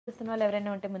చూస్తున్న వాళ్ళు ఎవరైనా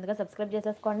ఉంటే ముందుగా సబ్స్క్రైబ్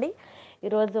చేసేసుకోండి.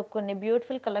 ఈరోజు కొన్ని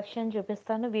బ్యూటిఫుల్ కలెక్షన్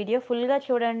చూపిస్తాను. వీడియో ఫుల్గా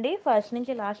చూడండి. ఫస్ట్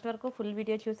నుంచి లాస్ట్ వరకు ఫుల్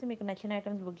వీడియో చూసి మీకు నచ్చిన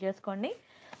ఐటమ్స్ బుక్ చేసుకోండి.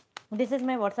 This is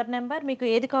my WhatsApp number. మీకు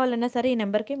ఏది కావాలన్నా సరే ఈ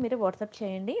నెంబర్కి మీరు వాట్సాప్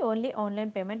చేయండి. Only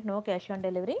online payment, no cash on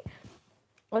delivery.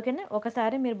 ఓకేనా.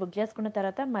 ఒకసారి మీరు బుక్ చేసుకున్న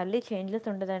తర్వాత మళ్ళీ చేంజెస్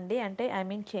ఉండదండి. అంటే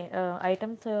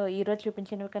ఐటమ్స్ ఈరోజు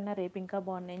చూపించినవి కన్నా రేపు ఇంకా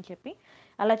బాగున్నాయని చెప్పి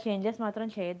అలా చేంజెస్ మాత్రం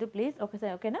చేయొద్దు ప్లీజ్.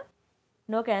 ఒకసారి ఓకేనా.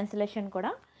 నో క్యాన్సిలేషన్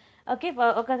కూడా. ఓకే.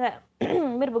 ఒకసారి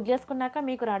మీరు బుక్ చేసుకున్నాక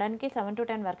మీకు రావడానికి 7 to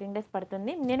 10 వర్కింగ్ డేస్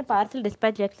పడుతుంది. నేను పార్సిల్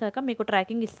డిస్పాచ్ చేశాక మీకు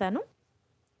ట్రాకింగ్ ఇస్తాను.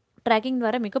 ట్రాకింగ్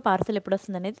ద్వారా మీకు పార్సిల్ ఎప్పుడు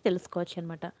వస్తుంది అనేది తెలుసుకోవచ్చు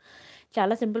అనమాట.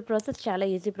 చాలా సింపుల్ ప్రాసెస్, చాలా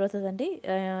ఈజీ ప్రాసెస్ అండి.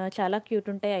 చాలా క్యూట్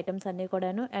ఉంటాయి ఐటమ్స్ అన్నీ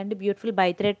కూడాను. అండ్ బ్యూటిఫుల్ బై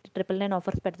 3 999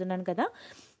 ఆఫర్స్ పెడుతున్నాను కదా,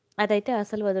 అదైతే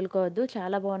అసలు వదులుకోవద్దు.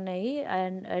 చాలా బాగున్నాయి.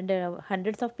 And and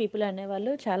hundreds of people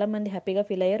అనేవాళ్ళు చాలామంది హ్యాపీగా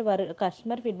ఫీల్ అయ్యారు. వారు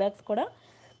కస్టమర్ ఫీడ్బ్యాక్స్ కూడా,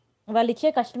 వాళ్ళు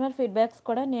ఇచ్చే కస్టమర్ ఫీడ్బ్యాక్స్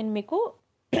కూడా నేను మీకు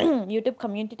యూట్యూబ్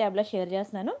కమ్యూనిటీ ట్యాబ్లో షేర్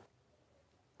చేస్తున్నాను.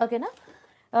 ఓకేనా.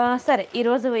 సరే,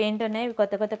 ఈరోజు ఏంటనే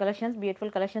కొత్త కొత్త కలెక్షన్స్,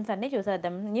 బ్యూటిఫుల్ కలెక్షన్స్ అన్నీ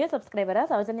చూసేద్దాం. న్యూ సబ్స్క్రైబరా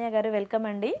సౌజన్య గారు, వెల్కమ్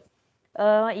అండి.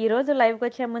 ఈరోజు లైవ్కి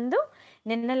వచ్చే ముందు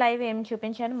నిన్న లైవ్ ఏం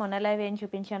చూపించాను, మొన్న లైవ్ ఏం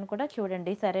చూపించాను కూడా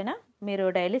చూడండి, సరేనా. మీరు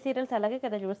డైలీ సీరియల్స్ అలాగే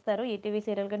కదా చూస్తారు, ఈటీవీ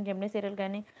సీరియల్ కానీ, జెమినీ సీరియల్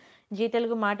కానీ, జీ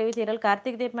తెలుగు, మా టీవీ సీరియల్,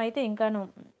 కార్తీక దీపం అయితే ఇంకాను.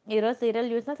 ఈరోజు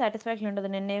సీరియల్ చూసినా సాటిస్ఫాక్షన్ ఉండదు.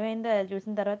 నిన్న ఏమైందో అది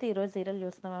చూసిన తర్వాత ఈరోజు సీరియల్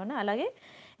చూస్తున్నామని. అలాగే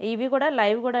ఇవి కూడా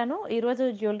లైవ్ కూడాను. ఈరోజు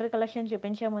జ్యువెలరీ కలెక్షన్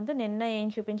చూపించే ముందు నిన్న ఏం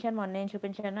చూపించాను, మొన్న ఏం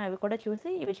చూపించాను అవి కూడా చూసి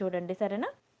ఇవి చూడండి, సరేనా.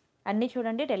 అన్నీ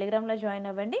చూడండి, టెలిగ్రామ్లో జాయిన్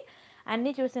అవ్వండి.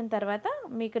 అన్నీ చూసిన తర్వాత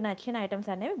మీకు నచ్చిన ఐటమ్స్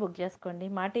అనేవి బుక్ చేసుకోండి.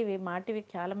 మా టీవీకి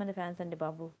చాలామంది ఫ్యాన్స్ అండి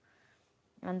బాబు.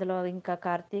 అందులో ఇంకా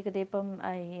కార్తీక దీపం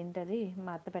ఏంటది,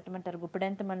 మా అత్త పెట్టమంటారు,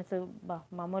 గుప్పెడంత మనసు,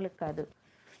 మామూలుగా కాదు.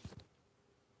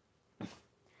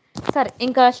 సరే,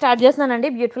 ఇంకా స్టార్ట్ చేస్తున్నానండి.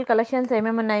 బ్యూటిఫుల్ కలెక్షన్స్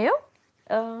ఏమేమి ఉన్నాయో.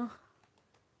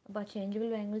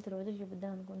 చేంజబుల్ బ్యాంగిల్స్ రోజు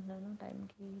చూపిద్దాం అనుకుంటున్నాను,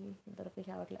 టైంకి దొరికి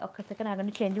చావట్లేదు. ఒక్క సెకండ్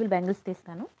ఆగండి, చేంజబుల్ బ్యాంగిల్స్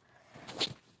తీస్తాను.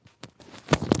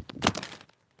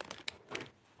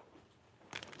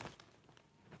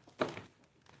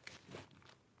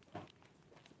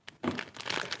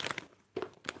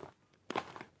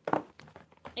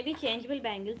 ఇవి చేంజబుల్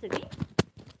బ్యాంగిల్స్. ఇవి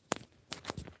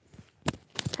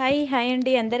హాయ్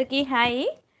అండి అందరికీ హాయ్.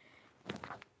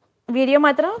 వీడియో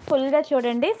మాత్రం ఫుల్గా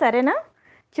చూడండి, సరేనా.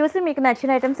 చూసి మీకు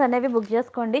నచ్చిన ఐటమ్స్ అనేవి బుక్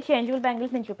చేసుకోండి. చేంజబుల్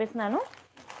బ్యాంగిల్స్ నేను చూపిస్తున్నాను.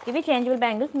 ఇవి చేంజబుల్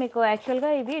బ్యాంగిల్స్. మీకు యాక్చువల్గా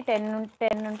ఇవి 10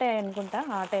 ఉంటాయి అనుకుంటా.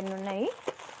 10 ఉన్నాయి,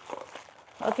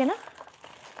 ఓకేనా.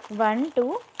 1 2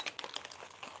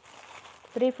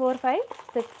 3 4 5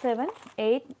 6 7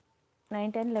 8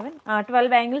 9 10 11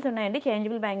 12 బ్యాంగిల్స్ ఉన్నాయండి,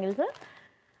 చేంజబుల్ బ్యాంగిల్స్.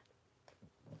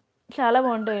 చాలా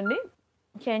బాగుంటాయండి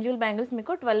చేంజబుల్ బ్యాంగిల్స్.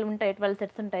 మీకు 12 ఉంటాయి, 12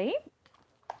 సెట్స్ ఉంటాయి,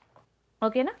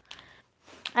 ఓకేనా.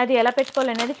 అది ఎలా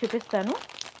పెట్టుకోవాలనేది చూపిస్తాను.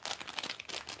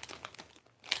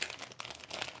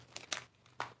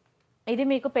 ఇది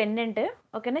మీకు పెండెంట్,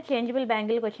 ఓకేనా. చేంజబుల్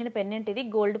బ్యాంగిల్కి వచ్చిన పెండెంట్ ఇది.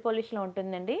 గోల్డ్ పాలిష్లో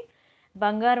ఉంటుందండి.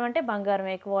 బంగారం అంటే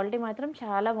బంగారమే, క్వాలిటీ మాత్రం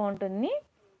చాలా బాగుంటుంది,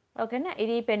 ఓకేనా.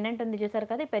 ఇది పెండెంట్ ఉంది చూసారు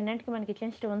కదా, ఈ పెండెంట్కి మనకి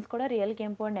ఇచ్చిన స్టోన్స్ కూడా రియల్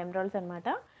కెంపు అండ్ ఎమరాల్డ్స్ అనమాట.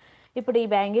 ఇప్పుడు ఈ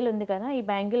బ్యాంగిల్ ఉంది కదా, ఈ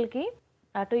బ్యాంగిల్కి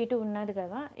అటు ఇటు ఉన్నది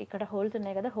కదా, ఇక్కడ హోల్స్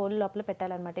ఉన్నాయి కదా, హోల్ లోపల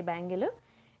పెట్టాలన్నమాట ఈ బ్యాంగిల్.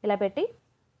 ఇలా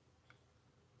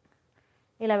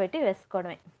పెట్టి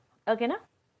వేసుకోవడమే, ఓకేనా.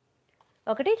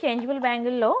 ఒకటి చేంజబుల్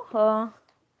బ్యాంగిల్లో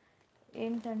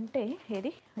ఏంటంటే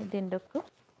దీని డొక్కు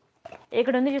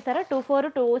ఇక్కడ ఉంది చూసారా,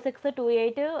 24 26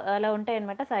 28 అలా ఉంటాయి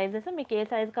అనమాట సైజెస్. మీకు ఏ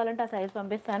సైజ్ కావాలంటే ఆ సైజ్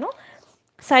పంపిస్తాను.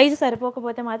 సైజు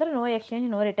సరిపోకపోతే మాత్రం no exchange,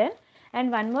 no return. And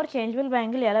one more, changeable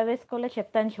bangle ఎలా వేసుకోవాలో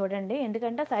చెప్తాను చూడండి.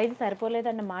 ఎందుకంటే సైజు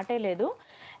సరిపోలేదన్న మాటే లేదు.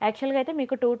 యాక్చువల్గా అయితే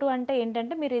మీకు 2 అంటే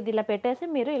ఏంటంటే మీరు ఇది ఇలా పెట్టేసి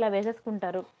మీరు ఇలా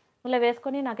వేసేసుకుంటారు. ఇలా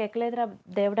వేసుకొని నాకు ఎక్కలేదురా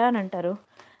దేవుడా అని అంటారు.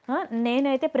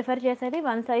 నేనైతే ప్రిఫర్ చేసేది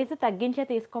 1 సైజు తగ్గించే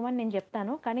తీసుకోమని నేను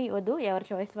చెప్తాను, కానీ వద్దు, ఎవరి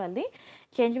చాయిస్ వాళ్ళది.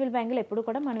 చేంజబుల్ బ్యాంగిల్ ఎప్పుడు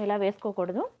కూడా మనం ఇలా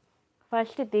వేసుకోకూడదు.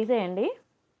 ఫస్ట్ ఇది తీసేయండి,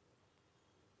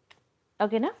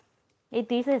 ఓకేనా. ఇది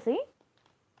తీసేసి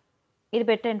ఇది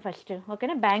పెట్టండి ఫస్ట్,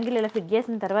 ఓకేనా. బ్యాంగిల్ ఇలా ఫిట్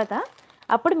చేసిన తర్వాత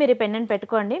అప్పుడు మీరు పెండెంట్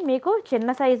పెట్టుకోండి. మీకు చిన్న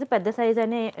సైజు పెద్ద సైజు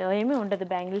అనే ఏమీ ఉండదు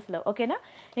బ్యాంగిల్స్లో, ఓకేనా.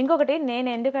 ఇంకొకటి, నేను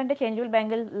ఎందుకంటే చేంజబుల్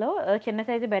బ్యాంగిల్లో చిన్న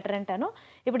సైజు బెటర్ అంటాను.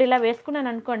 ఇప్పుడు ఇలా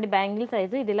వేసుకున్నాను అనుకోండి, బ్యాంగిల్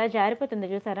సైజు ఇది ఇలా జారిపోతుంది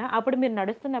చూసారా, అప్పుడు మీరు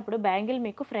నడుస్తున్నప్పుడు బ్యాంగిల్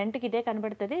మీకు ఫ్రంట్కి ఇదే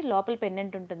కనబడుతుంది, లోపల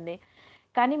పెండెంట్ ఉంటుంది.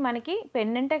 కానీ మనకి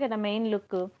పెండెంటే కదా మెయిన్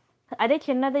లుక్. అదే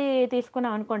చిన్నది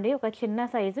తీసుకున్నాం అనుకోండి, ఒక చిన్న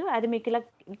సైజు, అది మీకు ఇలా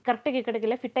కరెక్ట్గా ఇక్కడికి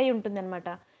ఇలా ఫిట్ అయి ఉంటుంది అనమాట.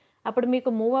 అప్పుడు మీకు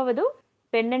మూవ్ అవ్వదు,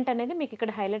 పెండెంట్ అనేది మీకు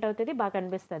ఇక్కడ హైలైట్ అవుతుంది, బాగా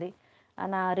కనిపిస్తుంది.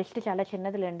 నా రిస్ట్ చాలా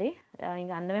చిన్నదిలేండి,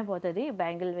 ఇంకా అందమే పోతుంది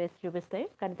బ్యాంగిల్ వేసి చూపిస్తే,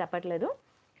 కానీ తప్పట్లేదు,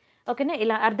 ఓకేనా.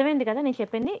 ఇలా అర్థమైంది కదా నేను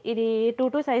చెప్పింది. ఇది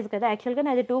 2 సైజు కదా, యాక్చువల్గా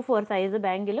అది 2 4 సైజు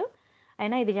బ్యాంగిల్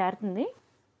అయినా ఇది జారుతుంది.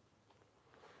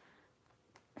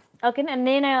 ఓకేనా.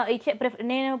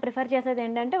 నేను ప్రిఫర్ చేసేది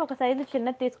ఏంటంటే ఒక సైజు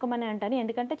చిన్నది తీసుకోమని అంటాను.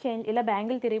 ఎందుకంటే ఇలా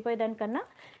బ్యాంగిల్ తిరిగిపోయేదానికన్నా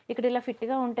ఇక్కడ ఇలా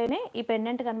ఫిట్గా ఉంటేనే ఈ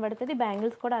పెండెంట్ కనబడుతుంది,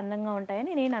 బ్యాంగిల్స్ కూడా అందంగా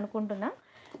ఉంటాయని నేను అనుకుంటున్నా.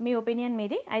 మీ ఒపీనియన్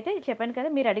మీది. అయితే చెప్పాను కదా,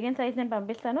 మీరు అడిగిన సైజ్ నేను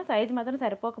పంపిస్తాను. సైజ్ మాత్రం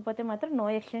సరిపోకపోతే మాత్రం నో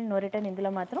ఎక్స్చేంజ్ నో రిటర్న్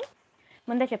ఇందులో మాత్రం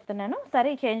ముందే చెప్తున్నాను. సరే,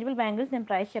 ఈ చేంజబుల్ బ్యాంగిల్స్ నేను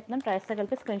ప్రైస్ చెప్తాను. ప్రైస్తో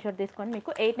కలిపి స్క్రీన్ షాట్ తీసుకోండి.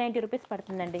 మీకు 890 రూపీస్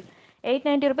పడుతుందండి.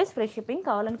 890 రూపీస్ ఫ్రీ షిప్పింగ్.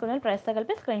 కావాలనుకున్న ప్రైస్తో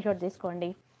కలిపి స్క్రీన్ షాట్ తీసుకోండి.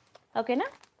 ఓకేనా.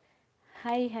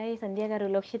 హాయ్ హాయ్ సంధ్య గారు,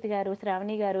 లోక్షిత్ గారు,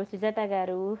 శ్రావణి గారు, సుజాత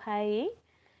గారు హాయ్.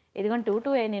 ఇదిగోండి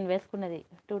 22A నేను వేసుకున్నది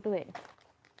 22A.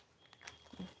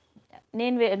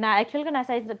 యాక్చువల్గా నా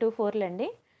సైజ్ 24 అండి.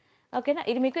 ఓకేనా.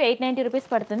 ఇది మీకు 890 రూపీస్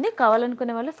పడుతుంది.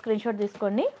 కావాలనుకునే వాళ్ళు స్క్రీన్ షాట్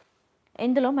తీసుకోండి.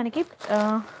 ఇందులో మనకి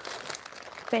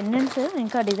పెండెంట్స్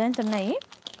ఇంకా డిజైన్స్ ఉన్నాయి.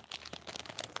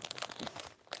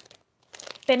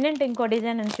 పెండెంట్ ఇంకో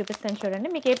డిజైన్ అని చూపిస్తాను చూడండి.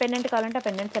 మీకు ఏ పెండెంట్ కావాలంటే ఆ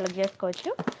పెండెంట్ సెలెక్ట్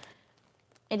చేసుకోవచ్చు.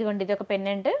 ఇదిగోండి ఇది ఒక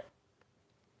పెండెంట్.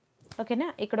 ఓకేనా.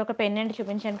 ఇక్కడ ఒక పెండెంట్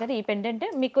చూపించాను కదా, ఈ పెండెంట్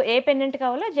మీకు ఏ పెండెంట్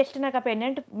కావాలో జస్ట్ నాకు ఆ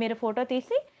పెండెంట్ మీరు ఫోటో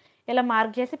తీసి ఇలా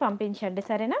మార్క్ చేసి పంపించండి,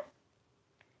 సరేనా.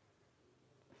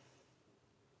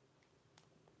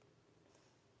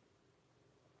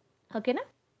 ఓకేనా.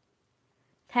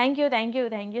 థ్యాంక్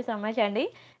యూ సో మచ్ అండి.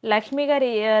 లక్ష్మి గారు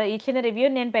ఇచ్చిన రివ్యూ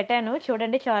నేను పెట్టాను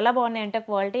చూడండి, చాలా బాగున్నాయంట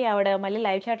క్వాలిటీ. ఆవిడ మళ్ళీ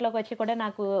లైవ్ చాట్లోకి వచ్చి కూడా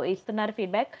నాకు ఇస్తున్నారు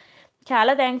ఫీడ్బ్యాక్.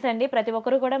 చాలా థ్యాంక్స్ అండి. ప్రతి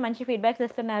ఒక్కరు కూడా మంచి ఫీడ్బ్యాక్స్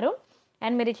ఇస్తున్నారు.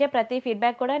 అండ్ మీరు ఇచ్చే ప్రతి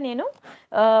ఫీడ్బ్యాక్ కూడా నేను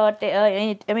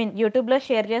యూట్యూబ్లో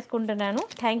షేర్ చేసుకుంటున్నాను.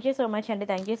 థ్యాంక్ యూ సో మచ్ అండి.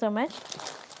 Thank you so much.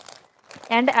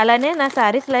 And అలానే నా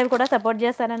శారీస్ లైవ్ కూడా సపోర్ట్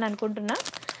చేస్తానని అనుకుంటున్నా.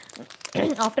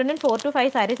 ఆఫ్టర్నూన్ 4 to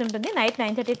 5 శారీస్ ఉంటుంది. నైట్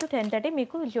 9:30 to 10:30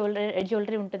 మీకు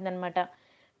జ్యువెలరీ ఉంటుందన్నమాట.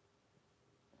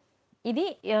 ఇది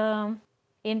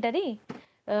ఏంటది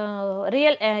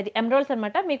రియల్ ఎమరాల్డ్స్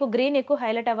అనమాట. మీకు గ్రీన్ ఎక్కువ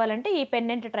హైలైట్ అవ్వాలంటే ఈ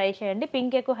పెండెంట్ ట్రై చేయండి,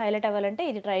 పింక్ ఎక్కువ హైలైట్ అవ్వాలంటే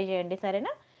ఇది ట్రై చేయండి,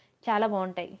 సరేనా. చాలా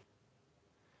బాగుంటాయి.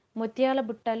 ముత్యాల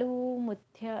బుట్టలు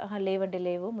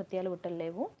లేవు, ముత్యాల బుట్టలు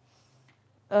లేవు.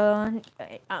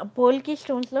 పోల్కి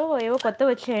స్టోన్స్లో ఏవో కొత్త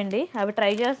వచ్చాయండి, అవి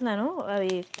ట్రై చేస్తున్నాను.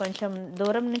 అవి కొంచెం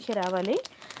దూరం నుంచి రావాలి.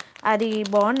 అది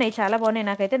బాగున్నాయి, చాలా బాగున్నాయి,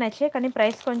 నాకైతే నచ్చాయి. కానీ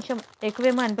ప్రైస్ కొంచెం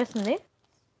ఎక్కువేమో అనిపిస్తుంది.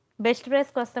 బెస్ట్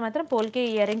ప్రైస్కి వస్తే మాత్రం పోల్కి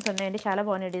ఇయర్ రింగ్స్ ఉన్నాయండి, చాలా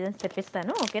బాగున్నాయి. డిజైన్స్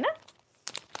తెప్పిస్తాను, ఓకేనా.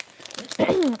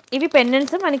 ఇవి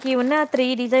పెండెంట్స్. మనకి ఉన్న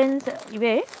 3 డిజైన్స్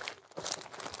ఇవే.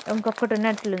 ఇంకొకటి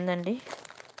ఉన్నట్లుందండి,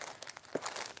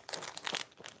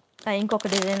 ఇంకొక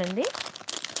డిజైన్ ఉంది.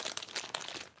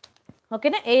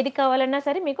 ఓకేనా. ఏది కావాలన్నా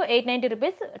సరే మీకు 890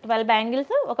 రూపీస్ 12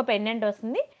 బ్యాంగిల్స్ ఒక పెండెంట్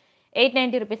వస్తుంది.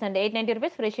 890 రూపీస్ అండి. 890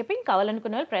 రూపీస్ ఫ్రీ షిప్పింగ్.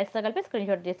 కావాలనుకున్న వాళ్ళు ప్రైస్తో కలిపి స్క్రీన్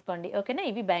షాట్ తీసుకోండి, ఓకేనా.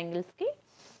 ఇవి బ్యాంగిల్స్కి.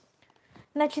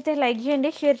 నచ్చితే లైక్ చేయండి,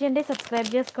 షేర్ చేయండి, సబ్స్క్రైబ్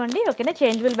చేసుకోండి, ఓకేనా.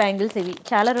 చేంజబుల్ బ్యాంగిల్స్ ఇవి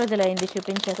చాలా రోజులు అయింది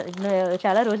చూపించే,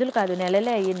 చాలా రోజులు కాదు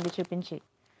నెలలే అయ్యింది చూపించి.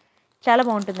 చాలా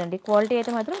బాగుంటుందండి, క్వాలిటీ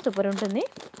అయితే మాత్రం సూపర్ ఉంటుంది,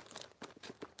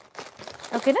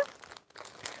 ఓకేనా.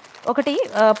 ఒకటి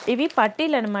ఇవి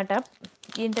పట్టీలు అనమాట.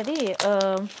 ఏంటది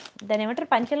దాని ఏమంటారు,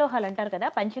 పంచలోహాలు అంటారు కదా,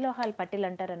 పంచలోహాలు పట్టీలు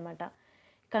అంటారు అనమాట.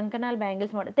 కంకణాలు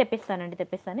బ్యాంగిల్స్ మోడల్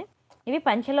తెప్పిస్తాను. ఇవి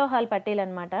పంచలోహాలు పట్టీలు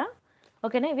అనమాట,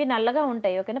 ఓకేనా. ఇవి నల్లగా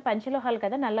ఉంటాయి, ఓకేనా. పంచలోహాలు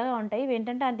కదా, నల్లగా ఉంటాయి. ఇవి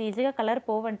ఏంటంటే అంత ఈజీగా కలర్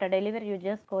పోవంట, డెలివరీ యూజ్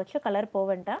చేసుకోవచ్చు, కలర్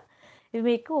పోవంట. ఇవి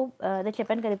మీకు అదే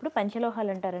చెప్పాను కదా, ఇప్పుడు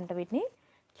పంచలోహాలు అంటారంట వీటిని.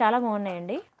 చాలా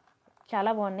బాగున్నాయండి,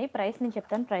 చాలా బాగున్నాయి. ప్రైస్ నేను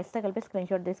చెప్తాను, ప్రైస్తో కలిపి స్క్రీన్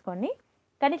షాట్ తీసుకోండి.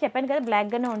 కానీ చెప్పాను కదా,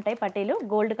 బ్లాక్గానే ఉంటాయి పట్టీలు,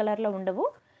 గోల్డ్ కలర్లో ఉండవు,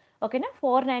 ఓకేనా.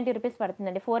 490 రూపీస్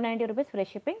పడుతుందండి. 490 రూపీస్ ఫ్రీ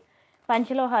షిప్పింగ్,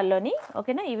 పంచలోహాల్లోని,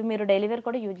 ఓకేనా. ఇవి మీరు డెలివరీ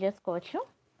కూడా యూజ్ చేసుకోవచ్చు.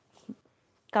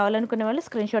 కావాలనుకునే వాళ్ళు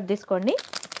స్క్రీన్ షాట్ తీసుకోండి.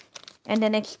 అండ్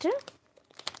నెక్స్ట్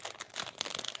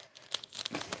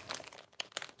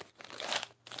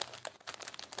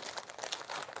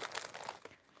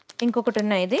ఇంకొకటి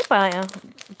ఉన్నాయి. ఇది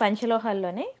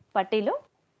పంచలోహాల్లోనే పట్టీలు,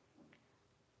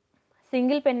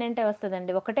 సింగిల్ పెండెంటే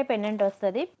వస్తుందండి, ఒకటే పెండెంట్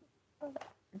వస్తుంది.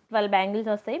 12 బ్యాంగిల్స్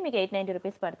వస్తాయి, మీకు 890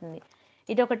 రూపీస్ పడుతుంది.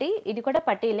 ఇదొకటి, ఇది కూడా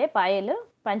పట్టీలే, పాయలు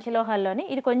పంచలోహాల్లోని.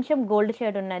 ఇది కొంచెం గోల్డ్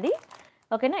షేడ్ ఉన్నది,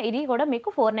 ఓకేనా. ఇది కూడా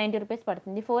మీకు 490 రూపీస్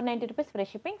పడుతుంది. 490 రూపీస్ ఫ్రీ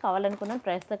షిప్పింగ్. కావాలనుకున్న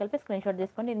ప్రైస్తో కలిపి స్క్రీన్ షాట్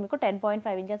తీసుకోండి. ఇది మీకు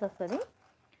 10.5 ఇంచెస్ వస్తుంది,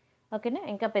 ఓకేనా.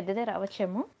 ఇంకా పెద్దదే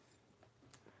రావచ్చేమో.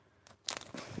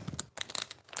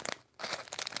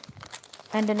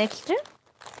 అండ్ నెక్స్ట్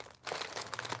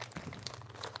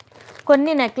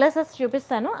కొన్ని నెక్లెసెస్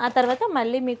చూపిస్తాను, ఆ తర్వాత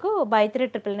మళ్ళీ మీకు బై 3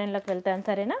 999లోకి వెళ్తాను,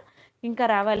 సరేనా. ఇంకా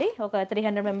రావాలి, ఒక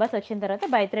 300 మెంబర్స్ వచ్చిన తర్వాత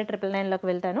బై 3 999లోకి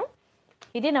వెళ్తాను.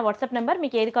 ఇది నా వాట్సాప్ నెంబర్,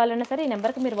 మీకు ఏది కావాలన్నా సరే ఈ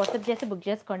నెంబర్కి మీరు వాట్సాప్ చేసి బుక్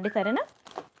చేసుకోండి, సరేనా.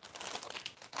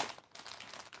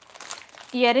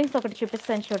 ఇయర్ రింగ్స్ ఒకటి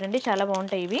చూపిస్తాను చూడండి, చాలా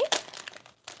బాగుంటాయి ఇవి.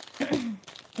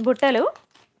 బుట్టలు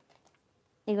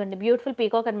ఇదిగోండి, బ్యూటిఫుల్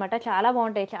పీకాక్ అనమాట, చాలా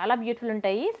బాగుంటాయి, చాలా బ్యూటిఫుల్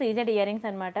ఉంటాయి. సీజెడ్ ఇయర్ రింగ్స్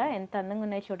అనమాట, ఎంత అందంగా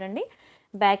ఉన్నాయి చూడండి.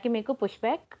 బ్యాక్కి మీకు పుష్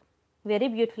బ్యాక్, వెరీ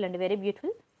బ్యూటిఫుల్ అండి, వెరీ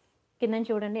బ్యూటిఫుల్. కింద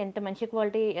చూడండి ఎంత మంచి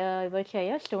క్వాలిటీ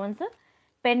వచ్చాయో స్టోన్స్,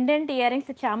 పెండెంట్ ఇయర్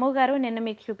రింగ్స్ చాము గారు నిన్న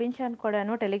మీకు చూపించాను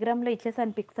కూడాను, టెలిగ్రామ్లో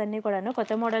ఇచ్చేసాను పిక్స్ అన్నీ కూడాను,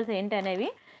 కొత్త మోడల్స్ ఏంటి అనేవి.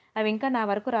 అవి ఇంకా నా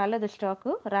వరకు రాలేదు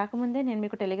స్టాకు. రాకముందే నేను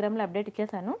మీకు టెలిగ్రామ్లో అప్డేట్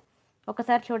ఇచ్చేసాను.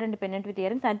 ఒకసారి చూడండి పెండెంట్ విత్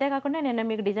ఇయర్ రింగ్స్. అంతేకాకుండా నిన్న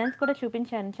మీకు డిజైన్స్ కూడా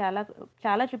చూపించాను, చాలా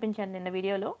చాలా చూపించాను నిన్న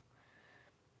వీడియోలో.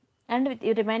 అండ్ విత్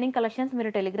రిమైనింగ్ కలెక్షన్స్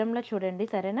మీరు టెలిగ్రామ్లో చూడండి,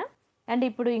 సరేనా? అండ్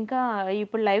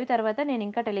ఇప్పుడు లైవ్ తర్వాత నేను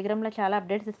ఇంకా టెలిగ్రామ్లో చాలా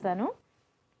అప్డేట్స్ ఇస్తాను.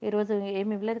 ఈరోజు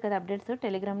ఏమి ఇవ్వలేదు కదా అప్డేట్స్,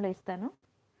 టెలిగ్రామ్లో ఇస్తాను.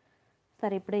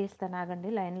 సరే ఇప్పుడే ఇస్తాను, ఆగండి,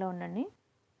 లైన్లో ఉండండి.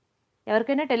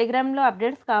 ఎవరికైనా టెలిగ్రామ్లో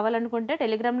అప్డేట్స్ కావాలనుకుంటే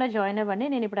టెలిగ్రామ్లో జాయిన్ అవ్వండి.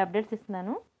 నేను ఇప్పుడు అప్డేట్స్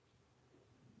ఇస్తున్నాను.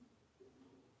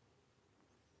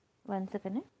 1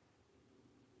 సెకండ్.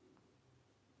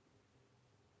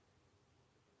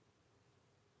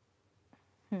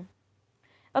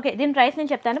 ఓకే, దీని ప్రైస్ నేను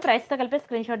చెప్తాను. ప్రైస్తో కలిపి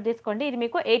స్క్రీన్ షాట్ తీసుకోండి. ఇది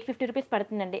మీకు 850 రూపీస్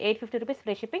పడుతుందండి. 850 రూపీస్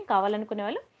ఫ్రీ షిప్పింగ్. కావాలనుకునే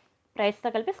వాళ్ళు ప్రైస్తో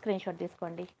కలిపి స్క్రీన్ షాట్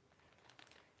తీసుకోండి.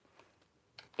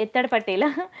 ఎత్తడి పట్టీల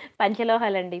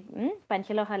పంచలోహాలండి,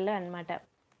 పంచలోహాల్లో అనమాట.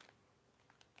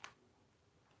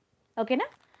 ఓకేనా?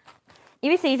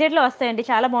 ఇవి సీజెడ్లో వస్తాయండి,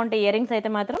 చాలా బాగుంటాయి ఇయర్ రింగ్స్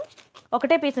అయితే మాత్రం.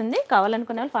 ఒకటే పీస్ ఉంది,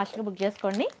 కావాలనుకునే వాళ్ళు ఫాస్ట్గా బుక్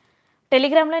చేసుకోండి.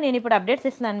 టెలిగ్రామ్లో నేను ఇప్పుడు అప్డేట్స్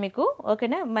ఇస్తున్నాను మీకు.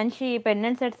 ఓకేనా? మంచి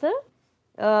పెండెంట్ సెట్స్,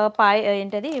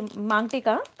 ఏంటది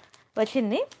మాంగ్టికా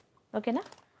వచ్చింది. ఓకేనా?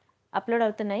 అప్లోడ్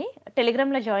అవుతున్నాయి.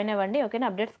 టెలిగ్రామ్లో జాయిన్ అవ్వండి. ఓకేనా?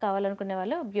 అప్డేట్స్ కావాలనుకునే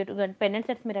వాళ్ళు పెండెంట్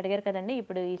సెట్స్ మీరు అడిగారు కదండి,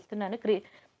 ఇప్పుడు ఇస్తున్నాను.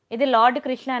 ఇది లార్డ్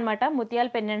కృష్ణ అనమాట, ముత్యాల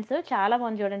పెండెంట్స్. చాలా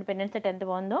బాగుంది, చూడండి పెండెంట్ సెట్ ఎంత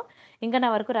బాగుందో. ఇంకా నా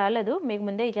వరకు రాలేదు, మీకు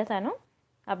ముందే ఇచ్చేసాను.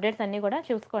 అప్డేట్స్ అన్నీ కూడా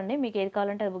చూసుకోండి, మీకు ఏది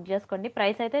కావాలంటే అది బుక్ చేసుకోండి.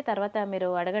 ప్రైస్ అయితే తర్వాత మీరు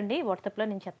అడగండి, వాట్సాప్లో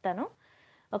నేను చెప్తాను.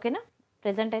 ఓకేనా?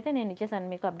 ప్రెజెంట్ అయితే నేను ఇచ్చేసాను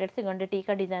మీకు అప్డేట్స్. ఇవ్వండి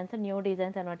టీకా డిజైన్స్, న్యూ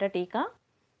డిజైన్స్ అనమాట, టీకా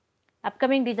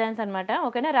అప్కమింగ్ డిజైన్స్ అనమాట.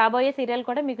 ఓకేనా? రాబోయే సీరియల్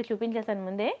కూడా మీకు చూపించేసాను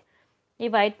ముందే. ఈ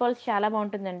వైట్ పాల్స్ చాలా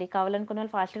బాగుంటుందండి, కావాలనుకున్న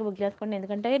వాళ్ళు ఫాస్ట్గా బుక్ చేసుకోండి.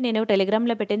 ఎందుకంటే నేను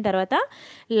టెలిగ్రామ్లో పెట్టిన తర్వాత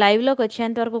లైవ్లోకి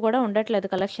వచ్చేంత వరకు కూడా ఉండట్లేదు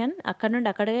కలెక్షన్, అక్కడ నుండి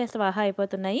అక్కడే స్వాహా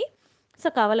అయిపోతున్నాయి. సో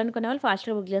కావాలనుకునే వాళ్ళు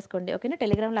ఫాస్ట్గా బుక్ చేసుకోండి. ఓకేనా?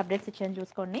 టెలిగ్రామ్లో అప్డేట్స్ ఇచ్చాను,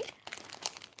 చూసుకోండి.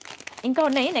 ఇంకా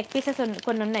ఉన్నాయి, నెక్ పీసెస్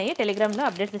కొన్ని ఉన్నాయి, టెలిగ్రామ్లో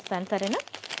అప్డేట్స్ ఇస్తాను, సరేనా?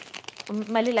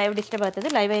 మళ్ళీ లైవ్ డిస్టర్బ్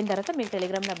అవుతుంది. లైవ్ అయిన తర్వాత మీకు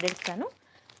టెలిగ్రామ్లో అప్డేట్ ఇస్తాను.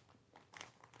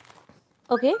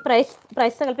 ఓకే,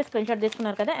 ప్రైస్తో కలిపి స్క్రీన్ షాట్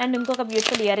తీసుకున్నారు కదా. అండ్ ఇంకొక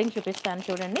బ్యూటిఫుల్ ఇయర్ రింగ్ చూపిస్తాను,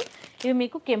 చూడండి. ఇవి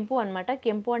మీకు కెంపు అనమాట,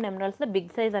 కెంపు అండ్ ఎమరాల్డ్స్లో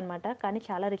బిగ్ సైజ్ అనమాట, కానీ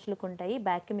చాలా రిచ్ లుక్ ఉంటాయి.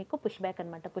 బ్యాక్కి మీకు పుష్ బ్యాక్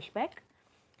అనమాట, పుష్ బ్యాక్.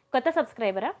 కొత్త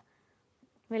సబ్స్క్రైబరా?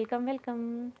 Welcome welcome.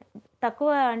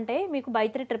 తక్కువ అంటే మీకు బై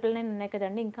 3 999 ఉన్నాయి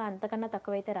కదండి, ఇంకా అంతకన్నా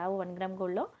తక్కువ అయితే రావు 1 గ్రామ్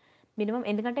గోల్డ్లో మినిమం.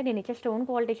 ఎందుకంటే నేను ఇచ్చే స్టోన్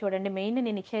క్వాలిటీ చూడండి, మెయిన్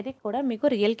నేను ఇచ్చేది కూడా మీకు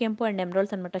రియల్ కెంపు అండ్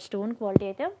ఎమరాల్డ్స్ అనమాట. స్టోన్ క్వాలిటీ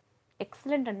అయితే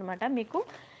ఎక్సలెంట్ అనమాట. మీకు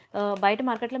బయట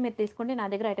మార్కెట్లో మీరు తీసుకోండి, నా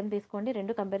దగ్గర ఐటమ్ తీసుకోండి,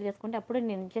 రెండు కంపేర్ చేసుకోండి, అప్పుడు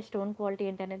నేను ఇచ్చే స్టోన్ క్వాలిటీ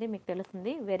ఏంటి అనేది మీకు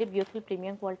తెలుస్తుంది. Very beautiful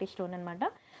premium quality stone అనమాట.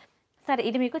 సరే,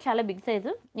 ఇది మీకు చాలా బిగ్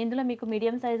సైజు. ఇందులో మీకు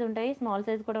మీడియం సైజు ఉంటాయి, స్మాల్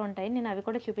సైజు కూడా ఉంటాయి, నేను అవి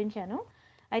కూడా చూపించాను.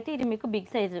 అయితే ఇది మీకు బిగ్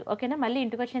సైజు. ఓకేనా? మళ్ళీ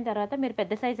ఇంటికి వచ్చిన తర్వాత మీరు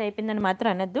పెద్ద సైజు అయిపోయిందని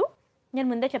మాత్రం అనొద్దు, నేను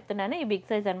ముందే చెప్తున్నాను. ఈ బిగ్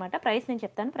సైజ్ అనమాట. ప్రైస్ నేను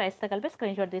చెప్తాను, ప్రైస్తో కలిపి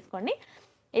స్క్రీన్ షాట్ తీసుకోండి.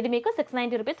 ఇది మీకు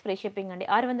 690 రూపీస్ ఫ్రీ షిప్పింగ్ అండి.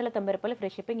 690 రూపాయలు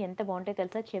ఫ్రీ షిప్పింగ్. ఎంత బాగుంటాయి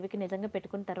తెలుసా, చెవికి నిజంగా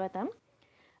పెట్టుకున్న తర్వాత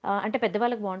అంటే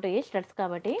పెద్దవాళ్ళకి బాగుంటాయి స్టడ్స్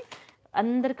కాబట్టి,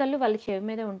 అందరికల్లు వాళ్ళ చెవి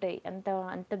మీద ఉంటాయి, అంత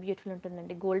అంత బ్యూటిఫుల్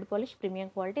ఉంటుందండి. Gold polish, premium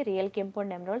quality, real కెంపు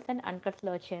అండ్ ఎమరాల్డ్స్ అండ్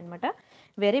అన్కట్స్లో వచ్చాయన్నమాట.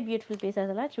 Very beautiful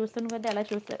pieces. అలా చూస్తున్న కొద్దీ అలా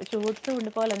చూస్తూ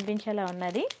ఉండిపోవాలనిపించేలా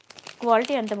ఉన్నది.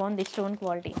 క్వాలిటీ అంత బాగుంది, స్టోన్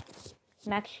క్వాలిటీ.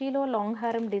 నక్షీలో లాంగ్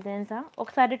హారం డిజైన్సా?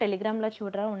 ఒకసారి టెలిగ్రామ్లో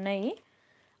చూడరా, ఉన్నాయి.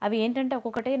 అవి ఏంటంటే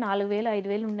ఒక్కొక్కటి 4000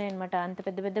 5000 ఉన్నాయన్నమాట. అంత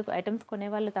పెద్ద పెద్ద ఐటమ్స్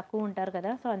కొనేవాళ్ళు తక్కువ ఉంటారు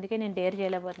కదా, సో అందుకే నేను డేర్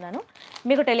చేయలేకపోతున్నాను.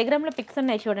 మీకు టెలిగ్రామ్లో పిక్స్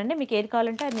ఉన్నాయి చూడండి, మీకు ఏది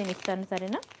కావాలంటే అది నేను ఇస్తాను,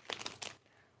 సరేనా?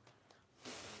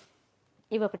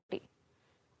 ఇవి ఒకటి.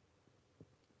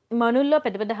 మనుల్లో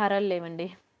పెద్ద పెద్ద హారాలు లేవండి.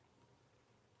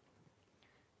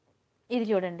 ఇది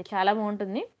చూడండి, చాలా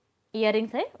బాగుంటుంది. ఇయర్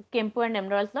రింగ్స్ కెంపు అండ్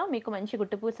ఎమరాల్డ్స్లో మీకు మంచి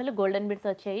గుట్టు పూసలు, గోల్డెన్ బిట్స్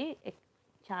వచ్చాయి.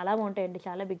 చాలా బాగుంటాయండి,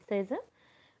 చాలా బిగ్ సైజు.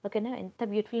 ఓకేనా? ఎంత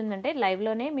బ్యూటిఫుల్ ఉందంటే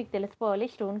లైవ్లోనే మీకు తెలిసిపోవాలి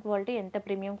స్టోన్ క్వాలిటీ, ఎంత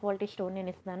ప్రీమియం క్వాలిటీ స్టోన్ నేను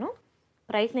ఇస్తున్నాను.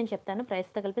 ప్రైస్ నేను చెప్తాను,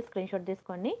 ప్రైస్తో కలిపి స్క్రీన్ షాట్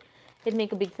తీసుకోండి. ఇది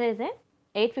మీకు బిగ్ సైజే,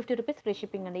 850 రూపీస్ ఫ్రీ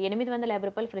షిప్పింగ్ అండి. 850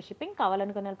 రూపాయలు ఫ్రీ షిప్పింగ్.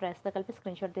 కావాలనుకున్న ప్రైస్తో కలిపి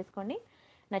స్క్రీన్ షాట్ తీసుకోండి.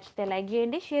 నచ్చితే లైక్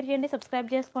చేయండి, షేర్ చేయండి,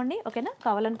 సబ్స్క్రైబ్ చేసుకోండి. ఓకేనా?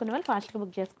 కావాలనుకున్న వాళ్ళు ఫాస్ట్గా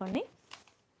బుక్ చేసుకోండి.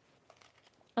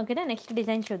 ఓకేనా? నెక్స్ట్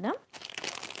డిజైన్ చూద్దాం.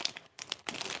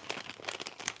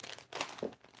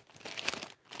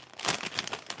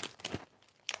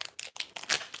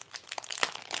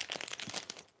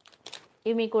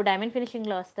 ఇవి మీకు డైమండ్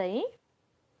ఫినిషింగ్లో వస్తాయి.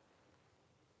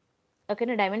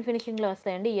 ఓకేనా? డైమండ్ ఫినిషింగ్లో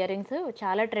వస్తాయండి ఇయర్ రింగ్స్.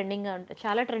 చాలా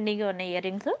ట్రెండింగ్గా ఉన్నాయి ఇయర్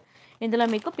రింగ్స్. ఇందులో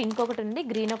మీకు పింక్ ఒకటి ఉంది,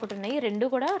 గ్రీన్ ఒకటి ఉన్నాయి.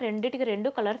 రెండిటికి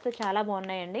రెండు కలర్స్ చాలా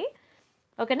బాగున్నాయండి.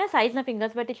 ఓకేనా? సైజ్ నా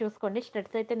ఫింగర్స్ బట్టి చూసుకోండి.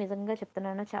 స్టడ్స్ అయితే నిజంగా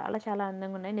చెప్తున్నాను, చాలా చాలా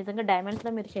అందంగా ఉన్నాయి. నిజంగా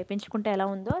డైమండ్స్లో మీరు చేయించుకుంటే ఎలా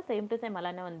ఉందో సేమ్ టు సేమ్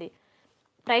అలానే ఉంది.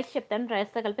 ప్రైస్ చెప్తాను,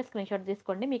 ప్రైస్తో కలిపి స్క్రీన్ షాట్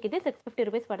తీసుకోండి. మీకు ఇది 650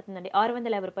 రూపీస్ పడుతుందండి.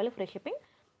 650 రూపాయలు ఫ్రీ షిప్పింగ్.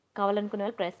 కావాలనుకునే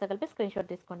వాళ్ళు ప్రైస్తో కలిపి స్క్రీన్ షాట్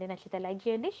తీసుకోండి. నచ్చితే లైక్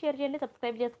చేయండి, షేర్ చేయండి,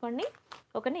 సబ్స్క్రైబ్ చేసుకోండి.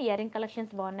 ఓకేనా. ఇయర్ రింగ్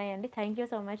కలెక్షన్స్ బాగున్నాయండి. థ్యాంక్ యూ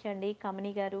సో మచ్ అండి.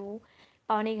 కమని గారు,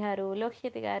 పవని గారు,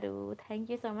 లోక్షిత్ గారు, thank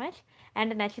you so much.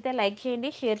 And నచ్చితే లైక్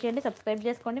చేయండి, షేర్ చేయండి, సబ్స్క్రైబ్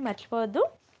చేసుకోండి. మర్చిపోవద్దు.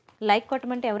 లైక్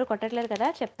కొట్టమంటే ఎవరు కొట్టట్లేదు కదా,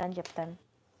 చెప్తాను.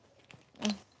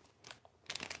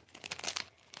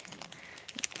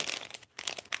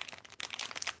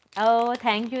 ఓ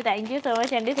థ్యాంక్ యూ సో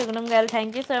మచ్ అండి సుగుణం గారు,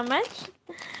 thank you so much.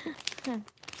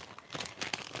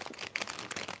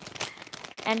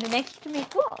 And next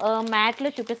మీకు మ్యాట్లో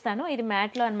చూపిస్తాను. ఇది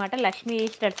మ్యాట్లో అనమాట, లక్ష్మీ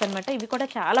స్టడ్స్ అనమాట. ఇవి కూడా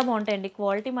చాలా బాగుంటాయండి,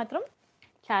 క్వాలిటీ మాత్రం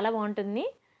చాలా బాగుంటుంది.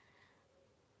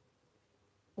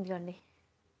 ఇదిగోండి,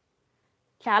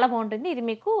 చాలా బాగుంటుంది. ఇది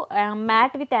మీకు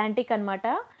మ్యాట్ విత్ యాంటిక్ అనమాట,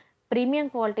 ప్రీమియం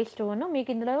క్వాలిటీ స్టోన్. మీకు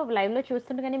ఇందులో లైవ్లో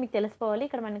చూస్తుండగానే మీకు తెలిసిపోవాలి.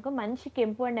 ఇక్కడ మనకు మంచి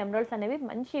కెంపు అండ్ ఎమరాల్డ్స్ అనేవి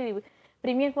మంచి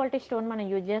ప్రీమియం క్వాలిటీ స్టోన్ మనం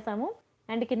యూజ్ చేసాము.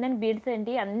 అండ్ కింద బీడ్స్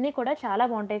ఏంటి అన్నీ కూడా చాలా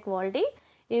బాగుంటాయి క్వాలిటీ.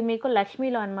 ఇవి మీకు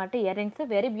లక్ష్మీలో అనమాట ear rings,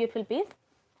 very beautiful piece.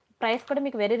 Price కూడా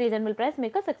మీకు వెరీ రీజనబుల్ ప్రైస్,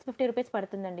 మీకు 650 రూపీస్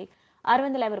పడుతుందండి.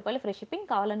 650 రూపాయలు ఫ్రీ షిప్పింగ్.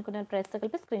 కావాలనుకున్న ప్రైస్తో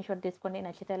కలిపి స్క్రీన్ షాట్ తీసుకోండి.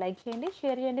 నచ్చితే లైక్ చేయండి,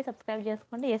 షేర్ చేయండి, సబ్స్క్రైబ్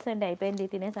చేసుకోండి. ఎస్ అండి, అయిపోయింది,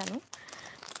 తినేసాను.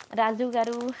 రాజు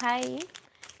గారు హాయ్.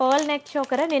 పర్ల్ నెక్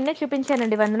చోకరా నిన్నే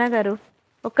చూపించానండి వందన గారు,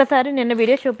 ఒక్కసారి నిన్న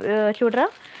వీడియో చూడరా.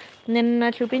 నిన్న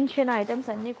చూపించిన ఐటమ్స్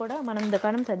అన్నీ కూడా మనం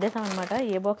దుకాణం సర్దేశాం అనమాట.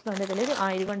 ఏ బాక్స్లో ఉందో తెలియదు.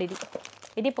 ఇదిగోండి,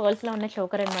 ఇది పర్ల్స్లో ఉన్న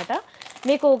చోకర్ అనమాట.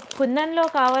 మీకు కుందన్లో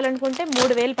కావాలనుకుంటే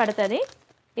 3000 పడుతుంది.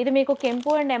 ఇది మీకు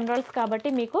కెంపు అండ్ ఎమరాల్డ్స్ కాబట్టి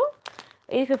మీకు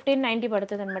ఇది 1590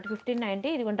 పడుతుంది అనమాట. 1590.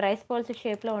 ఇదిగోండి, రైస్ పర్ల్స్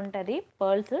షేప్లో ఉంటుంది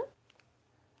పర్ల్స్.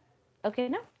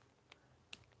 ఓకేనా.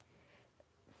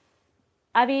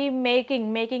 అవి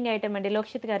మేకింగ్ ఐటమ్ అండి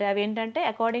లోక్షిత్ గారు. అవి ఏంటంటే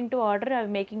అకార్డింగ్ టు ఆర్డర్ అవి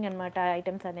మేకింగ్ అనమాట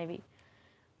ఐటమ్స్ అనేవి.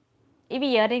 ఇవి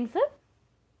ఇయర్ రింగ్స్.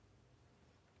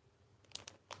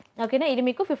 ఓకేనా. ఇది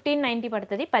మీకు 1590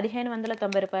 పడుతుంది,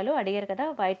 1590 రూపాయలు. అడిగారు కదా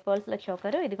వైట్ పర్ల్స్లో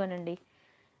చోకరు, ఇదిగోనండి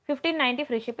 1590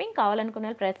 ఫ్రీ షిప్పింగ్.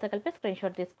 కావాలనుకున్న ప్రైస్తో కలిపి స్క్రీన్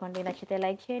షాట్ తీసుకోండి. నచ్చితే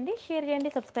లైక్ చేయండి, షేర్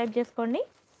చేయండి, సబ్స్క్రైబ్ చేసుకోండి.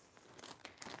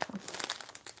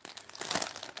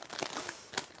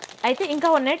 అయితే ఇంకా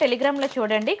ఉన్నాయి టెలిగ్రామ్లో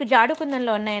చూడండి, జాడు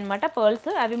కుందన్లో ఉన్నాయన్నమాట పర్ల్స్.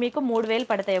 అవి మీకు 3000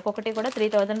 పడతాయి, ఒక్కొక్కటి కూడా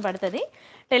 3000 పడుతుంది.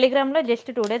 టెలిగ్రామ్లో జస్ట్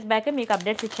 2 days బ్యాక్ మీకు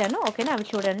అప్డేట్స్ ఇచ్చాను. ఓకేనా. అవి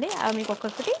చూడండి. అవి మీకు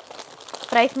ఒక్కొక్కటి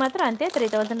ప్రైస్ మాత్రం అంతే,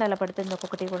 3000 అలా పడుతుంది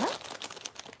ఒక్కొక్కటి కూడా.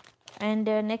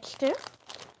 అండ్ నెక్స్ట్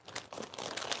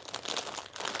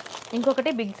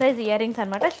ఇంకొకటి బిగ్ సైజ్ ఇయర్ రింగ్స్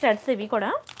అనమాట, స్టడ్స్. ఇవి కూడా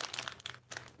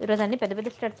ఈరోజు అన్ని పెద్ద పెద్ద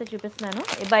స్టడ్స్ చూపిస్తున్నాను.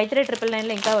 బయట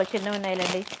 999లో ఇంకా చిన్నవి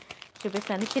ఉన్నాయిలండి,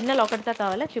 చూపిస్తాను. చిన్నలు ఒకటితో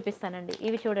కావాలా చూపిస్తానండి.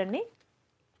 ఇవి చూడండి,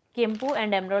 కెంపు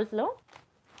అండ్ ఎమరాల్డ్స్లో.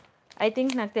 ఐ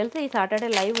థింక్ నాకు తెలిసి ఈ సాటర్డే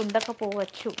లైవ్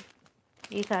ఉండకపోవచ్చు.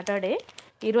 ఈ సాటర్డే,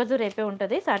 ఈరోజు రేపే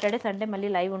ఉంటుంది. సాటర్డే సండే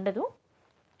మళ్ళీ లైవ్ ఉండదు.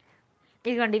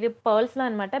 ఇదిగోండి, ఇవి పర్ల్స్లో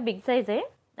అనమాట, బిగ్ సైజే.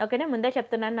 ఓకేనా. ముందే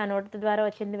చెప్తున్నాను, నా నోట్ ద్వారా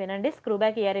వచ్చింది వినండి. Screw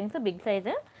back ear rings big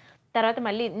size. తర్వాత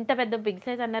మళ్ళీ ఇంత పెద్ద బిగ్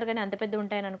సైజ్ అన్నారు కానీ అంత పెద్ద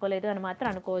ఉంటాయని అనుకోలేదు అని మాత్రం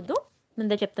అనుకోవద్దు.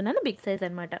 ముందే చెప్తున్నాను, బిగ్ సైజ్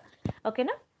అనమాట.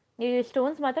 ఓకేనా. ఈ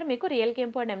స్టోన్స్ మాత్రం మీకు రియల్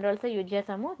కెంపు అండ్ ఎమరాల్డ్స్ యూజ్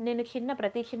చేసాము. నేను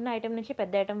ప్రతి చిన్న ఐటమ్ నుంచి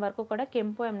పెద్ద ఐటమ్ వరకు కూడా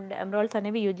కెంపు అండ్ ఎమరాల్డ్స్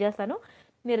అనేవి యూజ్ చేస్తాను.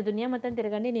 మీరు దునియా మొత్తం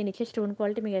తిరగండి, నేను ఇచ్చే స్టోన్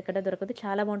క్వాలిటీ మీకు ఎక్కడ దొరకదు,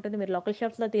 చాలా బాగుంటుంది. మీరు లోకల్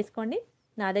షాప్స్లో తీసుకోండి,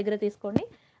 నా దగ్గర తీసుకోండి.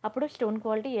 అప్పుడు స్టోన్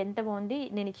క్వాలిటీ ఎంత బాగుంది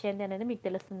నేను ఇచ్చేది అనేది మీకు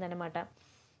తెలుస్తుంది అనమాట.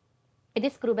 ఇది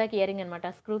స్క్రూ బ్యాక్ ఇయర్ రింగ్ అనమాట.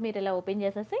 స్క్రూ మీరు ఇలా ఓపెన్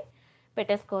చేసేసి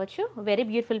పెట్టేసుకోవచ్చు. Very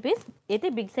beautiful piece. అయితే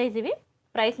బిగ్ సైజ్ ఇవి.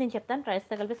 ప్రైస్ నేను చెప్తాను,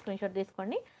 ప్రైస్తో కలిపి స్క్రీన్ షాట్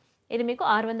తీసుకోండి. ఇది మీకు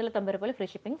 690 రూపాయలు ఫ్రీ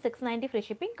షిప్పింగ్, 690 ఫ్రీ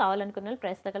షిప్పింగ్. కావాలనుకున్న వాళ్ళు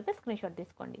ప్రైస్తో కలిపి స్క్రీన్ షాట్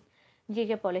తీసుకోండి.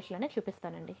 జీజే పాలిష్లోనే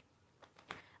చూపిస్తానండి.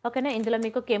 ఓకేనా. ఇందులో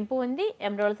మీకు కెంపు ఉంది,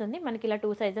 ఎమరాల్డ్స్ ఉంది. మనకి ఇలా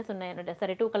 2 సైజెస్ ఉన్నాయన్నమాట.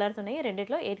 సరే, 2 కలర్స్ ఉన్నాయి.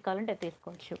 రెండిట్లో ఏది కావాలంటే అది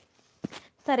తీసుకోవచ్చు.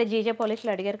 సరే, జీజే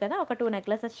పాలిష్లో అడిగారు కదా, ఒక 2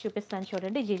 నెక్లెసెస్ చూపిస్తాను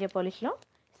చూడండి జీజే పాలిష్లో.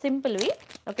 సింపుల్వి.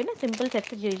 ఓకేనా. సింపుల్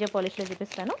సెట్స్ జీజే పాలిష్లో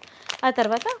చూపిస్తాను. ఆ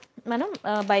తర్వాత మనం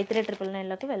బై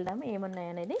 3999లోకి వెళ్దాము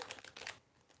ఏమున్నాయనేది.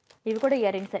 ఇవి కూడా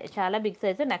ఇయర్ రింగ్స్ చాలా బిగ్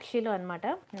సైజు, నక్షీలో అనమాట.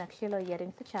 నక్షీలో ఇయర్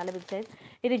రింగ్స్ చాలా బిగ్ సైజ్.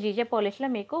 ఇది జీజే పాలిష్లో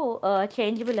మీకు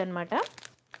చేంజబుల్ అనమాట.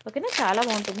 ఓకేనా. చాలా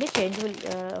బాగుంటుంది, చేంజబుల్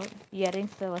ఇయర్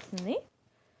రింగ్స్ వస్తుంది.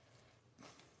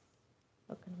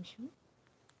 ఒక నిమిషం.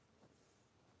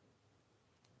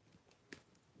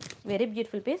 Very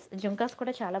beautiful piece. జుంకాస్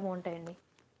కూడా చాలా బాగుంటాయండి.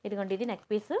 ఇదిగోండి, ఇది నెక్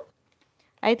పీస్.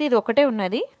 అయితే ఇది ఒకటే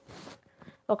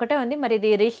ఉంది. మరి ఇది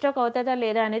రీస్టాక్ అవుతుందా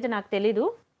లేదా అనేది నాకు తెలీదు.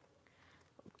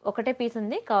 ఒకటే పీస్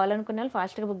ఉంది. కావాలనుకున్న వాళ్ళు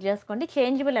ఫాస్ట్గా బుక్ చేసుకోండి.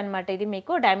 చేంజబుల్ అనమాట. ఇది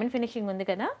మీకు డైమండ్ ఫినిషింగ్ ఉంది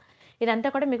కదా, ఇదంతా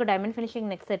కూడా మీకు diamond finishing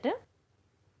neck set.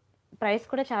 Price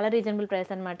కూడా చాలా రీజనబుల్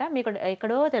ప్రైస్ అనమాట. మీకు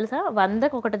ఎక్కడో తెలుసా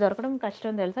 100కి ఒకటి దొరకడం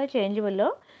కష్టం తెలుసా. చేంజబుల్లో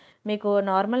మీకు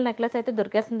నార్మల్ నెక్లెస్ అయితే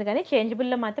దొరికేస్తుంది కానీ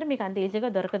చేంజబుల్లో మాత్రం మీకు అంత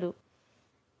ఈజీగా దొరకదు.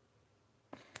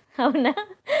 అవునా.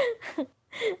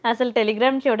 అసలు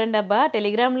టెలిగ్రామ్ చూడండి అబ్బా.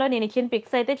 టెలిగ్రామ్లో నేను ఇచ్చిన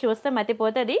పిక్స్ అయితే చూస్తే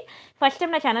మతిపోతుంది. ఫస్ట్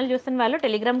టైం నా ఛానల్ చూస్తున్న వాళ్ళు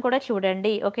టెలిగ్రామ్ కూడా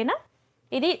చూడండి. ఓకేనా.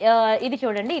 ఇది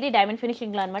చూడండి, ఇది డైమండ్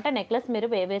ఫినిషింగ్లో అనమాట. నెక్లెస్ మీరు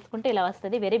వేసుకుంటే ఇలా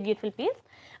వస్తుంది. Very beautiful piece.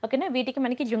 ఓకేనా, వీటికి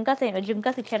మనకి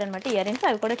జుంకాస్ ఇచ్చాడనమాట, ఇయర్ రింగ్స్.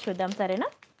 అవి కూడా చూద్దాం సరేనా.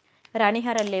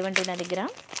 రాణిహారాలు లేవండి నా దగ్గర.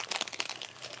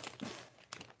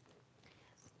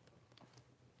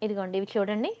 ఇదిగోండి, ఇవి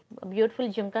చూడండి, బ్యూటిఫుల్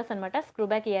జుంకాస్ అనమాట, స్క్రూ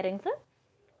బ్యాక్ ఇయర్ రింగ్స్.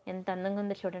 ఎంత అందంగా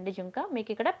ఉందో చూడండి జుంకా. మీకు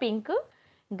ఇక్కడ పింక్,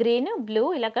 గ్రీన్, బ్లూ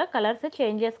ఇలాగ కలర్స్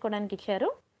చేంజ్ చేసుకోవడానికి ఇచ్చారు.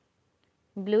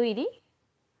 ఇది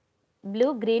బ్లూ,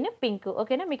 గ్రీన్, పింక్.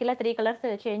 ఓకేనా, మీకు ఇలా 3 కలర్స్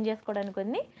చేంజ్ చేసుకోవడానికి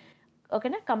ఉంది.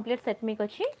 ఓకేనా, కంప్లీట్ సెట్ మీకు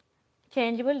వచ్చి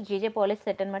చేంజబుల్ జీజే పాలిష్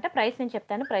సెట్ అనమాట. ప్రైస్ నేను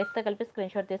చెప్తాను, ప్రైస్తో కలిపి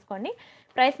స్క్రీన్ షాట్ తీసుకోండి.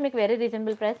 ప్రైస్ మీకు వెరీ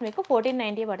రీజనబుల్ ప్రైస్, మీకు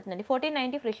 1490 పడుతుందండి.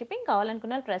 1490 ఫ్రీ షిప్పింగ్.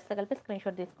 కావాలనుకున్న ప్రైస్తో కలిపి స్క్రీన్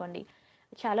షాట్ తీసుకోండి.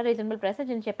 చాలా రీజనబుల్ ప్రైస్.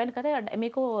 నేను చెప్పాను కదా,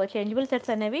 మీకు చేంజబుల్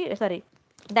సెట్స్ అనేవి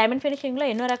డైమండ్ ఫినిషింగ్లో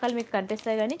ఎన్నో రకాలు మీకు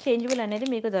కనిపిస్తాయి, కానీ చేంజబుల్ అనేది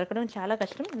మీకు దొరకడం చాలా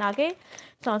కష్టం. నాకే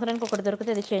సంవత్సరానికి ఒకటి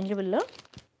దొరుకుతుంది చేంజబుల్లో.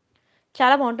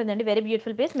 చాలా బాగుంటుందండి, వెరీ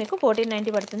బ్యూటిఫుల్ పీస్. మీకు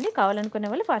 1490 పడుతుంది. కావాలనుకునే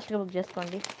వాళ్ళు ఫాస్ట్గా బుక్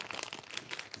చేసుకోండి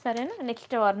సరేనా.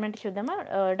 నెక్స్ట్ ఆర్నమెంట్ చూద్దామా,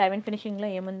 డైమండ్ ఫినిషింగ్లో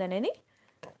ఏముందనేది.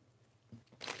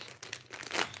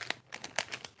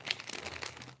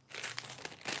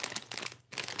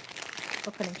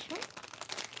 ఒక్క నిమిషం.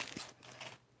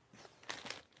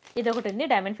 ఇది ఒకటి ఉంది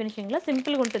డైమండ్ ఫినిషింగ్లో,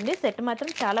 సింపుల్గా ఉంటుంది. సెట్ మాత్రం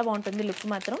చాలా బాగుంటుంది, లుక్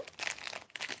మాత్రం.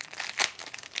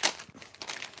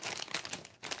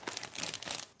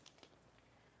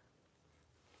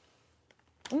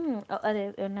 అదే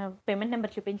నా పేమెంట్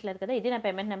నెంబర్ చూపించలేదు కదా, ఇది నా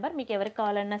పేమెంట్ నెంబర్. మీకు ఎవరికి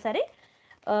కావాలన్నా సరే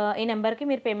ఈ నెంబర్కి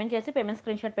మీరు పేమెంట్ చేసి పేమెంట్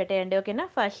స్క్రీన్ షాట్ పెట్టేయండి. ఓకేనా,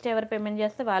 ఫస్ట్ ఎవరు పేమెంట్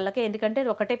చేస్తే వాళ్ళకే, ఎందుకంటే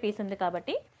ఒకటే పీస్ ఉంది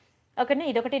కాబట్టి. ఓకేనా,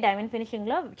 ఇదొకటి డైమండ్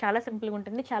ఫినిషింగ్లో చాలా సింపుల్గా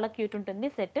ఉంటుంది, చాలా క్యూట్ ఉంటుంది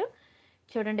సెట్.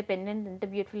 చూడండి పెండెంట్ ఎంత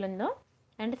బ్యూటిఫుల్ ఉందో.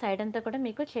 అండ్ సైడ్ అంతా కూడా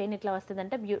మీకు చైన్ ఇట్లా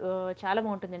వస్తుందంటే చాలా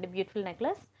బాగుంటుందండి, బ్యూటిఫుల్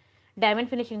నెక్లెస్ డైమండ్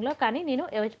ఫినిషింగ్లో. కానీ నేను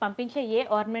పంపించే ఏ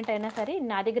ఆర్నమెంట్ అయినా సరే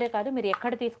నా దగ్గరే కాదు, మీరు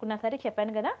ఎక్కడ తీసుకున్నా సరే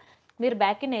చెప్పాను కదా, మీరు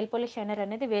బ్యాక్కి నెయిల్ పాలిష్ షైనర్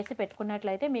అనేది వేసి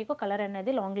పెట్టుకున్నట్లయితే మీకు కలర్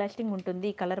అనేది లాంగ్ లాస్టింగ్ ఉంటుంది,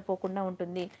 కలర్ పోకుండా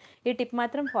ఉంటుంది. ఈ టిప్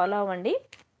మాత్రం ఫాలో అవ్వండి.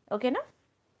 ఓకేనా,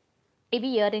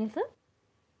 ఇవి ఇయర్ రింగ్స్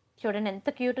చూడండి ఎంత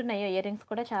క్యూట్ ఉన్నాయో, ఇయర్ రింగ్స్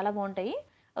కూడా చాలా బాగుంటాయి.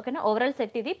 ఓకేనా, ఓవరాల్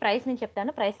సెట్ ఇది. ప్రైస్ నేను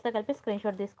చెప్తాను, ప్రైస్తో కలిపి స్క్రీన్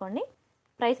షాట్ తీసుకోండి.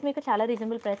 ప్రైస్ మీకు చాలా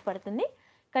రీజనబుల్ ప్రైస్ పడుతుంది,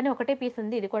 కానీ ఒకటే పీస్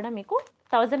ఉంది. ఇది కూడా మీకు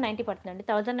 1090 పడుతుందండి.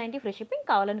 1090 ఫ్రీ షిప్పింగ్.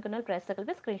 కావాలనుకున్న ప్రైస్తో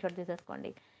కలిపి స్క్రీన్ షాట్ తీసేసుకోండి.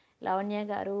 లావణ్య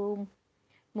గారు,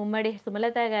 ముమ్మడి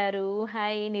సుమలత గారు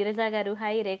హాయ్, నీరజ గారు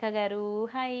హాయ్, రేఖ గారు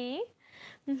హాయ్.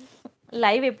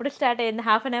 లైవ్ ఎప్పుడు స్టార్ట్ అయింది?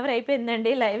 హాఫ్ అన్ అవర్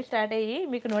అయిపోయిందండి లైవ్ స్టార్ట్ అయ్యి.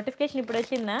 మీకు నోటిఫికేషన్ ఇప్పుడు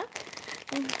వచ్చిందా?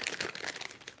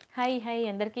 హాయ్ హాయ్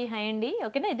అందరికీ హాయ్ అండి.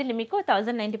 ఓకేనా, ఇది మీకు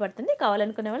 1090 పడుతుంది.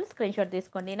 కావాలనుకునే వాళ్ళు స్క్రీన్ షాట్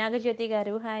తీసుకోండి. నాగజ్యోతి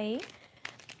గారు హాయ్,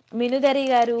 మినుదరి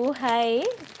గారు హాయ్,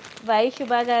 వై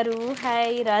శుభ గారు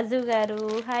హాయ్, రాజు గారు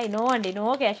హాయ్. నో అండి, నో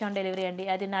క్యాష్ ఆన్ డెలివరీ అండి,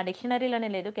 అది నా డిక్షనరీలోనే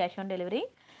లేదు క్యాష్ ఆన్ డెలివరీ.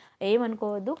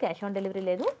 ఏమనుకోవద్దు, క్యాష్ ఆన్ డెలివరీ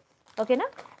లేదు. ఓకేనా,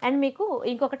 అండ్ మీకు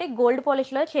ఇంకొకటి గోల్డ్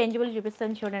పాలిష్లో చేంజబుల్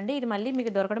చూపిస్తాను చూడండి. ఇది మళ్ళీ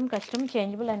మీకు దొరకడం కష్టం,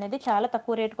 చేంజబుల్ అనేది చాలా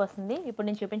తక్కువ రేట్కి వస్తుంది. ఇప్పుడు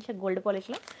నేను చూపించే గోల్డ్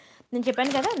పాలిష్లో నేను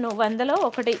చెప్పాను కదా, 100లో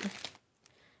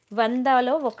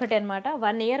ఒకటి అనమాట.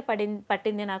 1 ఇయర్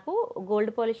పట్టింది నాకు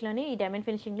గోల్డ్ పాలిష్లోని ఈ డైమండ్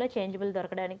ఫినిషింగ్లో చేంజబుల్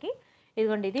దొరకడానికి.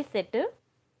 ఇదిగోండి, ఇది సెట్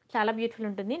చాలా బ్యూటిఫుల్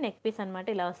ఉంటుంది, నెక్ పీస్ అనమాట,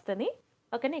 ఇలా వస్తుంది.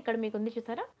 ఓకేనా, ఇక్కడ మీకు ఉంది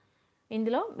చూసారా,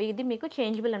 ఇందులో ఇది మీకు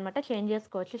చేంజబుల్ అనమాట, చేంజ్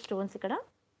చేసుకోవచ్చు. స్టోన్స్ ఇక్కడ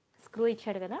స్క్రూ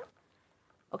ఇచ్చాడు కదా,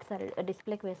 ఒకసారి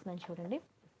డిస్ప్లేకి వేస్తున్నాను చూడండి.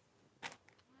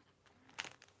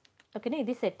 ఓకేనా,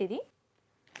 ఇది సెట్. ఇది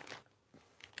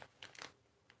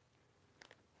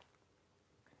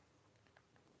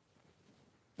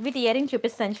వీటి ఇయర్ రింగ్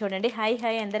చూపిస్తాను చూడండి. హాయ్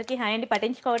హాయ్ అందరికీ హాయ్ అండి.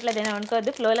 పట్టించుకోవట్లేదు ఏమో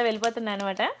అనుకోవద్దు, ఫ్లోలో వెళ్ళిపోతున్నాను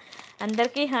అనమాట.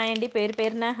 అందరికీ హాయ్ అండి, పేరు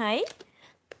పేరున హాయ్.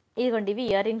 ఇదిగోండి, ఇవి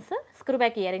ear rings, screw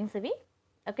back ear rings ఇవి.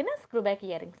 ఓకేనా, స్క్రూ బ్యాక్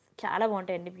ఇయర్ రింగ్స్ చాలా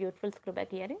బాగుంటాయండి, beautiful screw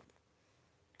back ear rings,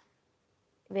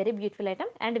 very beautiful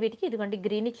item. And వీటికి ఇదిగోండి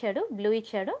గ్రీన్ ఇచ్చాడు, బ్లూ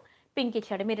ఇచ్చాడు, పింక్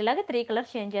ఇచ్చాడు. మీరు ఇలాగే 3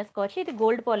 కలర్స్ చేంజ్ చేసుకోవచ్చు. ఇది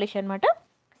గోల్డ్ పాలిష్ అనమాట,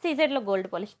 సీజెడ్లో గోల్డ్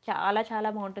పాలిష్ చాలా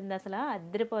చాలా బాగుంటుంది, అసలు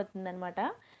అదిరిపోతుంది అనమాట.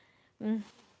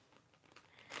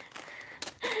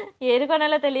 ఏది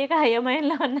కొనాలో తెలియక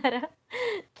అయోమయంలో ఉన్నారా?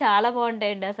 చాలా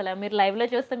బాగుంటాయండి అసలు, మీరు లైవ్లో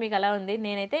చూస్తే మీకు అలా ఉంది,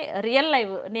 నేనైతే రియల్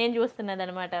లైవ్ నేను చూస్తున్నది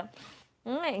అనమాట.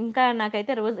 ఇంకా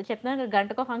నాకైతే రోజు చెప్తున్నాను,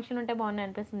 గంటకో ఫంక్షన్ ఉంటే బాగున్నాయి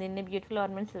అనిపిస్తుంది ఇన్ని బ్యూటిఫుల్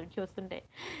ఆర్నమెంట్స్ చూస్తుంటే.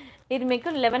 ఇది మీకు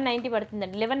 1190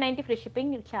 పడుతుందండి, 1190 ఫ్రీ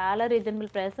షిప్పింగ్, చాలా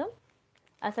రీజనబుల్ ప్రైస్.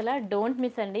 అసలు డోంట్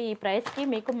మిస్ అండి, ఈ ప్రైస్కి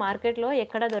మీకు మార్కెట్లో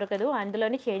ఎక్కడా దొరకదు.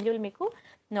 అందులోని చేంజబుల్ మీకు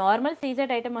నార్మల్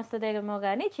సీజెడ్ ఐటమ్ వస్తుందేమో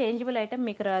కానీ చేంజబుల్ ఐటమ్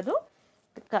మీకు రాదు.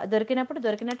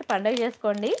 దొరికినట్టు పండగ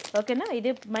చేసుకోండి. ఓకేనా,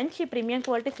 ఇది మంచి ప్రీమియం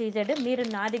క్వాలిటీ సీజెడ్. మీరు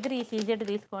నా దగ్గర ఈ సీజెడ్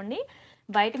తీసుకోండి,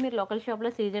 బయట మీరు లోకల్ షాప్లో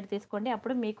సీజెడ్ తీసుకోండి,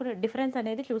 అప్పుడు మీకు డిఫరెన్స్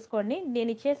అనేది చూసుకోండి. నేను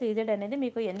ఇచ్చే సీజెడ్ అనేది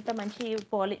మీకు ఎంత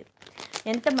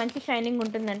మంచి షైనింగ్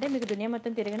ఉంటుందంటే మీకు దునియా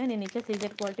మొత్తం తిరిగినా నేను ఇచ్చే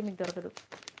సీజెడ్ క్వాలిటీ మీకు దొరకదు,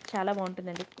 చాలా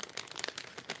బాగుంటుందండి.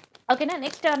 ఓకేనా,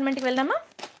 నెక్స్ట్ ఆర్నమెంట్కి వెళ్దామా.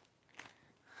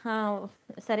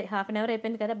 సరే హాఫ్ అన్ అవర్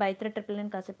అయిపోయింది కదా, బై 3 999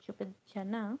 కాసేపు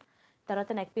చూపించాను.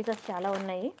 తర్వాత నెక్ పీసెస్ చాలా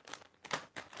ఉన్నాయి,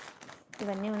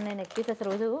 ఇవన్నీ ఉన్నాయి నెక్ పీసెస్.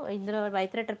 రోజు ఇందులో బై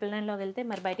 3 999లోకి వెళ్తే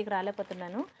మరి బయటికి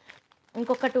రాలేకపోతున్నాను.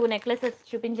 ఇంకొక 2 నెక్లెసెస్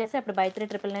చూపించేసి అప్పుడు బై 3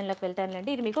 999లోకి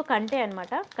వెళ్తానులేండి. ఇది మీకు కంటే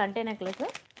అనమాట, కంటే నెక్లెస్.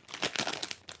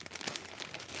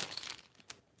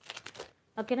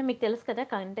 ఓకేనా, మీకు తెలుసు కదా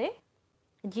కంటే.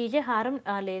 జీజే హారం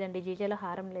లేదండి, జీజేలో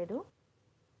హారం లేదు.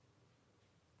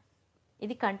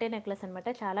 ఇది కంటే నెక్లెస్ అనమాట,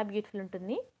 చాలా బ్యూటిఫుల్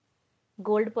ఉంటుంది.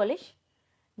 Gold polish,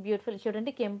 beautiful.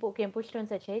 చూడండి కెంపు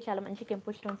స్టోన్స్ వచ్చాయి, చాలా మంచి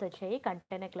కెంపు స్టోన్స్ వచ్చాయి.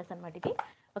 కంటే నెక్లెస్ అనమాట ఇది.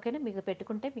 ఓకేనా, మీకు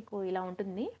పెట్టుకుంటే మీకు ఇలా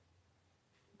ఉంటుంది.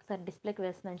 ఒకసారి డిస్ప్లేకి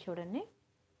వేస్తున్నాను చూడండి.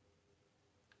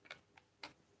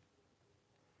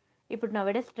 ఇప్పుడు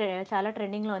నవేడేస్ చాలా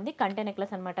ట్రెండింగ్లో ఉంది కంటే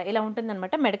నెక్లెస్ అనమాట. ఇలా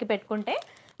ఉంటుందన్నమాట మెడకి పెట్టుకుంటే.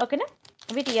 ఓకేనా,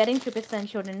 వీటి ఇయర్ రింగ్స్ చూపిస్తాను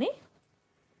చూడండి.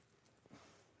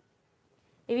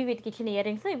 ఇవి వీటికి ఇచ్చిన ఇయర్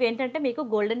రింగ్స్. ఇవి ఏంటంటే మీకు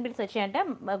గోల్డెన్ బిడ్స్ వచ్చాయంట.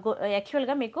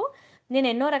 యాక్చువల్గా మీకు నేను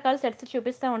ఎన్నో రకాల సెట్స్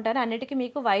చూపిస్తూ ఉంటాను, అన్నిటికీ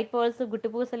మీకు వైట్ బాల్స్, గుట్టు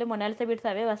పూసలు, మొనాలిసా బిడ్స్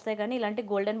అవే వస్తాయి, కానీ ఇలాంటి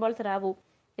గోల్డెన్ బాల్స్ రావు.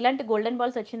 ఇలాంటి గోల్డెన్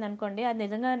బాల్స్ వచ్చింది అనుకోండి, అది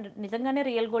నిజంగానే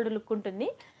రియల్ గోల్డ్ లుక్ ఉంటుంది.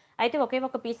 అయితే ఒకే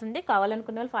ఒక పీస్ ఉంది,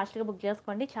 కావాలనుకున్న వాళ్ళు ఫాస్ట్గా బుక్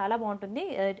చేసుకోండి, చాలా బాగుంటుంది.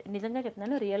 నిజంగా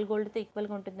చెప్తున్నాను, రియల్ గోల్డ్తో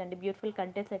ఈక్వల్గా ఉంటుందండి. బ్యూటిఫుల్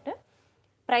కంటే సెట్.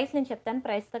 ప్రైస్ నేను చెప్తాను,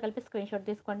 ప్రైస్తో కలిపి స్క్రీన్ షాట్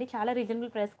తీసుకోండి. చాలా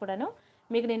రీజనబుల్ ప్రైస్ కూడాను.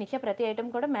 మీకు నేను ఇచ్చే ప్రతి ఐటమ్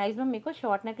కూడా మ్యాక్సిమం మీకు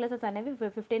షార్ట్ నెక్లెసెస్ అనేవి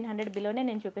 1500 బిలోనే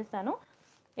నేను చూపిస్తాను.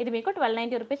 ఇది మీకు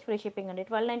 1290 రూపీస్ ఫ్రీ షిప్పింగ్ అండి.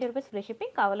 1290 రూపీస్ ఫ్రీ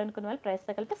షిప్పింగ్. కావాలనుకున్న వాళ్ళు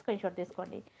ప్రైస్తో కలిపి స్క్రీన్ షాట్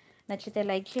తీసుకోండి. నచ్చితే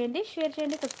లైక్ చేయండి, షేర్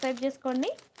చేయండి, సబ్స్క్రైబ్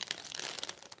చేసుకోండి.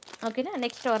 ఓకేనా,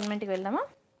 నెక్స్ట్ ఆర్నమెంట్కి వెళ్దామా.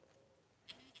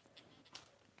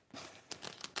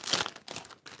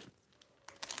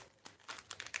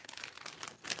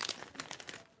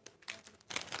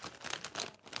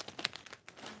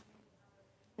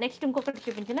 నెక్స్ట్ ఇంకొకటి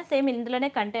చూపించిన సేమ్ ఇందులోనే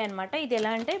కంటే అనమాట. ఇది ఎలా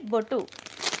అంటే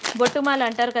బొట్టుమాల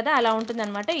అంటారు కదా, అలా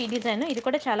ఉంటుందన్నమాట ఈ డిజైన్. ఇది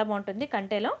కూడా చాలా బాగుంటుంది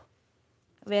కంటేలో.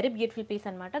 వెరీ బ్యూటిఫుల్ పీస్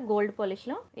అనమాట, గోల్డ్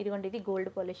పాలిష్లో. ఇదిగోండి, ఇది గోల్డ్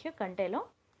పాలిష్ కంటేలో,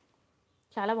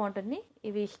 చాలా బాగుంటుంది.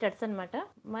 ఇవి స్టడ్స్ అనమాట,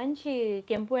 మంచి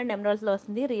కెంపు అండ్ ఎమరాల్డ్స్లో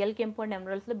వస్తుంది. రియల్ కెంపు అండ్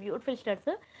ఎమరాల్డ్స్లో బ్యూటిఫుల్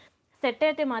స్టడ్స్. సెట్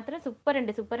అయితే మాత్రం సూపర్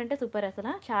అండి, సూపర్ అంటే సూపర్,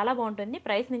 అసలు చాలా బాగుంటుంది.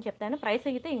 ప్రైస్ నేను చెప్తాను, ప్రైస్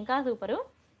అయితే ఇంకా సూపరు.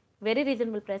 Very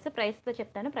reasonable price. ప్రైస్తో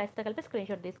చెప్తాను, ప్రైస్తో కలిపి స్క్రీన్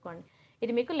షాట్ తీసుకోండి.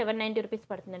 ఇది మీకు 1190 రూపీస్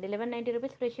పడుతుందండి. 1190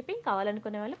 రూపీస్ ఫ్రీ షిప్పింగ్.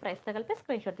 కావాలనుకునే వాళ్ళు ప్రైస్తో కలిపి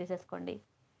స్క్రీన్ షాట్ తీసేసుకోండి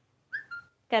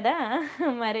కదా.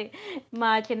 మరి మా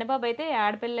చిన్న బాబు అయితే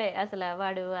ఆడపిల్లే అసలు,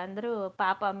 వాడు అందరూ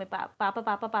పాప మీ పాప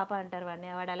పాప పాప అంటారు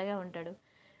వాడిని. వాడు అలాగే ఉంటాడు.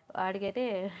 వాడికైతే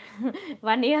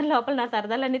 1 ఇయర్ లోపల నా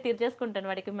సరదాలన్నీ తీర్చేసుకుంటాను.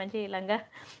 వాడికి మంచి లంగా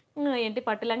ఏంటి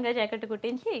పట్టు లంగా జాకెట్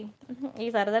కుట్టించి ఈ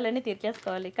సరదాలన్నీ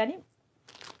తీర్చేసుకోవాలి. కానీ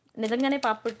నిజంగానే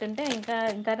పాప పుట్టుంటే ఇంకా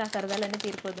ఇంకా నా సరదాలన్నీ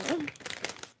తీరిపోదు.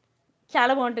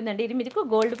 చాలా బాగుంటుందండి. ఇది మీకు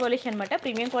గోల్డ్ పాలిష్ అనమాట,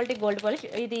 ప్రీమియం క్వాలిటీ గోల్డ్ పాలిష్.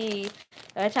 ఇది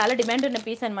చాలా డిమాండ్ ఉన్న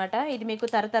పీస్ అనమాట. ఇది మీకు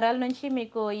తరతరాల నుంచి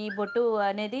మీకు ఈ బొట్టు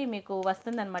అనేది మీకు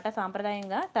వస్తుందన్నమాట,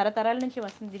 సాంప్రదాయంగా తరతరాల నుంచి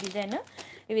వస్తుంది డిజైన్.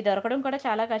 ఇవి దొరకడం కూడా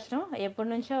చాలా కష్టం, ఎప్పటి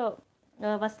నుంచో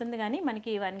వస్తుంది, కానీ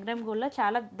మనకి 1 గ్రామ్ గోల్డ్లో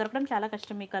దొరకడం చాలా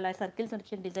కష్టం. మీకు అలా సర్కిల్స్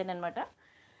వచ్చిన డిజైన్ అనమాట.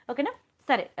 ఓకేనా,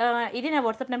 సరే. ఇది నా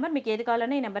వాట్సాప్ నెంబర్. మీకు ఏది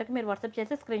కావాలన్నా ఈ నెంబర్కి మీరు వాట్సాప్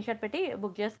చేసి స్క్రీన్ షాట్ పెట్టి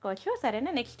బుక్ చేసుకోవచ్చు.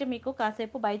 సరేనా. నెక్స్ట్ మీకు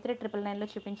కాసేపు బై 3 999లో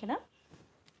చూపించిన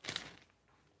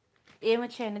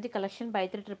ఏమొచ్చాయన్నది కలెక్షన్ బై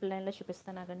 3 999లో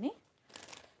చూపిస్తాను. అవన్నీ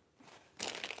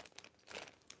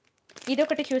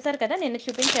ఇదొకటి చూసారు కదా, నేను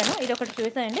చూపించాను. ఇదొకటి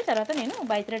చూసానండి. తర్వాత నేను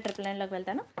బై 3 999లోకి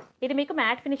వెళ్తాను. ఇది మీకు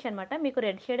మ్యాట్ ఫినిష్ అనమాట, మీకు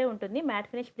రెడ్ షేడే ఉంటుంది. Mat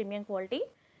finish premium quality.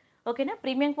 ఓకేనా,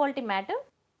 ప్రీమియం క్వాలిటీ మ్యాట్,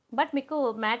 బట్ మీకు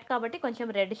మ్యాట్ కాబట్టి కొంచెం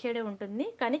రెడ్ షేడే ఉంటుంది,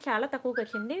 కానీ చాలా తక్కువకి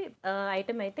వచ్చింది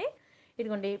ఐటమ్ అయితే.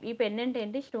 ఇదిగోండి, ఈ పెండెంట్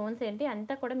ఏంటి, స్టోన్స్ ఏంటి,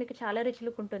 అంతా కూడా మీకు చాలా రిచ్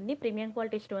లుక్ ఉంటుంది. Premium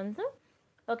quality stones.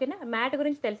 ఓకేనా, మ్యాట్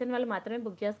గురించి తెలిసిన వాళ్ళు మాత్రమే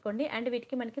బుక్ చేసుకోండి. అండ్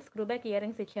వీటికి మనకి స్క్రూ బ్యాక్ ఇయర్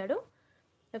రింగ్స్ ఇచ్చాడు.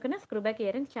 ఓకేనా, స్క్రూ బ్యాక్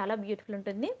ఇయర్ రింగ్స్ చాలా బ్యూటిఫుల్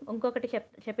ఉంటుంది. ఇంకొకటి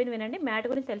చెప్పింది వినండి, మ్యాట్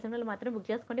గురించి తెలిసిన వాళ్ళు మాత్రం బుక్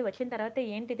చేసుకోండి. వచ్చిన తర్వాత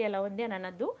ఏంటిది ఎలా ఉంది అని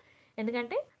అనొద్దు.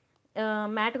 ఎందుకంటే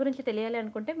మ్యాట్ గురించి తెలియాలి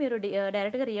అనుకుంటే మీరు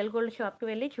డైరెక్ట్గా రియల్ గోల్డ్ షాప్కి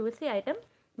వెళ్ళి చూసి ఐటమ్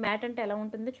మ్యాట్ అంటే ఎలా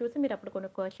ఉంటుందో చూసి మీరు అప్పుడు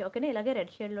కొనుక్కోవచ్చు. ఓకేనా, ఇలాగే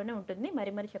రెడ్ షేడ్లోనే ఉంటుంది.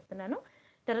 మరి చెప్తున్నాను.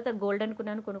 తర్వాత గోల్డ్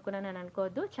కొనుక్కున్నాను అని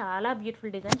అనుకోవద్దు. చాలా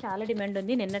బ్యూటిఫుల్ డిజైన్, చాలా డిమాండ్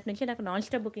ఉంది. నిన్నటి నుంచి నాకు నాన్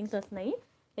స్టాప్ బుకింగ్స్ వస్తున్నాయి.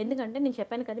 ఎందుకంటే నేను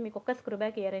చెప్పాను కదా మీకు ఒక్క స్క్రూ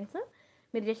బ్యాక్ ఇయర్ రింగ్స్.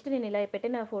 మీరు జస్ట్ నేను ఇలా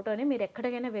పెట్టిన ఫోటోని మీరు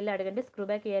ఎక్కడికైనా వెళ్ళి అడగండి, స్క్రూ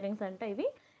బ్యాక్ ఇయర్ రింగ్స్ అంట ఇవి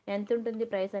ఎంత ఉంటుంది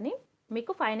ప్రైస్ అని.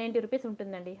 మీకు 590 రూపీస్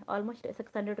ఉంటుందండి. Almost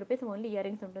 600 rupees only ear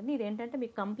rings ఉంటుంది. ఇదేంటంటే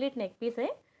మీకు కంప్లీట్ నెక్ పీసే,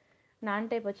 నాన్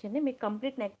టైప్ వచ్చింది. మీకు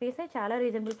కంప్లీట్ నెక్ పీసే చాలా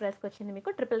రీజనబుల్ ప్రైస్కి వచ్చింది. మీకు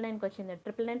 999కి వచ్చింది.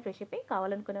 999 ఫ్రీ షిప్పింగ్.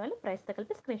 కావాలనుకునే వాళ్ళు ప్రైస్తో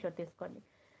కలిపి స్క్రీన్ షాట్ తీసుకోండి.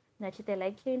 నచ్చితే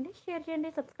లైక్ చేయండి, షేర్ చేయండి,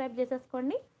 సబ్స్క్రైబ్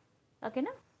చేసేసుకోండి.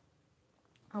 ఓకేనా.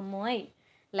 అమ్మోయ్,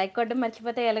 లైక్ కొట్టడం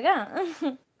మర్చిపోతే ఎలాగా.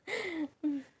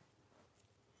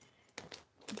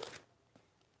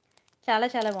 చాలా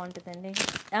చాలా బాగుంటుందండి.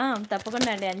 తప్పకుండా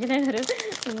అండి. అంజనేయ గారు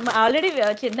ఆల్రెడీ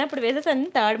చిన్నప్పుడు వేసేసాను.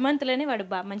 థర్డ్ మంత్‌లోనే వాడు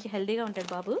మంచి హెల్తీగా ఉంటాడు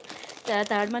బాబు.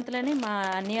 థర్డ్ మంత్‌లోనే మా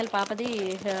అన్నయ్య వాళ్ళ పాపది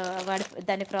వాడి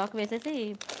దాన్ని ఫ్రాక్ వేసేసి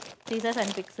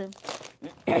తీసేసాను పిక్స్.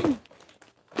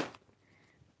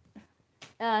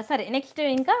 సరే నెక్స్ట్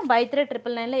ఇంకా బై 3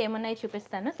 999లో ఏమున్నాయో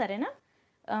చూపిస్తాను. సరేనా?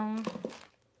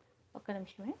 ఒక్క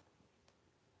నిమిషమే.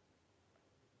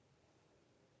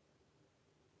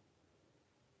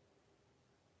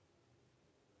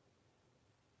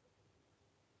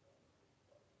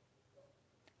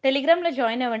 టెలిగ్రామ్‌లో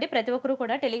జాయిన్ అవ్వండి ప్రతి ఒక్కరు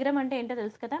కూడా. టెలిగ్రామ్ అంటే ఏంటో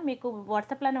తెలుసు కదా మీకు.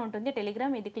 వాట్సాప్‌లోనే ఉంటుంది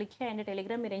టెలిగ్రామ్. ఇది క్లిక్ చేయండి.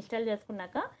 టెలిగ్రామ్ మీరు ఇన్‌స్టాల్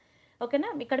చేసుకున్నాక ఓకేనా.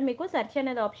 ఇక్కడ మీకు సెర్చ్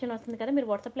అనేది ఆప్షన్ వస్తుంది కదా. మీరు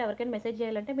వాట్సాప్‌లో ఎవరికైనా మెసేజ్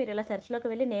చేయాలంటే మీరు ఇలా సెర్చ్‌లోకి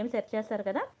వెళ్ళి నేమ్ సెర్చ్ చేస్తారు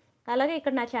కదా. అలాగే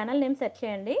ఇక్కడ నా ఛానల్ నేమ్ సెర్చ్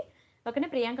చేయండి. ఓకేనా.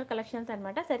 ప్రియాంక కలెక్షన్స్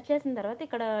అనమాట. సెర్చ్ చేసిన తర్వాత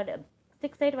ఇక్కడ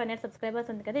 6818 సబ్స్క్రైబర్స్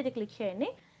ఉంది కదా. ఇది క్లిక్ చేయండి.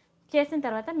 చేసిన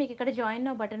తర్వాత మీకు ఇక్కడ జాయిన్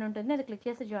నౌ బటన్ ఉంటుంది. అది క్లిక్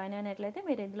చేసి జాయిన్ అయినట్లయితే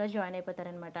మీరు ఇందులో జాయిన్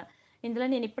అయిపోతారనమాట. ఇందులో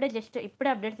నేను ఇప్పుడే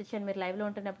అప్డేట్స్ ఇచ్చాను. మీరు లైవ్లో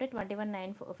ఉంటున్నప్పుడే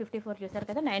 21,954 చూసారు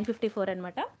కదా. 954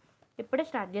 అనమాట. ఇప్పుడే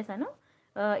స్టార్ట్ చేశాను.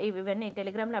 ఇవన్నీ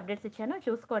టెలిగ్రామ్లో అప్డేట్స్ ఇచ్చాను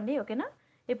చూసుకోండి. ఓకేనా.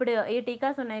 ఇప్పుడు ఈ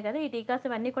టీకాస్ ఉన్నాయి కదా. ఈ టీకాస్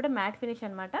ఇవన్నీ కూడా మ్యాట్ ఫినిష్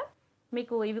అనమాట.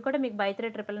 మీకు ఇవి కూడా మీకు బై 3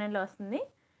 999లో వస్తుంది.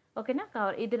 ఓకేనా.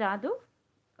 ఇది రాదు.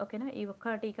 ఓకేనా. ఈ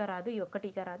ఒక్క టీకా రాదు, ఈ ఒక్క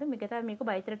టీకా రాదు. మిగతా మీకు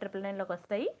బై 3 999లోకి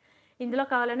వస్తాయి. ఇందులో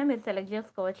కావాలన్నా మీరు సెలెక్ట్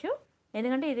చేసుకోవచ్చు.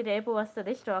 ఎందుకంటే ఇది రేపు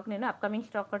వస్తుంది స్టాక్. నేను అప్కమింగ్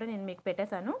స్టాక్ కూడా నేను మీకు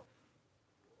పెట్టేశాను.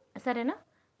 సరేనా.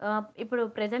 ఇప్పుడు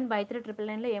ప్రెజెంట్ బై 3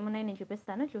 999లో ఏమున్నాయి నేను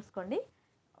చూపిస్తాను చూసుకోండి.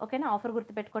 ఓకేనా. ఆఫర్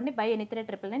గుర్తుపెట్టుకోండి బై 3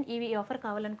 999. ఈ ఆఫర్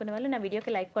కావాలనుకునే వాళ్ళు నా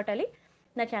వీడియోకి లైక్ కొట్టాలి,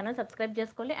 నా ఛానల్ సబ్స్క్రైబ్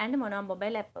చేసుకోవాలి, అండ్ మన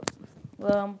మొబైల్ యాప్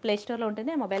ప్లే స్టోర్లో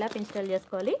ఉంటుంది. మొబైల్ యాప్ ఇన్స్టాల్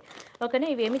చేసుకోవాలి. ఓకేనా.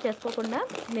 ఇవేమీ చేసుకోకుండా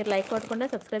మీరు లైక్ కొట్టకుండా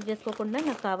సబ్స్క్రైబ్ చేసుకోకుండా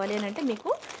నాకు కావాలి అని అంటే మీకు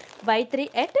బై 3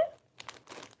 at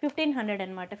 1500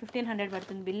 అనమాట. 1500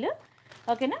 పడుతుంది బిల్లు.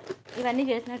 ఓకేనా. ఇవన్నీ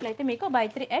చేసినట్లయితే మీకు బై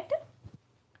 3 at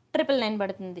 999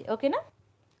 పడుతుంది. ఓకేనా.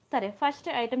 సరే ఫస్ట్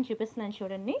ఐటెం చూపిస్తున్నాను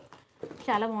చూడండి.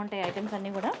 చాలా బాగుంటాయి ఐటమ్స్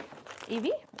అన్నీ కూడా.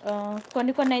 ఇవి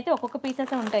కొన్ని అయితే ఒక్కొక్క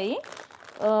పీసెస్ ఉంటాయి.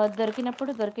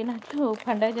 దొరికినట్టు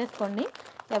పండగ చేసుకోండి.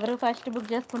 ఎవరు ఫస్ట్ బుక్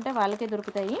చేసుకుంటే వాళ్ళకే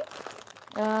దొరుకుతాయి.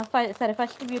 సరే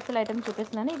ఫస్ట్ బ్యూటిఫుల్ ఐటమ్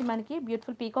చూపిస్తున్నాను. ఇది మనకి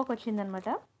బ్యూటిఫుల్ పీకాక్ వచ్చిందనమాట.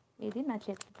 ఇది నా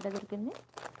చేతికి ఇక్కడ దొరికింది.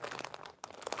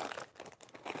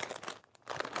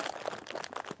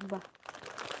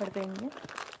 పడిపోయింది.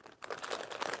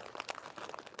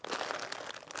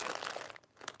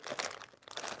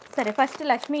 సరే ఫస్ట్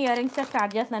లక్ష్మీ ఇయర్ రింగ్స్తో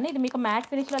స్టార్ట్ చేస్తున్నాను. ఇది మీకు మ్యాట్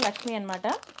ఫినిష్లో లక్ష్మీ అనమాట.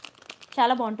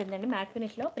 చాలా బాగుంటుందండి మ్యాట్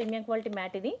ఫినిష్లో. ప్రీమియం క్వాలిటీ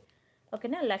మ్యాట్ ఇది.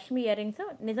 ఓకేనా. లక్ష్మీ ఇయర్ రింగ్స్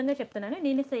నిజంగా చెప్తున్నాను.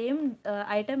 నేను సేమ్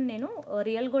ఐటమ్ నేను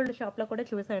రియల్ గోల్డ్ షాప్లో కూడా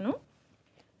చూశాను.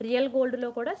 రియల్ గోల్డ్లో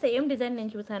కూడా సేమ్ డిజైన్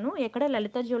నేను చూశాను. ఎక్కడ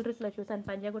లలిత జ్యువెలరీస్లో చూశాను.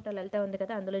 పంజాగుట్ట లలిత ఉంది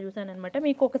కదా, అందులో చూశాను అనమాట.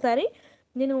 మీకు ఒకసారి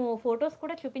నేను ఫొటోస్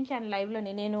కూడా చూపించాను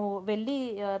లైవ్లోని. నేను వెళ్ళి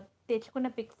తెచ్చుకున్న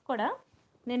పిక్స్ కూడా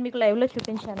నేను మీకు లైవ్లో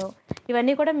చూపించాను.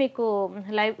 ఇవన్నీ కూడా మీకు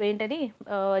లైవ్ ఏంటది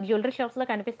జ్యువెలరీ షాప్స్లో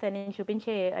కనిపిస్తాయి. నేను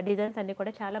చూపించే డిజైన్స్ అన్నీ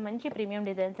కూడా చాలా మంచి ప్రీమియం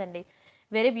డిజైన్స్ అండి.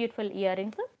 Very beautiful ear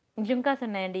rings. Jhumkas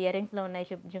ఉన్నాయండి. ఇయర్ రింగ్స్లో ఉన్నాయి.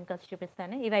 జుంకాస్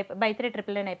చూపిస్తాను. ఇవి బై 3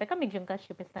 999 అయిపోయాక మీకు జుంకాస్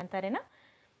చూపిస్తాను. సరేనా.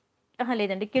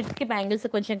 లేదండి కిడ్స్కి బ్యాంగిల్స్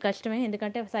కొంచెం కష్టమే,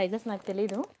 ఎందుకంటే సైజెస్ నాకు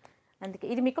తెలీదు. అందుకే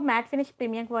ఇది మీకు మ్యాట్ ఫినిష్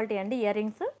ప్రీమియం క్వాలిటీ అండి ఇయర్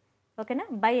రింగ్స్. ఓకేనా.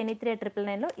 బై 3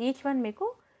 999లో ఈచ్ వన్ మీకు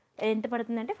ఎంత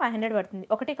పడుతుందంటే 500 పడుతుంది.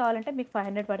 ఒకటి కావాలంటే మీకు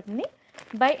 500 పడుతుంది.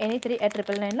 బై 3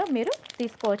 999లో మీరు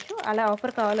తీసుకోవచ్చు. అలా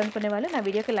ఆఫర్ కావాలనుకునే వాళ్ళు నా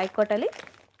వీడియోకి లైక్ కొట్టాలి,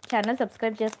 ఛానల్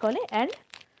సబ్స్క్రైబ్ చేసుకోవాలి, అండ్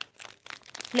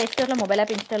ప్లే స్టోర్లో మొబైల్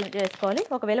యాప్ ఇన్స్టాల్ చేసుకోవాలి.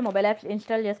 ఒకవేళ మొబైల్ యాప్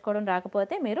ఇన్స్టాల్ చేసుకోవడం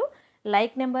రాకపోతే మీరు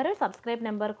లైక్ నెంబర్, సబ్స్క్రైబ్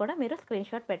నెంబర్ కూడా మీరు స్క్రీన్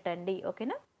షాట్ పెట్టండి.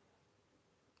 ఓకేనా.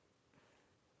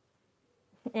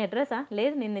 అడ్రసా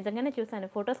లేదు, నేను నిజంగానే చూశాను.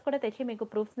 ఫొటోస్ కూడా తెచ్చి మీకు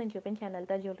ప్రూఫ్స్ నేను చూపించాను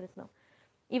లలిత జ్యువెలరీస్లో.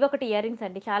 ఇవి ఒకటి ఇయర్ రింగ్స్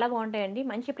అండి. చాలా బాగుంటాయండి.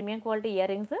 మంచి ప్రీమియం క్వాలిటీ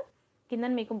ఇయర్ రింగ్స్.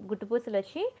 కింద మీకు గుట్టు పూసలు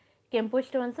వచ్చి కెంపు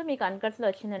స్టోన్స్ మీకు అన్కట్స్లో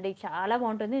వచ్చిందండి. చాలా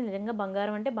బాగుంటుంది. నిజంగా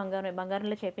బంగారం అంటే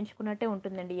బంగారంలో చేయించుకున్నట్టే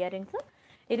ఉంటుందండి ఇయర్ రింగ్స్.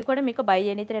 ఇది కూడా మీకు బై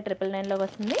 3 999లోకి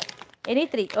వస్తుంది.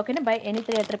 3 ఓకేనా. బై 3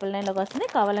 999లోకి వస్తుంది.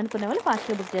 కావాలనుకునే వాళ్ళు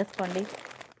ఫాస్ట్గా బుక్ చేసుకోండి.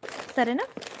 సరేనా.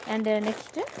 అండ్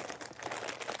నెక్స్ట్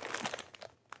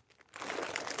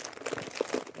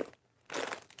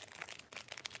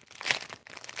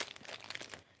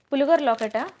పులిగోర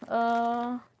లాకెట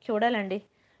చూడాలండి.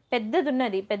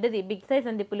 పెద్దది బిగ్ సైజ్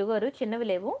ఉంది పులిగోరు, చిన్నవి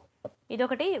లేవు.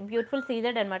 ఇదొకటి బ్యూటిఫుల్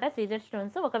సీజెడ్ అనమాట. CZ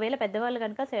stones. ఒకవేళ పెద్దవాళ్ళు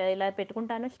కనుక ఇలా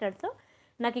పెట్టుకుంటాను స్టడ్స్,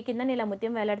 నాకు ఈ కింద ఇలా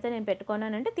ముత్యం వేలాడితే నేను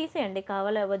పెట్టుకున్నాను అంటే తీసేయండి.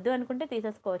 వద్దు అనుకుంటే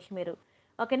తీసేసుకోవచ్చు మీరు.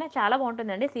 ఓకేనా. చాలా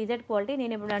బాగుంటుందండి సీజెడ్ క్వాలిటీ.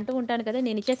 నేను ఇప్పుడు అంటూ ఉంటాను కదా,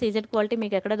 నేను ఇచ్చే సీజెడ్ క్వాలిటీ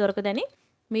మీకు ఎక్కడ దొరకదని.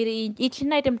 మీరు ఈ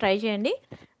చిన్న ఐటెం ట్రై చేయండి.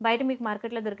 బయట మీకు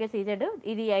మార్కెట్లో దొరికే సీజెడ్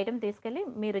ఇది ఐటెం తీసుకెళ్ళి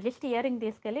మీరు జస్ట్ ఇయర్ రింగ్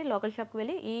తీసుకెళ్ళి లోకల్ షాప్కి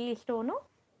వెళ్ళి ఈ స్టోను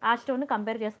ఆ స్టోన్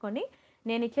కంపేర్ చేసుకోండి.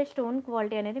 నేను ఇచ్చే స్టోన్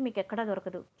క్వాలిటీ అనేది మీకు ఎక్కడా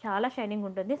దొరకదు. చాలా షైనింగ్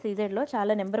ఉంటుంది సీజెడ్లో.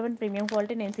 చాలా నెంబర్ 1 ప్రీమియం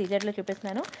క్వాలిటీ నేను సీజెడ్లో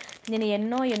చూపిస్తున్నాను. నేను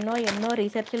ఎన్నో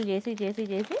రీసెర్చ్లు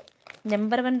చేసి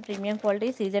నెంబర్ 1 ప్రీమియం క్వాలిటీ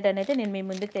సీజెడ్ అనేది నేను మీ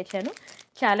ముందుకు తెచ్చాను.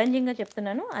 ఛాలెంజింగ్గా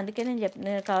చెప్తున్నాను. అందుకే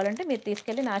నేను కావాలంటే మీరు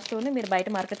తీసుకెళ్ళి నా స్టోన్ మీరు బయట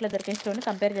మార్కెట్లో దొరికే స్టోన్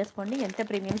కంపేర్ చేసుకోండి, ఎంత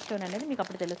ప్రీమియం స్టోన్ అనేది మీకు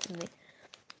అప్పుడు తెలుస్తుంది.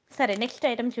 సరే, నెక్స్ట్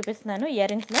ఐటమ్ చూపిస్తున్నాను.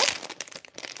 ఇయర్ రింగ్స్లో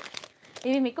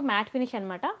ఇవి మీకు మ్యాట్ ఫినిష్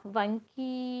అనమాట.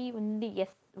 వంకీ ఉంది,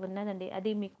 ఎస్ ఉన్నదండి.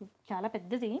 అది మీకు చాలా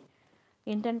పెద్దది.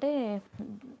 ఏంటంటే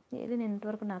ఏది నేను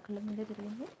ఇంతవరకు నా కళ్ళ ముందే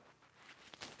తిరిగింది.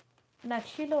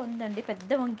 నక్షిలో ఉందండి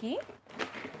పెద్ద వంకి.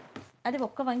 అది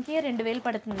ఒక్క వంకి 2000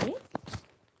 పడుతుంది.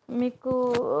 మీకు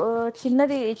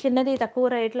చిన్నది తక్కువ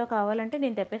రేట్లో కావాలంటే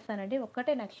నేను తెప్పిస్తానండి.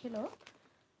 ఒక్కటే నక్షిలో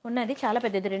ఉన్నది చాలా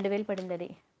పెద్దది, 2000 పడింది అది.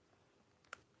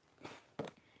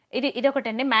 ఇది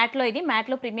ఒకటండి మ్యాట్లో. ఇది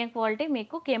మ్యాట్లో ప్రీమియం క్వాలిటీ.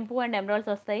 మీకు కెంపు అండ్ ఎమరాల్డ్స్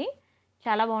వస్తాయి.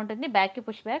 చాలా బాగుంటుంది. బ్యాక్కి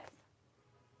పుష్ బ్యాక్స్.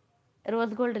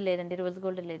 రోజ్ గోల్డ్ లేదండి, రోజ్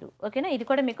గోల్డ్ లేదు. ఓకేనా, ఇది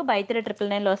కూడా మీకు బై 3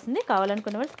 999లో వస్తుంది.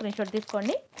 కావాలనుకున్న వాళ్ళు స్క్రీన్ షాట్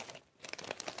తీసుకోండి.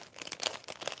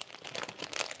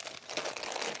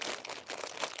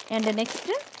 And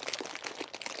next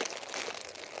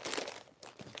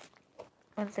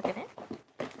one second.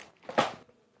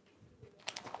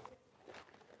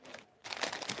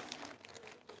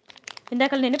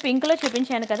 ఇందాక నేను పింక్లో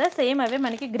చూపించాను కదా, సేమ్ అవే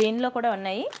మనకి గ్రీన్లో కూడా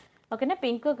ఉన్నాయి. ఓకేనా,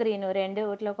 పింక్ గ్రీన్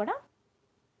రెండులో కూడా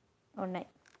ఉన్నాయి.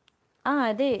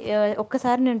 అదే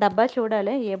ఒక్కసారి నేను డబ్బా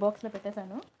చూడాలి ఏ బాక్స్లో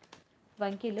పెట్టేశాను.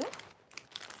 వంకీలు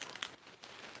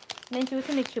నేను చూసి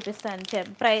మీకు చూపిస్తాను,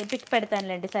 పిక్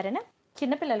పెడతానులేండి. సరేనా,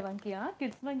 చిన్నపిల్లల వంకీ,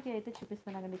 కిడ్స్ వంకీ అయితే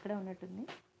చూపిస్తాను. అక్కడ ఇక్కడ ఉన్నట్టుంది.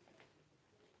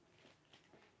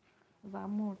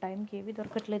 వామ్మో, టైంకి ఏవి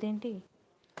దొరకట్లేదేంటి.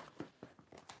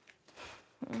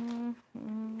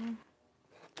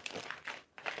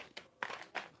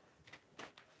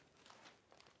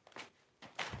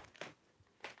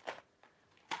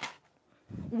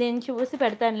 నేను చూసి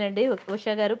పెడతానులేండి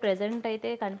ఉషా గారు. ప్రెజెంట్ అయితే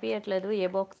కనిపించట్లేదు, ఏ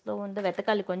బాక్స్లో ఉందో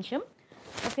వెతకాలి కొంచెం.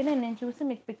 ఓకేనా, నేను చూసి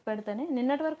మీకు పిక్ పెడతాను.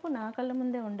 నిన్నటి వరకు నా కళ్ళ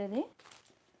ముందే ఉండేది,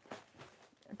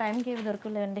 టైంకి ఏవి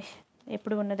దొరకలేండి,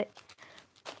 ఎప్పుడు ఉన్నదే.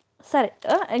 సరే,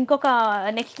 ఇంకొక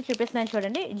నెక్స్ట్ చూపిస్తున్నాను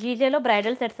చూడండి. జీజేలో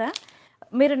బ్రైడల్ సెట్సా.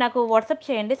 మీరు నాకు వాట్సాప్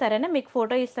చేయండి, సరేనా. మీకు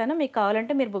ఫోటో ఇస్తాను, మీకు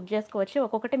కావాలంటే మీరు బుక్ చేసుకోవచ్చు.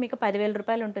 ఒక్కొక్కటి మీకు 10,000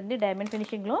 రూపాయలు ఉంటుంది డైమండ్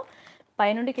ఫినిషింగ్లో.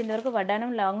 పైనుండి కింద వరకు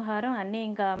వడ్డానం, లాంగ్ హారం అన్నీ,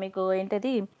 ఇంకా మీకు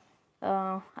ఏంటది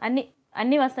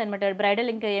అన్నీ వస్తాయి అనమాట. బ్రైడల్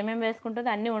ఇంకా ఏమేమి వేసుకుంటుందో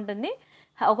అన్నీ ఉంటుంది.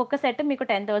 ఒక్కొక్క సెట్ మీకు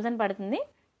 10,000 పడుతుంది.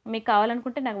 మీకు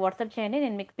కావాలనుకుంటే నాకు వాట్సాప్ చేయండి,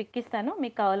 నేను మీకు పిక్ ఇస్తాను.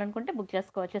 మీకు కావాలనుకుంటే బుక్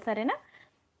చేసుకోవచ్చు, సరేనా.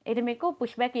 ఇది మీకు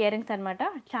పుష్ బ్యాక్ ఇయర్ రింగ్స్ అనమాట,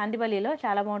 చాందిబలిలో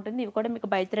చాలా బాగుంటుంది. ఇవి కూడా మీకు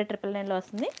బై 3 999లో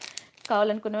వస్తుంది.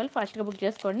 కావాలనుకున్న వాళ్ళు ఫాస్ట్గా బుక్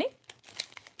చేసుకోండి,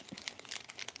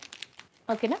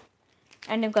 ఓకేనా.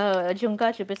 అండ్ ఇంకా జుంకా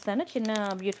చూపిస్తాను. చిన్న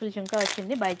బ్యూటిఫుల్ జుంకా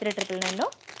వచ్చింది బై 3 999లో.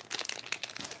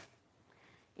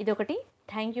 ఇదొకటి.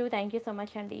 థ్యాంక్ యూ సో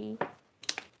మచ్ అండి.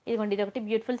 ఇదిగోండి, ఇదొకటి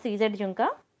బ్యూటిఫుల్ సీజెడ్ జుంకా.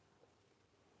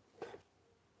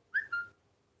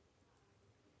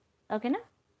 ఓకేనా,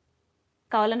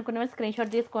 కావాలనుకున్న వాళ్ళు స్క్రీన్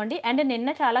షాట్ తీసుకోండి. అండ్ నిన్న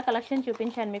చాలా కలెక్షన్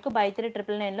చూపించాను మీకు బై 3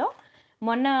 999లో.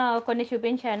 మొన్న కొన్ని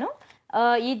చూపించాను.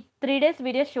 ఈ 3 days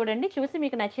వీడియోస్ చూడండి, చూసి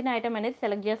మీకు నచ్చిన ఐటమ్ అనేది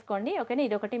సెలెక్ట్ చేసుకోండి. ఓకేనా,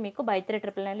 ఇదొకటి మీకు బై 3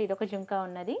 999లో ఇదొక జుంకా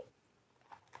ఉన్నది.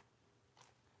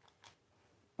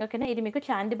 ఓకేనా, ఇది మీకు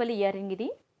చాందిబలి ఇయర్ రింగ్ ఇది.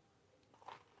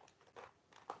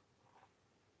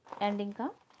 అండ్ ఇంకా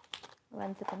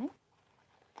వన్ సెకండ్,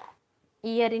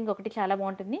 ఇయర్ రింగ్ ఒకటి చాలా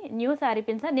బాగుంటుంది. న్యూ సారీ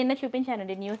పిన్స్ నిన్న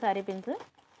చూపించానండి, న్యూ సారీ పిన్స్.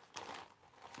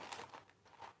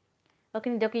 ఓకే,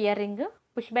 ఇదొక ear ring,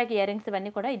 push back ear rings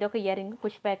ఇవన్నీ కూడా. ఇదొక ఇయర్ రింగ్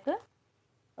పుష్ బ్యాక్.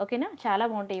 ఓకేనా, చాలా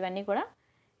బాగుంటాయి ఇవన్నీ కూడా.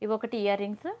 ఇవి ఒకటి ఇయర్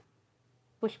రింగ్స్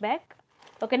పుష్ బ్యాక్.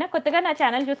 ఓకేనా, కొత్తగా నా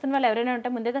ఛానల్ చూస్తున్న వాళ్ళు ఎవరైనా ఉంటే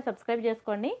ముందుగా సబ్స్క్రైబ్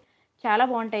చేసుకోండి, చాలా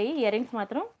బాగుంటాయి ఇయర్ రింగ్స్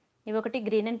మాత్రం. ఇవి ఒకటి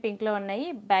గ్రీన్ అండ్ పింక్లో ఉన్నాయి,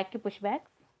 బ్యాక్కి పుష్ బ్యాక్.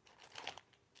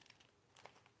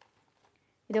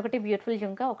 ఇది ఒకటి బ్యూటిఫుల్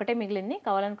జుంకా, ఒకటే మిగిలింది.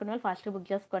 కావాలనుకున్న వాళ్ళు ఫాస్ట్గా బుక్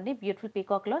చేసుకోండి. Beautiful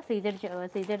పీకాక్లో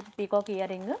CZ peacock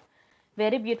ear ring,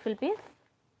 very beautiful piece.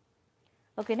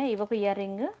 ఓకేనా, ఇవి ఒక ఇయర్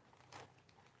రింగ్.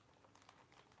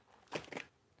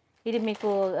 ఇది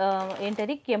మీకు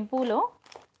ఏంటది కెంపులో,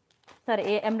 సరే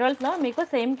ఎమరాల్డ్స్లో మీకు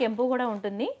సేమ్ కెంపు కూడా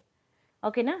ఉంటుంది.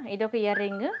 ఓకేనా, ఇది ఒక ఇయర్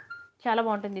రింగ్, చాలా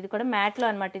బాగుంటుంది. ఇది కూడా మ్యాట్లో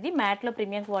అనమాట, ఇది మ్యాట్లో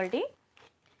ప్రీమియం క్వాలిటీ.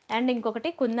 అండ్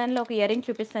ఇంకొకటి కుందన్లో ఒక ఇయర్ రింగ్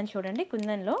చూపిస్తాను చూడండి.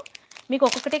 కుందన్లో మీకు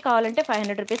ఒక్కొక్కటి కావాలంటే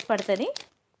 500 రూపీస్ పడుతుంది.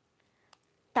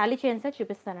 తాళీ చైన్స్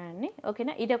చూపిస్తానండి.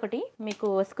 ఓకేనా, ఇది ఒకటి మీకు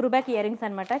స్క్రూ బ్యాక్ ఇయర్ రింగ్స్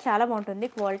అనమాట, చాలా బాగుంటుంది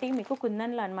క్వాలిటీ. మీకు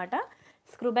కుందన్లో అనమాట,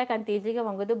 స్క్రూ బ్యాక్ అంత ఈజీగా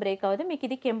వంగదు, బ్రేక్ అవ్వదు. మీకు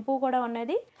ఇది కెంపు కూడా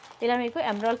ఉన్నది, ఇలా మీకు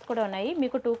ఎమరాల్డ్స్ కూడా ఉన్నాయి.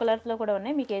 మీకు 2 కలర్స్లో కూడా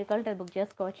ఉన్నాయి, మీకు ఏది కావాలంటే అది బుక్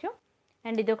చేసుకోవచ్చు.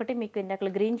 అండ్ ఇది ఒకటి మీకు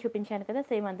ఇందాక గ్రీన్ చూపించాను కదా,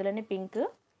 సేమ్ అందులోనే పింక్.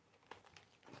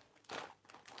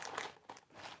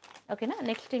 ఓకేనా,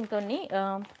 నెక్స్ట్ ఇంకొన్ని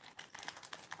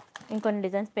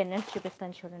డిజైన్స్ పెండెంట్స్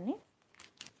చూపిస్తాను చూడండి.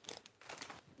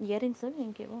 ఇయర్ రింగ్స్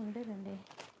ఇంకేవో ఉండేదండి,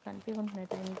 కన్ఫ్యూజ్ ఉంటున్నాయి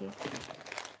టైంకి.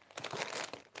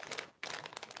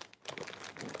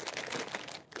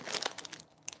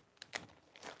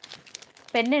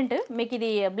 పెండెంట్ మీకు ఇది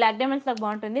బ్లాక్ డైమండ్స్ లాగా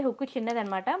బాగుంటుంది, హుక్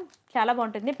చిన్నదనమాట, చాలా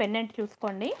బాగుంటుంది. పెండెంట్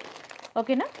చూసుకోండి,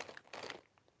 ఓకేనా.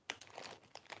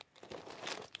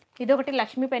 ఇది ఒకటి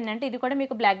లక్ష్మీ పెండెంట్, ఇది కూడా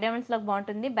మీకు బ్లాక్ డైమండ్స్ లాగా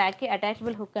బాగుంటుంది. బ్యాక్కి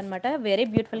అటాచబుల్ హుక్ అనమాట. వెరీ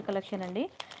బ్యూటిఫుల్ కలెక్షన్ అండి.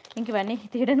 ఇంక ఇవన్నీ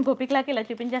తీయడానికి ఓపికలాకి ఇలా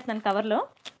చూపించేస్తున్నాను కవర్లో.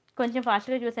 కొంచెం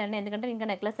ఫాస్ట్గా చూసేయండి, ఎందుకంటే ఇంకా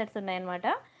నెక్లెస్ సెట్స్ ఉన్నాయన్నమాట.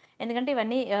 ఎందుకంటే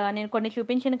ఇవన్నీ నేను కొన్ని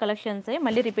చూపించిన కలెక్షన్సే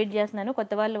మళ్ళీ రిపీట్ చేస్తున్నాను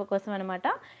కొత్త వాళ్ళ కోసం అనమాట.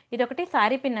 ఇది ఒకటి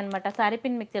సారీ పిన్ అనమాట. సారీ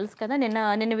పిన్ మీకు తెలుసు కదా,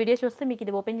 నిన్న వీడియో చూస్తే మీకు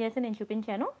ఇది ఓపెన్ చేసి నేను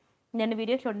చూపించాను. నిన్న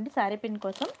వీడియో చూడండి సారీ పిన్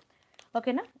కోసం,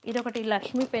 ఓకేనా. ఇది ఒకటి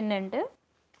లక్ష్మీ పెండెంట్.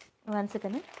 వన్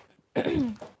సెకండ్,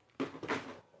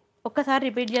 ఒక్కసారి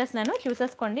రిపీట్ చేస్తున్నాను,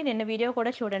 చూసేసుకోండి. నిన్న వీడియో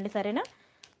కూడా చూడండి, సరేనా.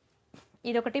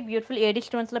 ఇది ఒకటి బ్యూటిఫుల్ ఏడి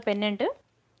స్టోన్స్లో పెండెంట్.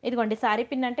 ఇదిగోండి సారీ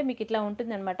పిన్ అంటే మీకు ఇట్లా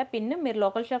ఉంటుంది అనమాట. పిన్ మీరు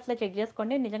లోకల్ షాప్స్లో చెక్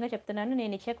చేసుకోండి. నిజంగా చెప్తున్నాను,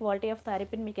 నేను ఇచ్చే క్వాలిటీ ఆఫ్ సారీ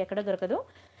పిన్ మీకు ఎక్కడ దొరకదు.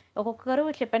 ఒక్కొక్కరు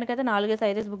చెప్పాను కదా 4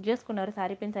 సైజెస్ బుక్ చేసుకున్నారు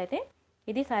సారీ పిన్స్ అయితే.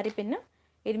 ఇది సారీ పిన్,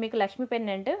 ఇది మీకు లక్ష్మీ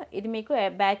పెండెంట్, ఇది మీకు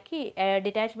బ్యాక్కి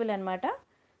డిటాచబుల్ అనమాట,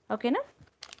 ఓకేనా.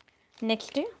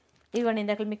 నెక్స్ట్ ఇదిగోండి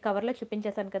ఇందాక మీకు కవర్లో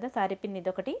చూపించేసాను కదా సారీ పిన్,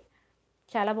 ఇదొకటి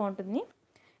చాలా బాగుంటుంది.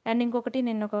 అండ్ ఇంకొకటి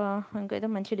నేను ఇంకేదో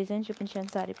మంచి డిజైన్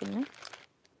చూపించాను సారీ పిన్,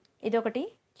 ఇదొకటి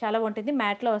చాలా బాగుంటుంది,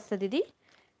 మ్యాట్లో వస్తుంది.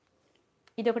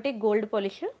 ఇదొకటి గోల్డ్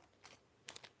పాలిష్,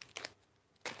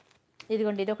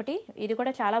 ఇదిగోండి ఇదొకటి, ఇది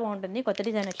కూడా చాలా బాగుంటుంది, కొత్త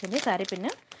డిజైన్ వచ్చింది సారీ పిన్.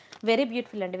 వెరీ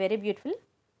బ్యూటిఫుల్ అండి, వెరీ బ్యూటిఫుల్.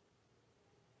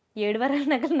 7 వారాల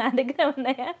నగలు నా దగ్గర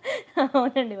ఉన్నాయా?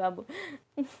 అవునండి బాబు,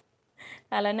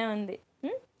 అలానే ఉంది.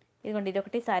 ఇదిగోండి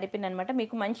ఇదొకటి సారీ పిన్ అనమాట.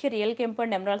 మీకు మంచి రియల్ కెంపు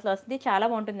అండ్ ఎమరాల్స్లో వస్తుంది, చాలా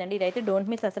బాగుంటుందండి. ఇదైతే డోంట్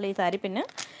మిస్ అసలు ఈ సారీ పిన్.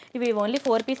 ఇవి ఓన్లీ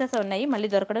 4 పీసెస్ ఉన్నాయి, మళ్ళీ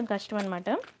దొరకడం కష్టం అనమాట.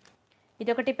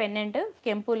 ఇదొకటి పెండెంట్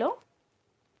కెంపులో,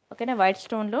 ఓకేనా, వైట్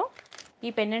స్టోన్లో. ఈ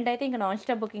పెండెంట్ అయితే ఇంకా నాన్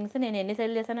స్టాప్ బుకింగ్స్, నేను ఎన్ని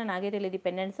సేల్ చేశానో నాకే తెలియదు ఈ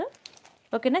పెండెంట్స్,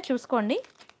 ఓకేనా. చూసుకోండి,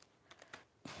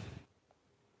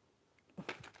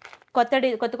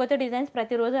 కొత్త డిజైన్స్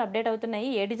ప్రతిరోజు అప్డేట్ అవుతున్నాయి.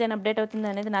 ఏ డిజైన్ అప్డేట్ అవుతుంది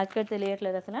అనేది నాకే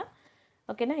తెలియట్లేదు అసలు,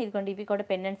 ఓకేనా. ఇదిగోండి ఇవి కూడా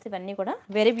పెండెంట్స్, ఇవన్నీ కూడా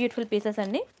వెరీ బ్యూటిఫుల్ పీసెస్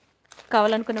అండి.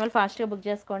 కావాలనుకునే వాళ్ళు ఫాస్ట్గా బుక్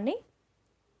చేసుకోండి.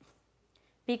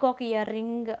 పీకాక్ ఇయర్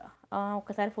రింగ్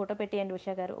ఒకసారి ఫోటో పెట్టేయండి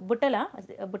ఉషా గారు.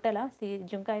 బుట్టల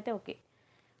జుంకా అయితే ఓకే,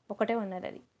 ఒకటే ఉన్నది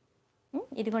అది.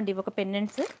 ఇదిగోండి ఇవి ఒక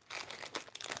పెండెంట్స్,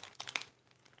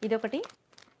 ఇదొకటి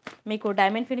మీకు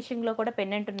డైమండ్ ఫినిషింగ్లో కూడా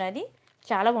పెండెంట్ ఉన్నది,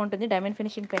 చాలా బాగుంటుంది diamond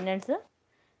finishing pendants.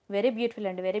 Very beautiful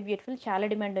అండి, వెరీ బ్యూటిఫుల్. చాలా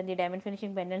డిమాండ్ ఉంది డైమండ్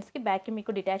ఫినిషింగ్ పెండెంట్స్కి. బ్యాక్కి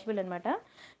మీకు డిటాచబుల్ అనమాట,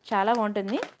 చాలా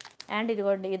బాగుంటుంది. అండ్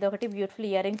ఇదిగోండి ఇదొకటి బ్యూటిఫుల్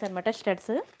ఇయర్ రింగ్స్ అనమాట,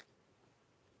 స్టడ్స్,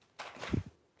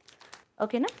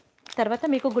 ఓకేనా. తర్వాత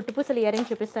మీకు గుట్టుపూసలు ఇయర్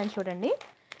రింగ్స్ చూపిస్తాను చూడండి.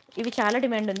 ఇవి చాలా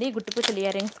డిమాండ్ ఉంది ఈ గుట్టుపూసలు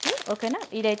ఇయర్ రింగ్స్కి, ఓకేనా.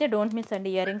 ఇదైతే డోంట్ మిస్ అండి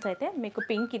ఇయర్ రింగ్స్ అయితే. మీకు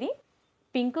పింక్, ఇది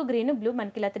పింక్, గ్రీన్, బ్లూ,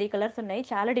 మనకి ఇలా 3 కలర్స్ ఉన్నాయి.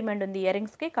 చాలా డిమాండ్ ఉంది ఇయర్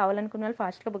రింగ్స్కి. కావాలనుకున్న వాళ్ళు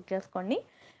ఫాస్ట్గా బుక్ చేసుకోండి,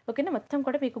 ఓకేనా. మొత్తం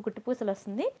కూడా మీకు గుట్టుపూసలు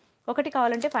వస్తుంది. ఒకటి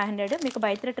కావాలంటే 500, మీకు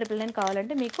బై 3 999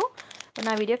 కావాలంటే మీకు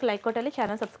నా వీడియోకి లైక్ కొట్టాలి,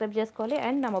 ఛానల్ సబ్స్క్రైబ్ చేసుకోవాలి,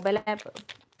 అండ్ నా మొబైల్ యాప్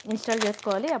ఇన్స్టాల్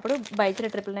చేసుకోవాలి. అప్పుడు బై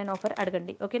 3 999 ఆఫర్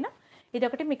అడగండి, ఓకేనా. ఇది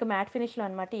ఒకటి మీకు మ్యాట్ ఫినిష్లో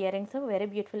అనమాట ear rings, very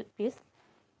beautiful piece.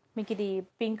 మీకు ఇది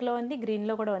పింక్లో ఉంది,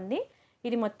 గ్రీన్లో కూడా ఉంది.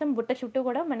 ఇది మొత్తం బుట్ట చుట్టూ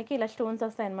కూడా మనకి ఇలా స్టోన్స్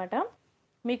వస్తాయన్నమాట.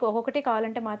 మీకు ఒక్కొక్కటి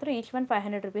కావాలంటే మాత్రం ఈచ్ వన్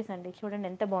 500 రూపీస్ అండి. చూడండి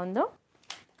ఎంత బాగుందో.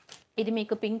 ఇది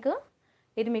మీకు పింక్,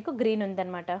 ఇది మీకు గ్రీన్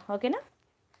ఉందన్నమాట, ఓకేనా.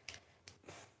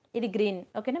 ఇది గ్రీన్,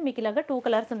 ఓకేనా. మీకు ఇలాగా 2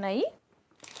 కలర్స్ ఉన్నాయి.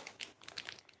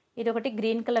 ఇది ఒకటి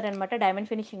గ్రీన్ కలర్ అనమాట, డైమండ్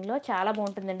ఫినిషింగ్లో చాలా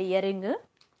బాగుంటుందండి ఇయర్ రింగ్,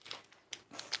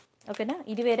 ఓకేనా.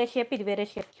 ఇది వేరే షేప్, ఇది వేరే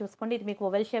షేప్ చూసుకోండి. ఇది మీకు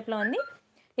ఓవెల్ షేప్లో ఉంది,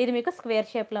 ఇది మీకు స్క్వేర్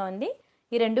షేప్లో ఉంది.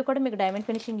 ఈ రెండు కూడా మీకు డైమండ్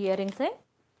ఫినిషింగ్ ఇయర్ రింగ్సే.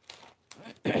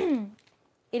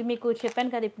 ఇది మీకు చెప్పాను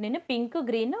కదా ఇప్పుడు నేను, పింక్,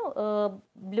 గ్రీన్,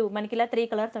 బ్లూ, మనకి ఇలా 3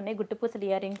 కలర్స్ ఉన్నాయి గుట్టుపూసలు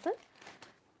ఇయర్ రింగ్స్,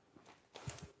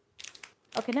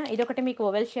 ఓకేనా. ఇదొకటి మీకు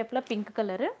ఓవెల్ షేప్లో పింక్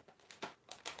కలర్.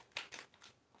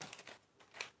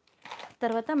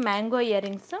 తర్వాత మ్యాంగో ఇయర్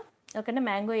రింగ్స్, ఓకేనా.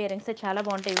 మ్యాంగో ఇయర్ రింగ్స్ చాలా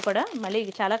బాగుంటాయి ఇవి కూడా. మళ్ళీ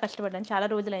చాలా కష్టపడ్డాను, చాలా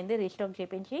రోజులైంది రీస్టాక్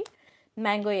చేయించి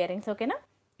మ్యాంగో ఇయర్ రింగ్స్, ఓకేనా.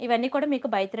 ఇవన్నీ కూడా మీకు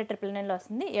బై 3 999లో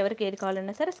వస్తుంది. ఎవరికి ఏది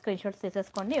కావాలన్నా సరే స్క్రీన్ షాట్స్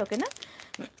తీసేసుకోండి, ఓకేనా.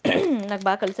 నాకు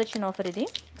బాగా కలిసి వచ్చిన ఆఫర్ ఇది,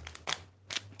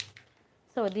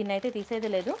 సో దీన్ని అయితే తీసేది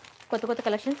లేదు. కొత్త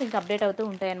కలెక్షన్స్ ఇంకా అప్డేట్ అవుతూ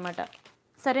ఉంటాయి అన్నమాట,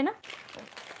 సరేనా.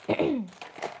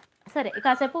 సరే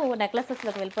కాసేపు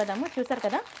నెక్లెసెస్లోకి వెళ్ళిపోదాము. చూసారు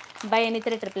కదా బై ఎనీ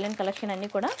 3 999 కలెక్షన్ అన్నీ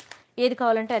కూడా. ఏది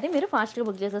కావాలంటే అది మీరు ఫాస్ట్గా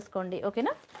బుక్ చేసేసుకోండి,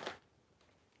 ఓకేనా.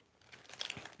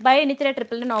 బై ఎనీ 3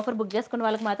 999 ఆఫర్ బుక్ చేసుకున్న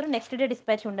వాళ్ళకి మాత్రం నెక్స్ట్ డే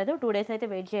డిస్పాచ్ ఉండదు, 2 డేస్ అయితే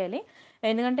వెయిట్ చేయాలి.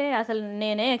 ఎందుకంటే అసలు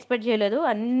నేనే ఎక్స్పెక్ట్ చేయలేదు,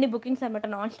 అన్ని బుకింగ్స్ అనమాట,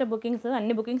 నాన్ స్టాప్ బుకింగ్స్.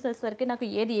 అన్ని బుకింగ్స్ వచ్చేసరికి నాకు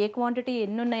ఏది ఏ క్వాంటిటీ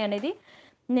ఎన్ని ఉన్నాయి అనేది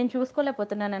నేను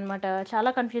చూసుకోలేకపోతున్నాను అనమాట. చాలా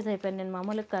కన్ఫ్యూజ్ అయిపోయాను నేను,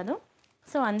 మామూలుగా కాదు.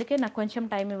 సో అందుకే నాకు కొంచెం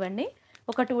టైం ఇవ్వండి,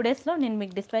 ఒక 2 డేస్లో నేను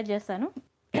మీకు డిస్పాచ్ చేస్తాను.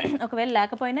 ఒకవేళ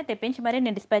లేకపోయినా తెప్పించి మరీ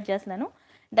నేను డిస్పాచ్ చేస్తున్నాను.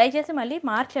 దయచేసి మళ్ళీ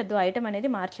మార్చొద్దు, ఐటమ్ అనేది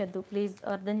మార్చొద్దు ప్లీజ్,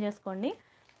 అర్థం చేసుకోండి.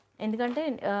 ఎందుకంటే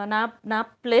నా నా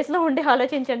ప్లేస్లో ఉండి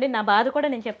ఆలోచించండి. నా బాధ కూడా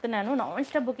నేను చెప్తున్నాను. నాన్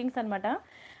స్టాప్ బుకింగ్స్ అనమాట.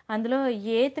 అందులో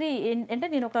అంటే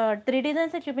నేను ఒక 3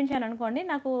 డిజైన్స్ చూపించాను అనుకోండి,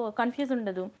 నాకు కన్ఫ్యూజ్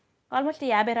ఉండదు. ఆల్మోస్ట్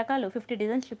 50 రకాలు 50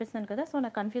 డిజైన్స్ చూపిస్తాను కదా, సో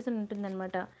నాకు కన్ఫ్యూజన్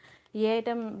ఉంటుందన్నమాట. ఏ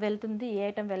ఐటమ్ వెళ్తుంది, ఏ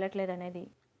ఐటమ్ వెళ్ళట్లేదు అనేది.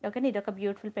 ఓకేనా, ఇది ఒక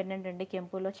బ్యూటిఫుల్ పెండెంట్ అండి,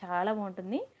 కెంపులో చాలా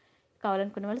బాగుంటుంది.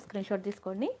 కావాలనుకునే వాళ్ళు స్క్రీన్ షాట్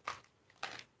తీసుకోండి.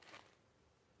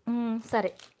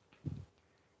 సరే,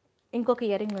 ఇంకొక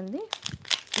ఇయర్ రింగ్ ఉంది.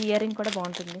 ఈ ఇయర్ రింగ్ కూడా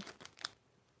బాగుంటుంది.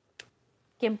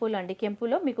 కెంపులో అండి,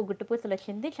 కెంపులో మీకు గుట్టు పూసలు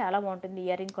వచ్చింది, చాలా బాగుంటుంది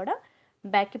ఇయర్ రింగ్ కూడా.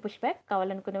 బ్యాక్కి పుష్ బ్యాక్.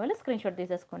 కావాలనుకునే వాళ్ళు స్క్రీన్ షాట్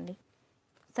తీసేసుకోండి.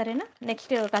 సరేనా,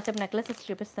 నెక్స్ట్ కాసేపు నెక్లెసెస్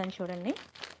చూపిస్తాను చూడండి.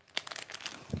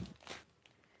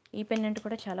 ఈ పెండెంట్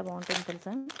కూడా చాలా బాగుంటుంది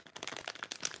తెలుసా.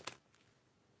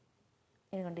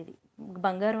 ఇదిగోండి, ఇది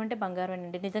బంగారం అంటే బంగారం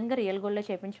అండి, నిజంగా రియల్ గోల్డ్లో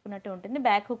చేయించుకున్నట్టు ఉంటుంది.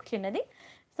 బ్యాక్ హుక్ చిన్నది,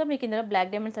 సో మీకు ఇందులో బ్లాక్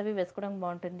డైమండ్స్ అవి వేసుకోవడం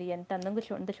బాగుంటుంది. ఎంత అందంగా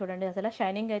ఉందో చూడండి. అసలు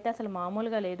షైనింగ్ అయితే అసలు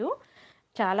మామూలుగా లేదు,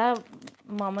 చాలా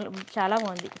చాలా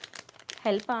బాగుంది.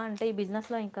 హెల్ప్ అంటే ఈ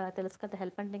బిజినెస్లో ఇంకా తెలుసు కదా,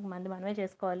 హెల్ప్ అంటే ఇంక మనమే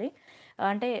చేసుకోవాలి.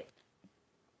 అంటే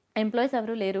ఎంప్లాయీస్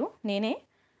ఎవరు లేరు, నేనే.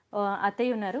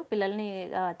 అత్తయ్య ఉన్నారు, పిల్లల్ని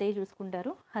అత్తయ్య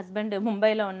చూసుకుంటారు. హస్బెండ్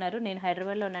ముంబైలో ఉన్నారు, నేను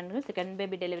హైదరాబాద్లో ఉన్నాను. సెకండ్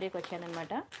బేబీ డెలివరీకి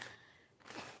వచ్చానమాట.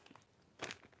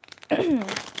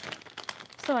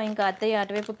 సో ఇంకా అత్తయ్య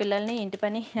అటువైపు పిల్లల్ని, ఇంటి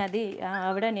పని అది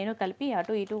ఆవిడ నేను కలిపి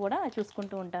అటు ఇటు కూడా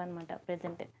చూసుకుంటూ ఉంటాను అనమాట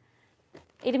ప్రెజెంట్.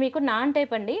 ఇది మీకు నాన్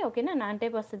టైప్ అండి, ఓకేనా. నాన్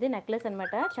టైప్ వస్తుంది, నెక్లెస్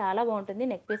అనమాట. చాలా బాగుంటుంది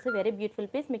neck piece, very beautiful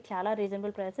piece. మీకు చాలా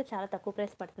రీజనబుల్ ప్రైస్, చాలా తక్కువ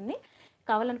ప్రైస్ పడుతుంది.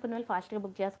 కావాలనుకున్న వాళ్ళు ఫాస్ట్గా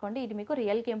బుక్ చేసుకోండి. ఇది మీకు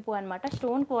రియల్ కెంపు అనమాట.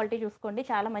 స్టోన్ క్వాలిటీ చూసుకోండి,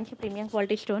 చాలా మంచి ప్రీమియం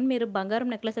క్వాలిటీ స్టోన్. మీరు బంగారం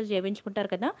నెక్లెసెస్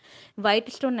చేయించుకుంటారు కదా,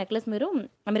 వైట్ స్టోన్ నెక్లెస్ మీరు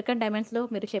అమెరికన్ డైమండ్స్లో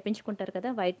మీరు చేయించుకుంటారు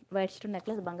కదా, వైట్ స్టోన్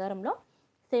నెక్లెస్ బంగారంలో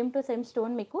సేమ్ టు సేమ్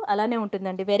స్టోన్ మీకు అలానే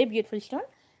ఉంటుందండి. Very beautiful stone.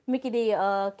 మీకు ఇది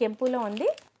కెంపులో ఉంది.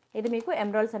 ఇది మీకు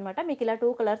ఎమరాల్డ్స్ అనమాట. మీకు ఇలా 2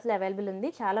 కలర్స్లో అవైలబుల్ ఉంది.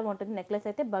 చాలా బాగుంటుంది నెక్లెస్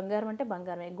అయితే. బంగారం అంటే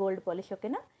బంగారమే, గోల్డ్ పాలిష్,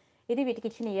 ఓకేనా. ఇది వీటికి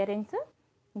ఇచ్చిన ఇయర్ రింగ్స్,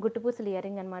 గుట్టుపూసలు ఇయర్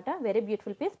రింగ్ అనమాట. Very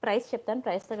beautiful piece. ప్రైస్ చెప్తాను,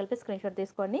 ప్రైస్తో కలిపి స్క్రీన్ షాట్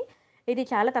తీసుకోండి. ఇది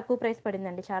చాలా తక్కువ ప్రైస్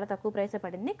పడిందండి, చాలా తక్కువ ప్రైసే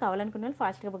పడింది. కావాలనుకున్న వాళ్ళు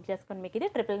ఫాస్ట్గా బుక్ చేసుకోండి. మీకు ఇది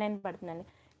 999 పడుతుందండి,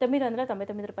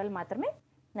 999 రూపాయలు మాత్రమే.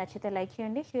 నచ్చితే లైక్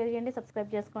చేయండి, షేర్ చేయండి,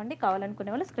 సబ్స్క్రైబ్ చేసుకోండి.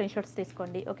 కావాలనుకునే వాళ్ళు స్క్రీన్ షాట్స్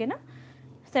తీసుకోండి, ఓకేనా.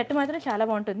 సెట్ మాత్రం చాలా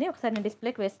బాగుంటుంది. ఒకసారి నేను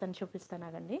డిస్ప్లేకి వేస్తాను, చూపిస్తాను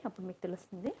ఆగండి, అప్పుడు మీకు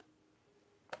తెలుస్తుంది.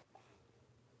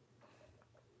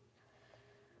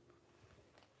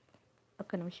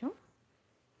 ఒక్క నిమిషం.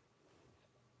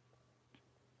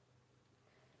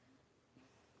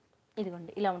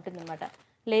 ఇదిగోండి, ఇలా ఉంటుందన్నమాట.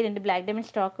 లేదండి, బ్లాక్ డైమండ్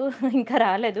స్టాక్ ఇంకా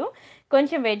రాలేదు,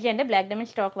 కొంచెం వెయిట్ చేయండి. బ్లాక్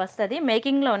డైమండ్ స్టాక్ వస్తుంది,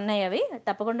 మేకింగ్లో ఉన్నాయి, అవి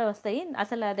తప్పకుండా వస్తాయి.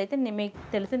 అసలు అదైతే మీకు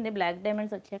తెలిసింది, బ్లాక్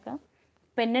డైమండ్స్ వచ్చాక.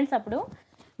 పెండెంట్స్ అప్పుడు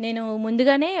నేను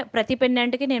ముందుగానే ప్రతి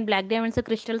పెండెంట్కి నేను బ్లాక్ డైమండ్స్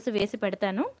క్రిస్టల్స్ వేసి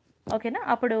పెడతాను, ఓకేనా.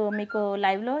 అప్పుడు మీకు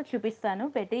లైవ్లో చూపిస్తాను,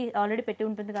 ఆల్రెడీ పెట్టి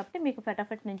ఉంటుంది కాబట్టి మీకు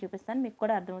ఫటాఫట్ నేను చూపిస్తాను, మీకు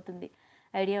కూడా అర్థమవుతుంది,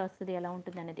 ఐడియా వస్తుంది ఎలా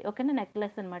ఉంటుంది అనేది, ఓకేనా.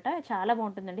 నెక్లెస్ అనమాట, చాలా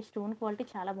బాగుంటుందండి, స్టోన్ క్వాలిటీ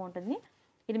చాలా బాగుంటుంది.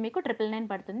 ఇది మీకు 999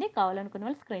 పడుతుంది. కావాలనుకున్న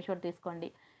వాళ్ళు స్క్రీన్ షాట్ తీసుకోండి.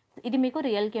 ఇది మీకు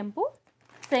రియల్ కెంపు,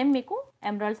 సేమ్ మీకు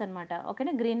ఎమరాల్డ్స్ అనమాట,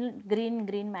 ఓకేనా.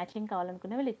 గ్రీన్ మ్యాచింగ్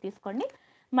కావాలనుకునే వాళ్ళు ఇది తీసుకోండి.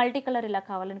 మల్టీ కలర్ ఇలా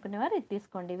కావాలనుకునే వారు ఇది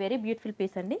తీసుకోండి. వెరీ బ్యూటిఫుల్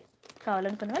పీస్ అండి.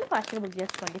 కావాలనుకునే వాళ్ళు ఫాస్ట్గా బుక్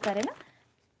చేసుకోండి, సరేనా.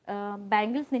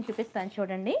 బ్యాంగిల్స్ నేను చూపిస్తాను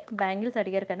చూడండి. బ్యాంగిల్స్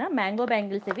అడిగారు కదా, మ్యాంగో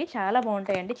బ్యాంగిల్స్ ఇవి చాలా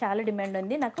బాగుంటాయండి, చాలా డిమాండ్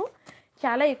ఉంది, నాకు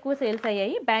చాలా ఎక్కువ సేల్స్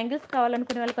అయ్యాయి. బ్యాంగిల్స్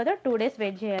కావాలనుకునే వాళ్ళు కదా 2 days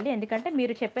వెయిట్ చేయాలి, ఎందుకంటే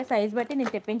మీరు చెప్పే సైజ్ బట్టి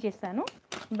నేను తెప్పించి ఇస్తాను.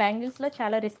 బ్యాంగిల్స్లో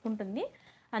చాలా రిస్క్ ఉంటుంది,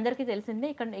 అందరికీ తెలిసిందే.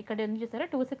 ఇక్కడ ఏం చూసారా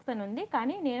 26 అని ఉంది,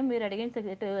 కానీ నేను మీరు అడిగిన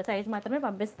సైజ్ మాత్రమే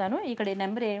పంపిస్తాను. ఇక్కడ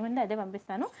నెంబర్ ఏముంది అదే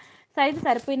పంపిస్తాను. Size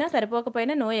సరిపోయినా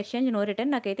సరిపోకపోయినా no exchange, no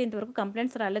return. నాకైతే ఇంతవరకు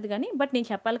కంప్లైంట్స్ రాలేదు, కానీ బట్ నేను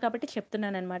చెప్పాలి కాబట్టి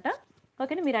చెప్తున్నాను అనమాట,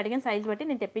 ఓకేనా. మీరు అడిగిన సైజ్ బట్టి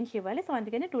నేను తెప్పించి ఇవ్వాలి, సో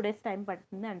అందుకని 2 days టైం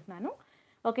పడుతుంది అంటున్నాను,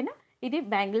 ఓకేనా. ఇది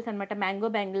బ్యాంగిల్స్ అనమాట, మ్యాంగో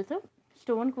బ్యాంగిల్స్.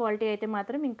 స్టోన్ క్వాలిటీ అయితే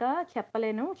మాత్రం ఇంకా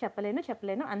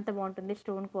చెప్పలేను అంత బాగుంటుంది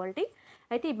స్టోన్ క్వాలిటీ.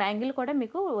 అయితే ఈ బ్యాంగిల్ కూడా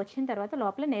మీకు వచ్చిన తర్వాత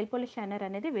లోపల నెయిల్ పాలిష్ షైనర్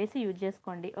అనేది వేసి యూజ్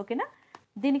చేసుకోండి, ఓకేనా.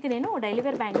 దీనికి నేను డైలీ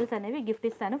వేర్ బ్యాంగిల్స్ అనేవి గిఫ్ట్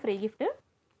ఇస్తాను, ఫ్రీ గిఫ్ట్,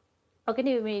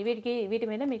 ఓకే. వీటి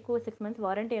మీద మీకు 6 months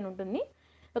వారంటీ అని ఉంటుంది,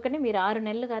 ఓకే. మీరు 6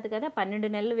 నెలలు కాదు కదా 12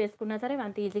 నెలలు వేసుకున్నా సరే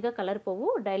అంత ఈజీగా కలర్ పోవు.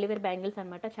 డైలీ వేర్ బ్యాంగిల్స్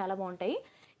అనమాట, చాలా బాగుంటాయి.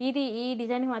 ఈ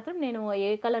డిజైన్ మాత్రం నేను ఏ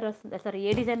కలర్ వస్తుంది, సారీ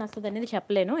ఏ డిజైన్ వస్తుంది అనేది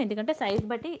చెప్పలేను, ఎందుకంటే సైజ్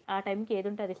బట్టి ఆ టైంకి ఏది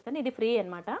ఉంటే అది ఇస్తాను. ఇది ఫ్రీ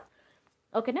అనమాట,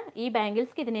 ఓకేనా. ఈ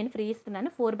బ్యాంగిల్స్కి ఇది నేను ఫ్రీ ఇస్తున్నాను,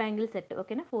 4 బ్యాంగిల్ సెట్,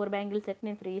 ఓకేనా. 4 బ్యాంగిల్ సెట్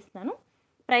నేను ఫ్రీ ఇస్తున్నాను.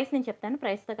 ప్రైస్ నేను చెప్తాను,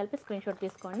 ప్రైస్తో కలిపి స్క్రీన్ షాట్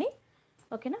తీసుకోండి,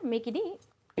 ఓకేనా. మీకు ఇది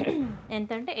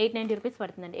ఎంత అంటే 890 రూపీస్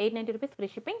పడుతుందండి, 890 రూపీస్ ఫ్రీ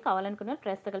షిప్పింగ్. కావాలనుకున్న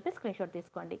ప్రైస్తో కలిపి స్క్రీన్ షాట్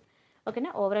తీసుకోండి,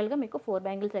 ఓకేనా. ఓవరాల్గా మీకు 4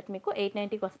 బ్యాంగిల్ సెట్ మీకు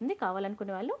 890కి వస్తుంది.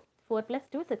 కావాలనుకునే వాళ్ళు 4 +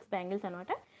 2 6 బ్యాంగిల్స్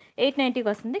అనమాట, 890కి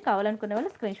వస్తుంది. కావాలనుకునే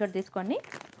వాళ్ళు స్క్రీన్ షాట్ తీసుకోండి,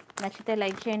 నచ్చితే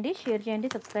లైక్ చేయండి, షేర్ చేయండి,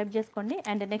 సబ్స్క్రైబ్ చేసుకోండి.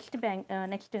 అండ్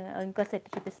నెక్స్ట్ ఇంకో సెట్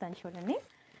చూపిస్తాను చూడండి.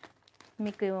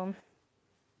 మీకు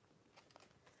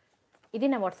ఇది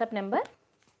నా వాట్సాప్ నెంబర్.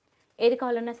 ఏది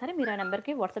కావాలన్నా సరే మీరు ఆ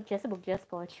నెంబర్కి వాట్సాప్ చేసి బుక్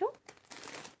చేసుకోవచ్చు.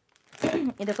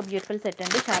 ఇది ఒక బ్యూటిఫుల్ సెట్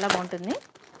అండి, చాలా బాగుంటుంది.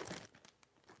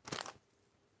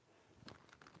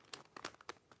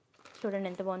 చూడండి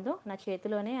ఎంత బాగుందో, నా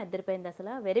చేతిలోనే అద్దరిపోయింది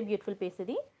అసలు. వెరీ బ్యూటిఫుల్ పీస్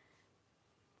ఇది.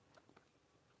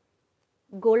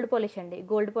 గోల్డ్ పాలిష్ అండి,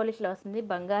 గోల్డ్ పాలిష్లో వస్తుంది.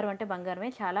 బంగారం అంటే బంగారమే,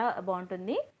 చాలా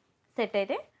బాగుంటుంది సెట్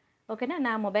అయితే. ఓకేనా.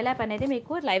 నా మొబైల్ యాప్ అనేది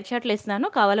మీకు లైవ్ చాట్లో ఇస్తున్నాను,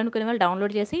 కావాలనుకునే వాళ్ళు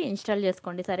డౌన్లోడ్ చేసి ఇన్స్టాల్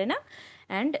చేసుకోండి, సరేనా.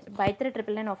 అండ్ బై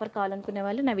 399 ఆఫర్ కావాలనుకునే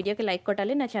వాళ్ళు నా వీడియోకి లైక్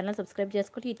కొట్టాలి, నా ఛానల్ సబ్స్క్రైబ్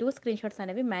చేసుకోండి. ఈ 2 స్క్రీన్ షాట్స్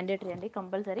అనేవి మ్యాండేటరీ అండి,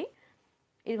 కంపల్సరీ.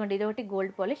 ఇదిగోండి, ఇది ఒకటి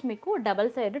గోల్డ్ పాలిష్. మీకు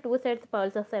డబల్ సైడ్ 2 సైడ్స్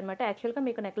పర్ల్స్ వస్తాయి అనమాట. యాక్చువల్గా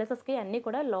మీకు నెక్లెసెస్కి అన్నీ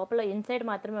కూడా లోపల ఇన్సైడ్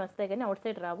మాత్రమే వస్తాయి కానీ అవుట్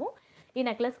సైడ్ రావు. ఈ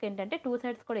నెక్లెస్కి ఏంటంటే 2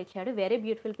 సైడ్స్ కూడా ఇచ్చాడు. వెరీ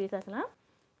బ్యూటిఫుల్ పీస్ అసలు.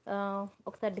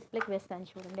 ఒకసారి డిస్ప్లేకి వేస్తాను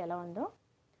చూడండి ఎలా ఉందో.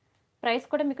 ప్రైస్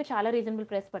కూడా మీకు చాలా రీజనబుల్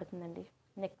ప్రైస్ పడుతుందండి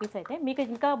నెక్ పీస్ అయితే. మీకు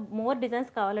ఇంకా మోర్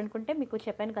డిజైన్స్ కావాలనుకుంటే మీకు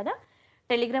చెప్పాను కదా,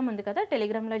 టెలిగ్రామ్ ఉంది కదా,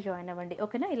 టెలిగ్రామ్లో జాయిన్ అవ్వండి,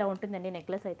 ఓకేనా. ఇలా ఉంటుందండి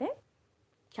నెక్లెస్ అయితే,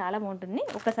 చాలా బాగుంటుంది.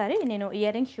 ఒకసారి నేను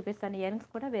ఇయర్ రింగ్స్ చూపిస్తాను. ఇయర్ రింగ్స్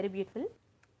కూడా వెరీ బ్యూటిఫుల్.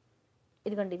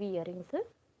 ఇదిగోండి, ఇవి ఇయర్ రింగ్స్.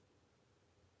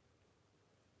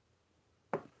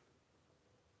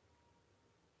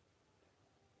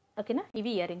 ఓకేనా,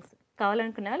 ఇవి ఇయర్ రింగ్స్.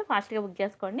 కావాలనుకునే వాళ్ళు ఫాస్ట్గా బుక్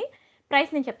చేసుకోండి.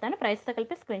 ప్రైస్ నేను చెప్తాను, ప్రైస్తో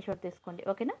కలిపి స్క్రీన్ షాట్ తీసుకోండి,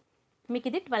 ఓకేనా. మీకు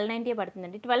ఇది 1290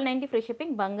 పడుతుందండి. 1290 ఫ్రీ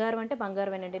షిప్పింగ్. బంగారం అంటే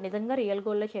బంగారమేనండి, నిజంగా రియల్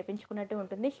గోల్డ్లో చేయించుకున్నట్టు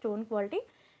ఉంటుంది. స్టోన్ క్వాలిటీ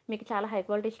మీకు చాలా high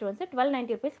quality stones.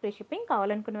 1290 rupees free shipping.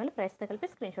 కావాలనుకునే వాళ్ళు ప్రైస్తో కలిపి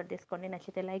స్క్రీన్ షాట్ తీసుకోండి.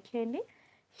 నచ్చితే లైక్ చేయండి,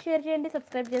 షేర్ చేయండి,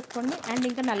 సబ్స్క్రైబ్ చేసుకోండి. అండ్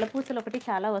ఇంకా నల్ల పూసలు ఒకటి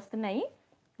చాలా వస్తున్నాయి.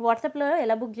 వాట్సాప్లో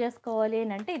ఎలా బుక్ చేసుకోవాలి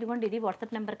అని అంటే, ఇదిగోండి, ఇది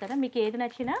వాట్సాప్ నెంబర్ కదా, మీకు ఏది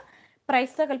నచ్చినా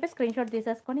ప్రైస్తో కలిపి స్క్రీన్ షాట్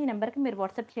తీసేసుకొని ఈ నెంబర్కి మీరు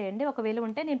వాట్సాప్ చేయండి. ఒకవేళ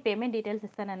ఉంటే నేను పేమెంట్ డీటెయిల్స్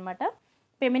ఇస్తాను అనమాట.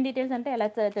 పేమెంట్ డీటెయిల్స్ అంటే ఎలా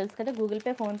తెలుసు కదా, Google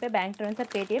pay, PhonePe, bank transfer,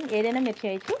 Paytm ఏదైనా మీరు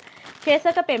చేయొచ్చు.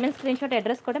 చేశాక పేమెంట్ స్క్రీన్ షాట్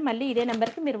అడ్రస్ కూడా మళ్ళీ ఇదే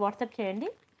నెంబర్కి మీరు వాట్సాప్ చేయండి.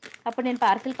 అప్పుడు నేను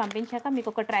పార్సిల్ పంపించాక మీకు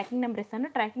ఒక ట్రాకింగ్ నెంబర్ ఇస్తాను.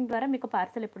 ట్రాకింగ్ ద్వారా మీకు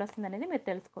పార్సిల్ ఎప్పుడు వస్తుంది అనేది మీరు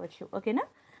తెలుసుకోవచ్చు, ఓకేనా.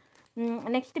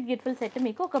 నెక్స్ట్ బ్యూటిఫుల్ సెట్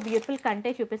మీకు ఒక బ్యూటిఫుల్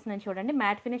కంటే చూపిస్తున్నాను చూడండి.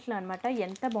 మ్యాట్ ఫినిష్లో అనమాట.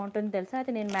 ఎంత బాగుంటుందో తెలుసా.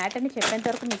 అది నేను మ్యాట్ అని చెప్పేంత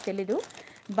వరకు మీకు తెలీదు.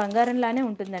 బంగారంలానే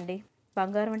ఉంటుందండి,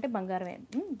 బంగారం అంటే బంగారమే,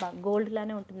 గోల్డ్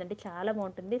లానే ఉంటుందండి. చాలా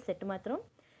బాగుంటుంది సెట్ మాత్రం.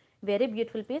 Very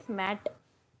beautiful piece. మ్యాట్,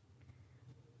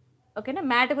 ఓకేనా.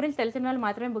 మ్యాట్ గురించి తెలిసిన వాళ్ళు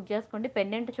మాత్రమే బుక్ చేసుకోండి.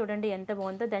 పెండెంట్ చూడండి ఎంత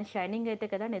బాగుందో, దాని షైనింగ్ అయితే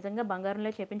కదా నిజంగా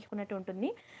బంగారంలో చేపించుకున్నట్టు ఉంటుంది.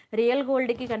 రియల్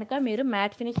గోల్డ్కి కనుక మీరు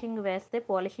మ్యాట్ ఫినిషింగ్ వేస్తే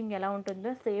పాలిషింగ్ ఎలా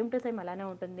ఉంటుందో సేమ్ టు సేమ్ అలానే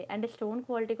ఉంటుంది. అండ్ స్టోన్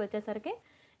క్వాలిటీకి వచ్చేసరికి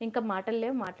ఇంకా మాటలు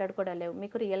లేవు, మాట్లాడుకోవడం లేవు.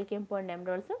 మీకు రియల్ కెంపు అండ్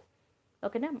ఎమరాల్డ్స్,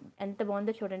 ఓకేనా. ఎంత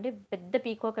బాగుందో చూడండి. పెద్ద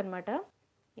పీకాక్ అనమాట.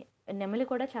 నెమలి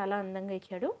కూడా చాలా అందంగా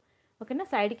ఇచ్చాడు, ఓకేనా.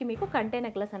 సైడ్కి మీకు కంటే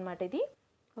నెక్లెస్ అనమాట ఇది,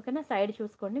 ఓకేనా. సైడ్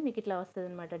చూసుకోండి, మీకు ఇట్లా వస్తుంది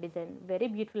అనమాట డిజైన్. వెరీ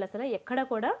బ్యూటిఫుల్ అసలు. ఎక్కడ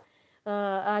కూడా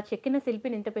ఆ చెక్కిన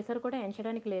శిల్పిని ఇంత పెసరు కూడా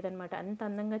ఎంచడానికి లేదనమాట, అంత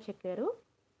అందంగా చెక్కారు.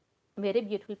 వెరీ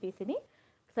బ్యూటిఫుల్ పీస్ ఇది.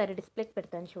 ఒకసారి డిస్ప్లేకి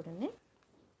పెడతాను చూడండి.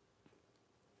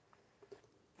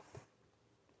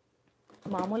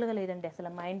 మామూలుగా లేదండి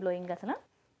అసలు, మైండ్ బ్లోయింగ్ అసలు.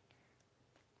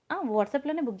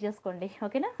 వాట్సాప్లోనే బుక్ చేసుకోండి,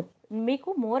 ఓకేనా. మీకు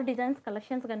మోర్ డిజైన్స్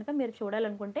కలెక్షన్స్ కనుక మీరు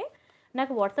చూడాలనుకుంటే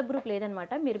నాకు వాట్సాప్ గ్రూప్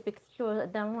లేదనమాట, మీరు పిక్స్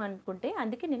చూద్దాము అనుకుంటే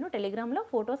అందుకే నేను టెలిగ్రామ్లో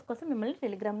ఫొటోస్ కోసం మిమ్మల్ని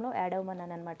టెలిగ్రామ్లో యాడ్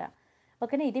అవ్వమన్నాను అనమాట,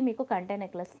 ఓకేనా. ఇది మీకు కంటే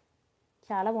నెక్లెస్,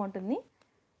 చాలా బాగుంటుంది,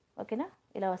 ఓకేనా.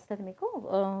 ఇలా వస్తుంది మీకు.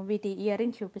 వీటి ఇయర్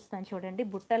రింగ్స్ చూపిస్తాను చూడండి.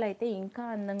 బుట్టలు అయితే ఇంకా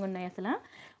అందంగా ఉన్నాయి అసలు.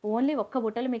 ఓన్లీ ఒక్క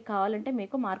బుట్టలు మీకు కావాలంటే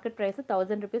మీకు మార్కెట్ ప్రైస్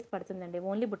 1000 రూపీస్ పడుతుందండి.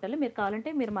 ఓన్లీ బుట్టలు మీరు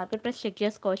కావాలంటే మీరు మార్కెట్ ప్రైస్ చెక్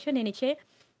చేసుకోవచ్చు. నేను ఇచ్చే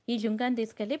ఈ జుంకాని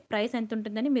తీసుకెళ్ళి ప్రైస్ ఎంత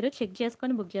ఉంటుందని మీరు చెక్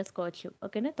చేసుకొని బుక్ చేసుకోవచ్చు,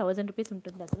 ఓకేనా. 1000 రూపీస్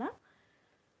ఉంటుంది అసలు.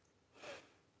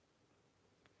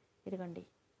 ఇదిగోండి,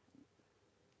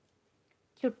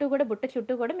 చుట్టూ కూడా బుట్ట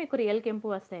చుట్టూ కూడా మీకు రియల్ కెంపు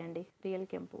వస్తాయండి, రియల్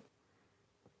కెంపు,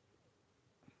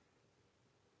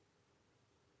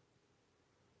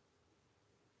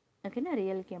 ఓకేనా.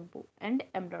 రియల్ కెంపు అండ్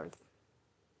ఎమరాల్డ్స్,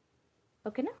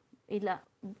 ఓకేనా. ఇలా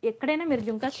ఎక్కడైనా మీరు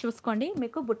జుంకాస్ చూసుకోండి,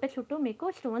 మీకు బుట్ట చుట్టూ మీకు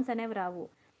స్టోన్స్ అనేవి రావు.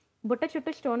 బుట్ట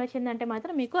చుట్టూ స్టోన్ వచ్చిందంటే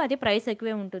మాత్రం మీకు అది ప్రైస్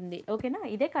ఎక్కువే ఉంటుంది, ఓకేనా.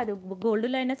 ఇదే కాదు,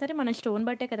 గోల్డ్లో అయినా సరే మనం స్టోన్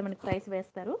బట్టే కదా మనకి ప్రైస్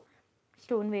వేస్తారు,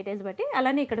 స్టోన్ వెయిటేజ్ బట్టి.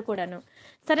 అలానే ఇక్కడ కూడాను,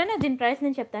 సరేనా. దీని ప్రైస్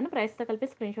నేను చెప్తాను, ప్రైస్తో కలిపి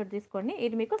స్క్రీన్ షాట్ తీసుకోండి.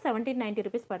 ఇది మీకు 1790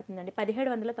 రూపీస్ పడుతుందండి.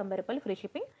 1790 రూపాయలు ఫ్రీ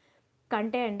షిప్పింగ్.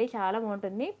 కంటే అండి చాలా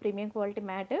బాగుంటుంది, ప్రీమియం క్వాలిటీ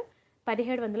మ్యాట్.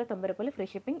 1790 రూపాయలు ఫ్రీ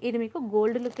షిప్పింగ్. ఇది మీకు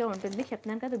గోల్డ్ లుక్కే ఉంటుంది,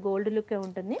 చెప్తున్నాను కదా, గోల్డ్ లుక్కే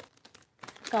ఉంటుంది.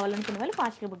 కావాలనుకున్న వాళ్ళు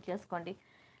ఫాస్ట్గా బుక్ చేసుకోండి.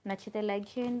 నచ్చితే లైక్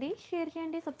చేయండి, షేర్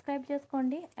చేయండి, సబ్స్క్రైబ్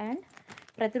చేసుకోండి. అండ్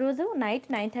ప్రతిరోజు నైట్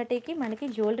 9:30కి మనకి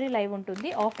జ్యువెలరీ లైవ్ ఉంటుంది.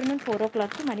 ఆఫ్టర్నూన్ 4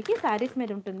 o'clockకి మనకి శారీస్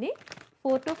మీద ఉంటుంది.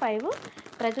 4 to 5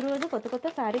 ప్రతిరోజు కొత్త కొత్త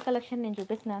శారీ కలెక్షన్ నేను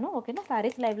చూపిస్తున్నాను, ఓకేనా.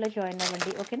 శారీస్ లైవ్లో జాయిన్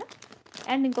అవ్వండి, ఓకేనా.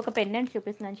 అండ్ ఇంకొక పెండెంట్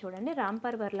చూపిస్తున్నాను చూడండి.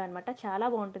 రాంపర్ వర్లో అనమాట, చాలా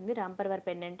బాగుంటుంది రాంపర్ వర్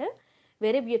పెండెంట్.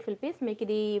 Very beautiful piece. మీకు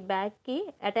ఇది బ్యాగ్కి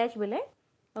అటాచబులే,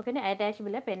 ఓకేనా,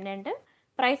 అటాచబులే పెండెంట్.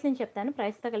 ప్రైస్ నేను చెప్తాను,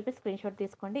 ప్రైస్తో కలిపి స్క్రీన్ షాట్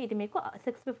తీసుకోండి. ఇది మీకు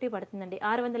 650 పడుతుందండి,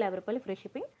 650 రూపాయలు ఫ్రీ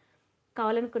షిప్పింగ్.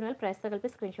 కావాలనుకున్న వాళ్ళు ప్రైస్తో కలిపి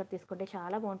స్క్రీన్ షాట్ తీసుకోండి.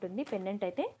 చాలా బాగుంటుంది పెండెంట్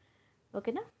అయితే,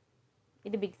 ఓకేనా.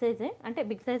 ఇది బిగ్ సైజే, అంటే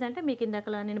బిగ్ సైజ్ అంటే మీకు ఇందాక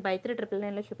నేను బై 3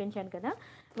 999లో చూపించాను కదా,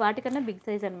 వాటికన్నా బిగ్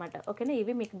సైజ్ అనమాట, ఓకేనా.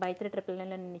 ఇవి మీకు బై 3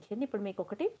 999లో నేను ఇచ్చింది. ఇప్పుడు మీకు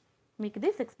ఒకటి, మీకు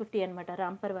ఇది 650 అనమాట,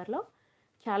 రాంపర్వర్లో.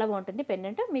 చాలా బాగుంటుంది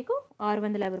పెండెంట్. మీకు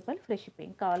 650 రూపాయలు ఫ్రీ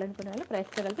షిప్పింగ్. కావాలనుకున్న వాళ్ళు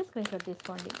ప్రైస్తో కలిపి స్క్రీన్ షాట్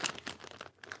తీసుకోండి.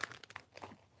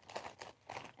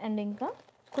 అండ్ ఇంకా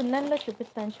కుందన్లో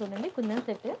చూపిస్తాను చూడండి, కుందన్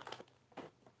సెట్.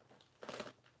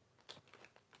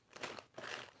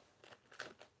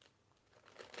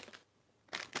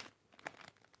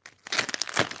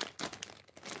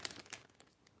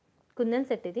 కుందన్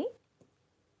సెట్ ఇది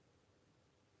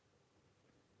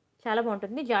చాలా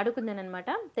బాగుంటుంది. జాడు కుందన్ అనమాట,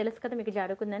 తెలుసు కదా మీకు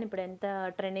జాడు కుందన్ ఇప్పుడు ఎంత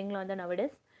ట్రెండింగ్లో ఉందో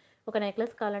నవడేస్. ఒక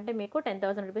నెక్లెస్ కావాలంటే మీకు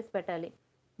 10,000 రూపీస్ పెట్టాలి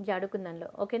జాడు కుందన్లో,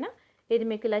 ఓకేనా. ఇది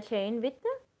మీకు ఇలా చైన్ విత్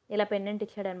ఇలా పెండెంట్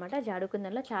ఇచ్చాడనమాట జాడు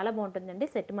కుందన్లో. చాలా బాగుంటుందండి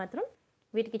సెట్ మాత్రం.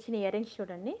 వీటికి ఇచ్చిన ఇయర్ రింగ్స్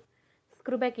చూడండి,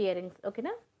 స్క్రూ బ్యాక్ ఇయర్ రింగ్స్,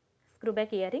 ఓకేనా. Screw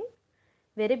back ear ring,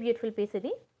 very beautiful piece.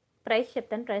 ఇది ప్రైస్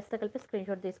చెప్తాను, ప్రైస్తో కలిపి స్క్రీన్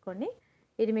షాట్ తీసుకోండి.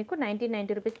 ఇది మీకు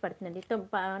 1990 రూపీస్ పడుతుందండి,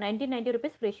 1990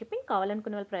 రూపీస్ ఫ్రీ షిప్పింగ్.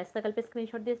 కావాలనుకున్న వాళ్ళు ప్రైస్తో కలిపి స్క్రీన్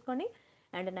షాట్ తీసుకోండి.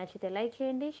 అండ్ నచ్చితే లైక్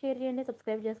చేయండి, షేర్ చేయండి,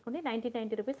 సబ్స్క్రైబ్ చేసుకోండి.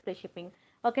 1990 రూపీస్ ఫ్రీ షిప్పింగ్,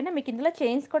 ఓకేనా. మీకు ఇందులో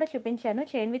చైన్స్ కూడా చూపించాను,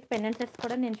 చైన్ విత్ పెండెంట్ సెట్స్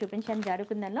కూడా నేను చూపించాను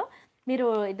జాడుకుందాలో. మీరు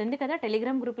ఇది ఉంది కదా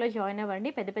టెలిగ్రామ్ గ్రూప్లో జాయిన్ అవ్వండి.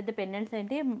 పెద్ద పెద్ద పెండెంట్స్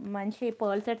ఏంటి, మంచి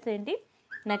పర్ల్ సెట్స్ ఏంటి,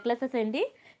 నెక్లెసెస్ ఏంటి,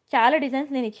 చాలా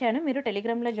డిజైన్స్ నేను ఇచ్చాను. మీరు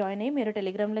టెలిగ్రామ్లో జాయిన్ అయ్యి మీరు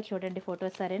టెలిగ్రామ్లో చూడండి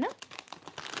ఫొటోస్, సరేనా.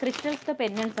 క్రిస్టల్స్తో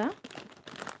పెండెంట్సా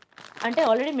అంటే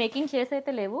ఆల్రెడీ మేకింగ్ చేసి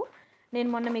అయితే లేవు. నేను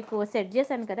మొన్న మీకు సెట్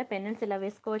చేశాను కదా పెండెంట్స్ ఇలా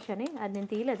వేసుకోవచ్చు అని, అది నేను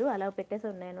తీయలేదు, అలా పెట్టేసి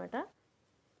ఉన్నాయన్నమాట.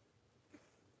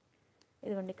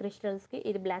 ఇదిగోండి క్రిస్టల్స్కి,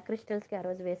 ఇది బ్లాక్ క్రిస్టల్స్కి ఆ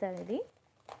రోజు వేసాను.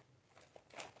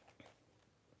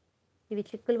 ఇవి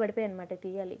చిక్కులు పడిపోయాయి అనమాట,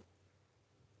 తీయాలి.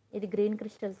 ఇది గ్రీన్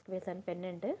క్రిస్టల్స్కి వేసాను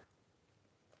పెండెంట్.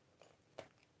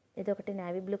 ఇది ఒకటి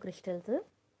నేవీ బ్లూ క్రిస్టల్స్.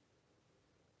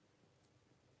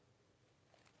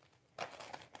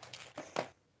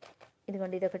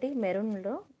 ఇదిగోండి ఇది ఒకటి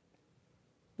మెరూన్లో,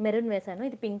 మెరూన్ వేసాను,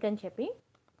 ఇది పింక్ అని చెప్పి.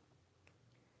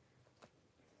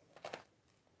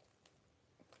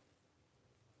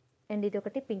 అండ్ ఇది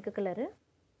ఒకటి పింక్ కలర్.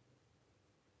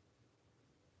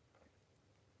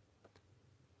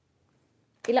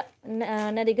 ఇలా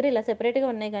నా దగ్గర ఇలా సెపరేట్గా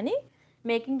ఉన్నాయి కానీ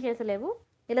మేకింగ్ చేసలేవు.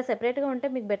 ఇలా సెపరేట్గా ఉంటే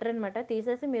మీకు బెటర్ అనమాట.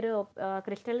 తీసేసి మీరు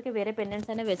క్రిస్టల్కి వేరే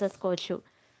పెండెంట్స్ అయినా వేసేసుకోవచ్చు.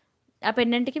 ఆ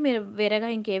పెండెంట్కి మీరు వేరేగా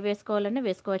ఇంకే వేసుకోవాలన్నా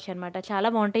వేసుకోవచ్చు అనమాట. చాలా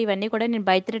బాగుంటాయి. ఇవన్నీ కూడా నేను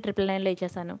బై 3 999లో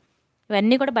ఇచ్చేసాను.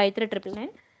 ఇవన్నీ కూడా బై 3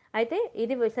 999. అయితే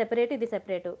ఇది సెపరేట్, ఇది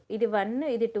సెపరేటు, ఇది 1,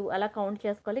 ఇది 2 అలా కౌంట్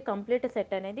చేసుకోవాలి. కంప్లీట్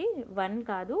సెట్ అనేది 1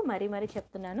 కాదు, మరీ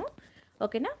చెప్తున్నాను,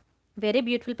 ఓకేనా. వెరీ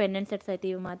బ్యూటిఫుల్ పెండెంట్ సెట్స్ అయితే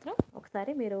ఇవి మాత్రం.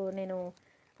 ఒకసారి మీరు నేను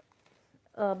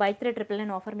బై 3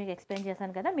 999 ఆఫర్ మీకు ఎక్స్ప్లెయిన్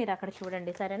చేశాను కదా, మీరు అక్కడ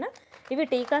చూడండి, సరేనా. ఇవి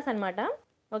టీకాస్ అనమాట,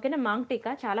 ఓకేనా. మాంగ్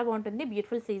టీకా చాలా బాగుంటుంది,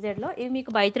 బ్యూటిఫుల్ సీజెడ్లో. ఇవి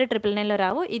మీకు బై 3 999లో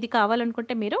రావు. ఇది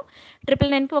కావాలనుకుంటే మీరు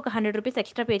 999కి ఒక 100 రూపీస్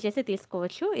ఎక్స్ట్రా పే చేసి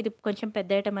తీసుకోవచ్చు. ఇది కొంచెం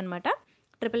పెద్ద ఐటమ్ అనమాట.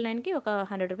 999కి ఒక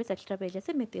 100 రూపీస్ ఎక్స్ట్రా పే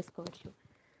చేసి మీరు తీసుకోవచ్చు.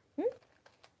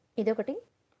 ఇదొకటి,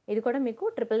 ఇది కూడా మీకు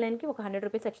 999కి ఒక 100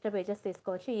 రూపీస్ ఎక్స్ట్రా పే చేసి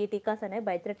తీసుకోవచ్చు. ఈ టీకాస్ అనేవి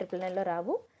బై 3 999లో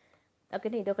రావు,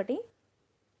 ఓకేనా. ఇదొకటి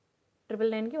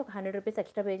 999కి ఒక 100 రూపీస్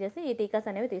ఎక్స్ట్రా పే చేసి ఈ టీకాస్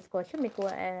అనేవి తీసుకోవచ్చు. మీకు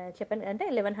చెప్పండి అంటే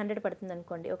 1100 పడుతుంది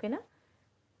అనుకోండి, ఓకేనా.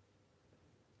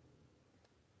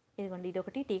 ఇదిగోండి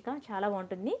ఇదొకటి టీకా చాలా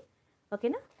బాగుంటుంది,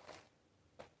 ఓకేనా.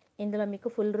 ఇందులో మీకు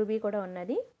ఫుల్ రూబీ కూడా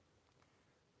ఉన్నది.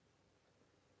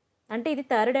 అంటే ఇది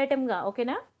థర్డ్ ఐటమ్గా,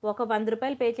 ఓకేనా. ఒక 100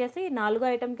 రూపాయలు పే చేసి 4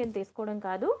 ఐటమ్ కింద తీసుకోవడం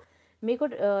కాదు. మీకు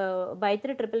బై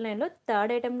 3 999లో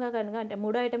థర్డ్ ఐటమ్గా కనుక, అంటే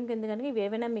 3 ఐటమ్ కింద కనుక ఇవి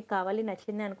ఏమైనా మీకు కావాలి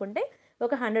నచ్చింది అనుకుంటే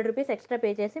ఒక 100 రూపీస్ ఎక్స్ట్రా పే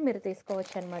చేసి మీరు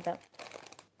తీసుకోవచ్చు అనమాట.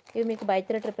 ఇవి మీకు బై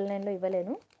 3 999లో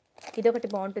ఇవ్వలేను. ఇదొకటి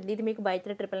బాగుంటుంది, ఇది మీకు బై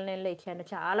 3 999లో ఇచ్చాను.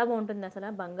 చాలా బాగుంటుంది అసలు,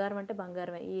 బంగారం అంటే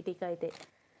బంగారమే ఈ టీకా అయితే.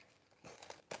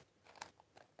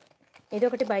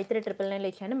 ఇదొకటి బై 3 999లో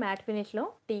ఇచ్చాను, మ్యాట్ ఫినిష్లో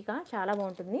టీకా చాలా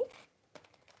బాగుంటుంది,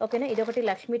 ఓకేనా. ఇదొకటి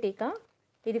లక్ష్మీ టీకా,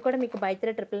 ఇది కూడా మీకు బై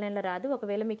 3 999లో రాదు.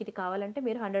 ఒకవేళ మీకు ఇది కావాలంటే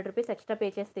మీరు 100 రూపీస్ ఎక్స్ట్రా పే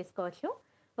చేసి తీసుకోవచ్చు,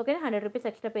 ఓకేనా. 100 రూపీస్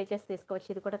ఎక్స్ట్రా పే చేసి తీసుకోవచ్చు.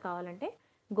 ఇది కూడా కావాలంటే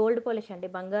గోల్డ్ పాలిష్ అండి,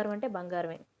 బంగారం అంటే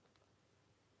బంగారమే,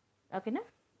 ఓకేనా.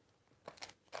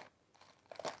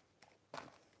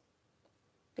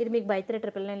 ఇది మీకు బై 3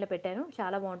 999లో పెట్టాను,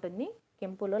 చాలా బాగుంటుంది,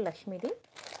 కెంపులో లక్ష్మీది.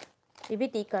 ఇవి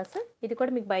టీకాస్, ఇది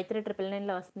కూడా మీకు బై 3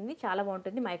 999లో వస్తుంది, చాలా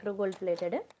బాగుంటుంది, మైక్రో గోల్డ్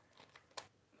ప్లేటెడ్.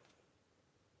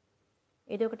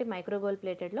 ఇది ఒకటి మైక్రో గోల్డ్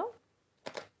ప్లేటెడ్లో.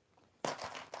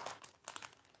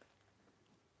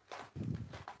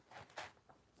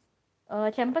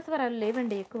 చెంపస్వరాలు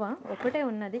లేవండి ఎక్కువ, ఒకటే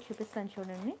ఉన్నది, చూపిస్తాను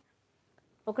చూడండి.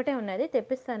 ఒకటే ఉన్నది,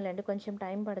 తెప్పిస్తానులేండి, కొంచెం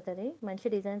టైం పడుతుంది, మంచి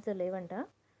డిజైన్స్ లేవంట.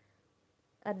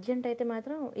 అర్జెంట్ అయితే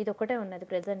మాత్రం ఇది ఒకటే ఉన్నది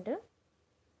ప్రెజెంట్.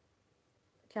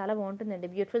 చాలా బాగుంటుందండి,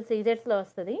 బ్యూటిఫుల్ సీజెట్స్లో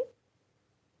వస్తుంది.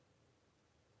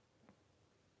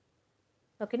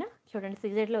 ఓకేనా, చూడండి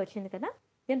సీజెట్లో వచ్చింది కదా.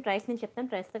 దీని ప్రైస్ నేను చెప్తాను,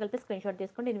 ప్రైస్తో కలిపి స్క్రీన్ షాట్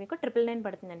తీసుకోండి. ఇది మీకు 999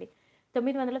 పడుతుందండి,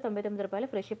 999 రూపాయలు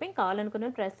ఫ్రీ షిప్పింగ్. కావాలనుకున్న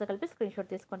ప్రైస్తో కలిపి స్క్రీన్ షాట్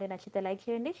తీసుకోండి. నచ్చితే లైక్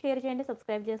చేయండి, షేర్ చేయండి,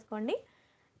 సబ్స్క్రైబ్ చేసుకోండి.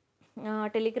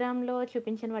 టెలిగ్రామ్లో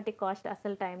చూపించిన వాటి కాస్ట్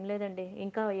అసలు టైం లేదండి.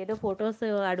 ఇంకా ఏదో ఫొటోస్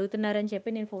అడుగుతున్నారని చెప్పి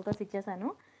నేను ఫొటోస్ ఇచ్చేసాను.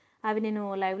 అవి నేను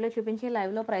లైవ్లో చూపించి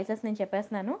లైవ్లో ప్రైసెస్ నేను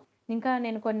చెప్పేస్తున్నాను. ఇంకా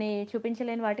నేను కొన్ని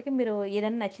చూపించలేని వాటికి మీరు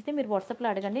ఏదైనా నచ్చితే మీరు వాట్సాప్లో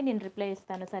అడగండి, నేను రిప్లై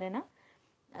ఇస్తాను, సరేనా.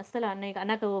 అసలు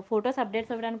నాకు ఫొటోస్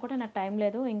అప్డేట్స్ ఇవ్వడానికి కూడా నాకు టైం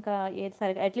లేదు. ఇంకా ఏది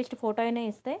సరిగా అట్లీస్ట్ ఫోటో అయినా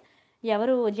ఇస్తే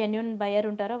ఎవరు జెన్యున్ బయర్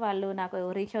ఉంటారో వాళ్ళు నాకు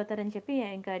రీచ్ అవుతారని చెప్పి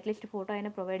ఇంకా అట్లీస్ట్ ఫోటో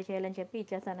అయినా ప్రొవైడ్ చేయాలని చెప్పి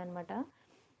ఇచ్చేసాను అనమాట.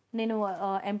 నేను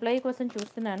ఎంప్లాయీ కోసం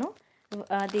చూస్తున్నాను.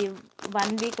 అది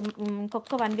 1 వీక్,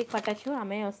 ఇంకొక 1 వీక్ పట్టచ్చు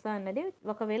అమ్మాయి వస్తా అన్నది.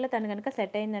 ఒకవేళ తను కనుక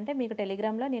సెట్ అయిందంటే మీకు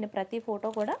టెలిగ్రామ్లో నేను ప్రతి ఫోటో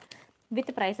కూడా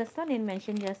విత్ ప్రైసెస్తో నేను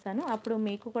మెన్షన్ చేస్తాను. అప్పుడు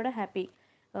మీకు కూడా హ్యాపీ.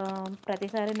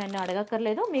 ప్రతిసారి నన్ను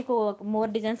అడగక్కర్లేదు. మీకు మోర్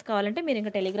డిజైన్స్ కావాలంటే మీరు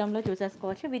ఇంకా టెలిగ్రామ్లో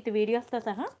చూసేసుకోవచ్చు విత్ వీడియోస్తో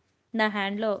సహా.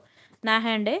 నా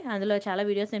హ్యాండే అందులో చాలా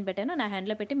వీడియోస్ నేను పెట్టాను. నా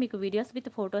హ్యాండ్లో పెట్టి మీకు వీడియోస్ విత్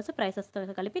ఫొటోస్ ప్రైసెస్తో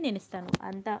కలిపి నేను ఇస్తాను.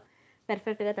 అంతా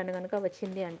పర్ఫెక్ట్గా తను కనుక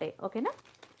వచ్చింది అంటే, ఓకేనా.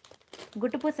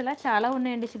 గుట్టుపూసలా చాలా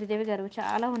ఉన్నాయండి శ్రీదేవి గారు,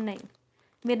 చాలా ఉన్నాయి.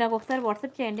 మీరు నాకు ఒకసారి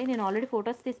వాట్సాప్ చేయండి, నేను ఆల్రెడీ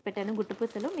ఫొటోస్ తీసి పెట్టాను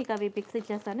గుట్టుపూసలు. మీకు అవి పిక్స్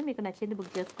ఇచ్చేస్తాను, మీకు నచ్చింది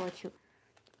బుక్ చేసుకోవచ్చు.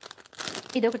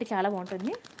 ఇదొకటి చాలా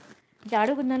బాగుంటుంది.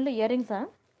 జాడు గుందంలో ఇయర్ రింగ్సా,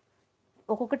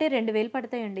 ఒక్కొక్కటి 2000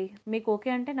 పడతాయండి. మీకు ఓకే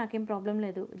అంటే నాకేం ప్రాబ్లం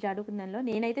లేదు. జాడు కుందన్లో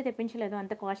నేనైతే తెప్పించలేదు,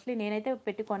 అంత కాస్ట్లీ నేనైతే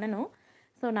పెట్టి కొనను.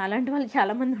 సో నాలాంటి వాళ్ళు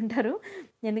చాలామంది ఉంటారు,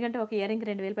 ఎందుకంటే ఒక ఇయర్ రింగ్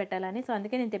 2000 పెట్టాలని. సో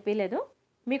అందుకే నేను తెప్పిలేదు.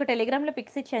 మీకు టెలిగ్రామ్లో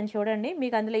పిక్స్ ఇచ్చాను చూడండి,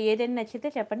 మీకు అందులో ఏదైనా నచ్చితే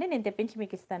చెప్పండి, నేను తెప్పించి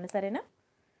మీకు ఇస్తాను, సరేనా.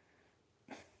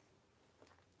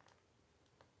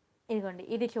 ఇదిగోండి,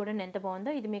 ఇది చూడండి ఎంత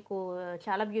బాగుందో. ఇది మీకు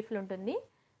చాలా బ్యూటిఫుల్ ఉంటుంది,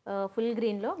 ఫుల్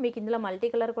గ్రీన్లో. మీకు ఇందులో మల్టీ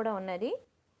కలర్ కూడా ఉన్నది.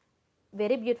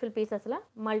 వెరీ బ్యూటిఫుల్ పీస్ అసలు.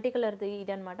 మల్టీ కలర్ది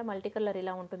ఇది అనమాట, మల్టీ కలర్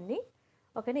ఇలా ఉంటుంది,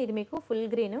 ఓకేనా. ఇది మీకు ఫుల్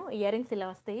గ్రీన్, ఇయర్ రింగ్స్ ఇలా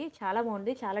వస్తాయి. చాలా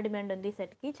బాగుంది, చాలా డిమాండ్ ఉంది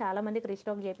సెట్కి. చాలా మందికి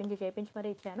రీస్టాక్ చేయించి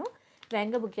మరీ ఇచ్చాను.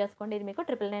 వేగంగా బుక్ చేసుకోండి. ఇది మీకు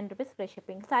 999 rupees free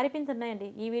shipping. Sorry pins ఉన్నాయండి,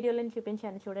 ఈ వీడియోలోనే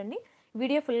చూపించాను చూడండి.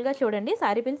 వీడియో ఫుల్గా చూడండి.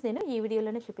 సారీ పిన్స్ నేను ఈ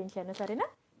వీడియోలోనే చూపించాను, సరేనా.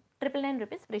 999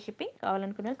 రూపీస్ ఫ్రీ షిప్పింగ్.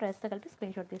 కావాలనుకున్న ప్రైస్తో కలిపి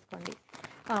స్క్రీన్ షాట్ తీసుకోండి.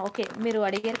 ఓకే, మీరు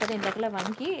అడిగారు కదా ఇందాకలా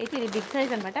 1కి. ఇది బిగ్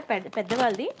సైజ్ అనమాట,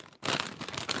 పెద్దవాళ్ళది,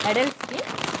 అడల్ట్స్కి,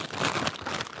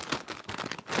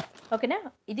 ఓకేనా.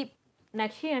 ఇది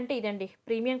నక్షి అంటే ఇదండి,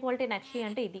 ప్రీమియం క్వాలిటీ నక్షి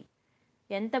అంటే ఇది.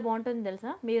 ఎంత బాగుంటుందో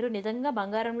తెలుసా. మీరు నిజంగా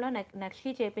బంగారంలో నక్షి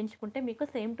చేయించుకుంటే మీకు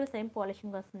సేమ్ టు సేమ్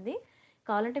పాలిషింగ్ వస్తుంది.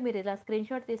 కావాలంటే మీరు ఇలా స్క్రీన్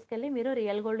షాట్ తీసుకెళ్ళి మీరు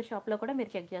రియల్ గోల్డ్ షాప్లో కూడా మీరు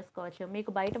చెక్ చేసుకోవచ్చు.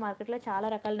 మీకు బయట మార్కెట్లో చాలా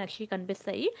రకాల నక్షి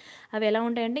కనిపిస్తాయి. అవి ఎలా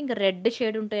ఉంటాయంటే ఇంకా రెడ్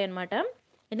షేడ్ ఉంటాయి అనమాట.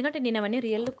 ఎందుకంటే నేను అవన్నీ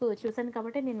రియల్ లుక్ చూసాను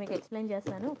కాబట్టి నేను మీకు ఎక్స్ప్లెయిన్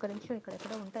చేస్తాను. ఒక నిమిషం, ఇక్కడ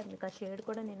ఎక్కడ ఉంటుంది మీకు ఆ షేడ్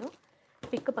కూడా నేను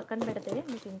పిక్ పక్కన పెడితే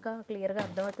మీకు ఇంకా క్లియర్గా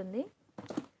అర్థమవుతుంది.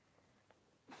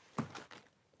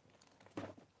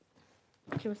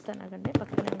 చూస్తాను అదండి,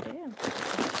 పక్కనే ఉంటే.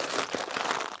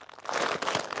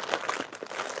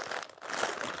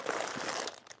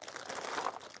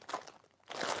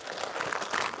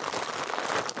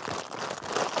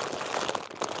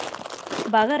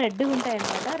 బాగా రెడ్గా ఉంటాయి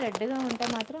అన్నమాట. రెడ్గా ఉంటే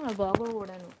మాత్రం అవి బాగోవు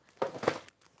కూడాను.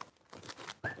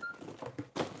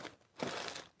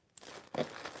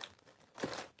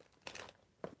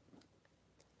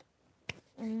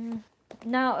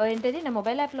 నా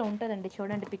మొబైల్ యాప్లో ఉంటుందండి,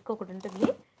 చూడండి పిక్ ఒకటి ఉంటుంది.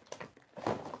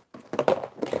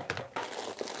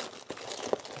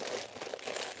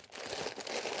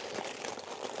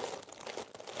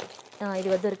 ఇది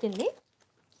దొరికింది,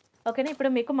 ఓకేనా. ఇప్పుడు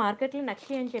మీకు మార్కెట్లో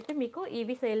నక్షి అని చెప్పి మీకు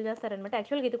ఇవి సేల్ చేస్తారనమాట.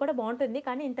 యాక్చువల్గా ఇది కూడా బాగుంటుంది,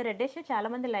 కానీ ఇంత రెడ్డిష్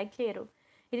చాలామంది లైక్ చేయరు.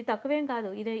 ఇది తక్కువేం కాదు,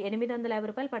 ఇది 850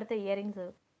 రూపాయలు పడతాయి ఇయర్ రింగ్స్,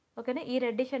 ఓకేనా. ఈ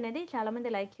రెడ్డిష్ అనేది చాలామంది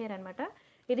లైక్ చేయరు అనమాట.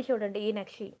 ఇది చూడండి, ఈ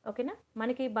నక్షి, ఓకేనా.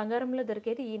 మనకి బంగారంలో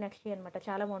దొరికేది ఈ నక్షి అనమాట.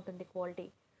 చాలా బాగుంటుంది క్వాలిటీ,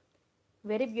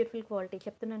 వెరీ బ్యూటిఫుల్ క్వాలిటీ.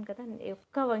 చెప్తున్నాను కదా,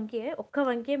 ఒక్క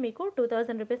వంకే మీకు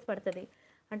 2000 రూపీస్ పడుతుంది.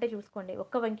 అంటే చూసుకోండి,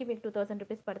 ఒక్క వంకి మీకు 2000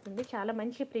 రూపీస్ పడుతుంది. చాలా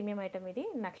మంచి ప్రీమియం ఐటమ్ ఇది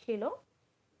నక్షిలో.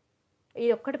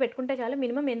 ఇది ఒక్కటి పెట్టుకుంటే చాలు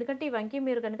మినిమం, ఎందుకంటే ఈ వంకి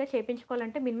మీరు కనుక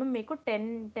చేయించుకోవాలంటే మినిమం మీకు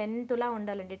 10 తులా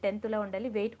ఉండాలండి. 10 తులా ఉండాలి.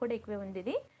 వెయిట్ కూడా ఎక్కువే ఉంది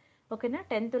ఇది, ఓకేనా.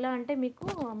 10 తులా అంటే మీకు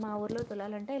మా ఊర్లో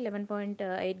తులాలంటే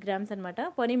 11.8 గ్రామ్స్ అనమాట.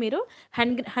 పోనీ మీరు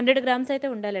 100 గ్రామ్స్ అయితే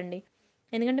ఉండాలండి,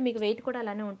 ఎందుకంటే మీకు వెయిట్ కూడా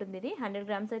అలానే ఉంటుంది. ఇది 100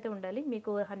 గ్రామ్స్ అయితే ఉండాలి.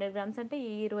 మీకు 100 గ్రామ్స్ అంటే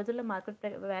ఈ రోజుల్లో మార్కెట్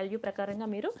వాల్యూ ప్రకారంగా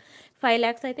మీరు 5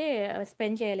 lakhs అయితే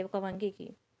స్పెండ్ చేయాలి ఒక వంకీకి.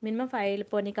 మినిమం 5,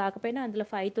 పోనీ కాకపోయినా అందులో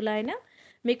 5 తులా అయినా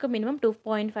మీకు మినిమం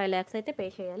 2.5 lakhs అయితే పే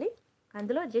చేయాలి.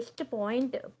 అందులో జస్ట్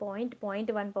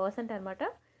 0.1% అనమాట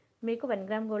మీకు 1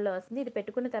 గ్రామ్ గోల్డ్‌లో వస్తుంది. ఇది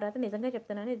పెట్టుకున్న తర్వాత నిజంగా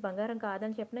చెప్తున్నాను, ఇది బంగారం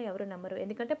కాదని చెప్పినా ఎవరు నమ్మరు.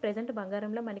 ఎందుకంటే ప్రెజెంట్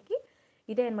బంగారంలో మనకి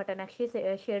ఇదే అనమాట. నక్షి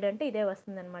షేడ్ అంటే ఇదే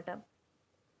వస్తుందనమాట.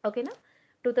 ఓకేనా.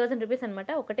 2000 రూపీస్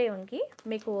అనమాట ఒకటే వంకి.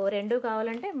 మీకు 2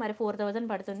 కావాలంటే మరి 4000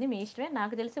 పడుతుంది, మీ ఇష్టమే.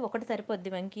 నాకు తెలిసి ఒకటి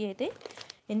సరిపోద్ది వంకి అయితే.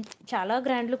 చాలా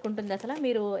గ్రాండ్ లుక్ ఉంటుంది అసలు.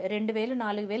 మీరు 2000,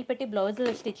 4000 పెట్టి బ్లౌజ్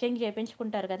స్టిచ్చింగ్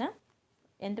చేయించుకుంటారు కదా,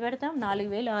 ఎంత పెడతాం?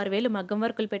 4000, 6000 మగ్గం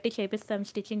వర్కులు పెట్టి చేపిస్తాం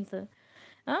స్టిచ్చింగ్స్.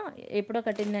 ఎప్పుడో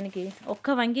కట్టిన దానికి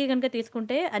ఒక్క వంకి కనుక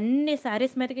తీసుకుంటే అన్ని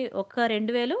శారీస్ మీదకి ఒక్క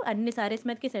 2000 అన్ని శారీస్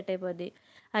మీదకి సెట్ అయిపోద్ది.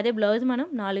 అదే బ్లౌజ్ మనం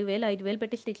 4000, 5000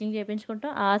 పెట్టి స్టిచ్చింగ్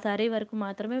చేయించుకుంటాం, ఆ శారీ వరకు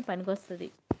మాత్రమే పనికొస్తుంది.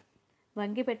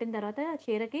 వంకి పెట్టిన తర్వాత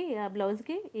చీరకి ఆ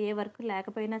బ్లౌజ్కి ఏ వర్క్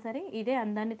లేకపోయినా సరే ఇదే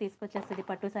అందాన్ని తీసుకొచ్చేస్తుంది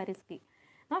పట్టు శారీస్కి.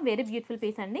 వెరీ బ్యూటిఫుల్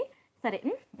పీస్ అండి. సరే,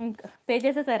 ఇంకా పే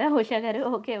చేసేసారా ఉషా గారు?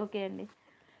 ఓకే ఓకే అండి.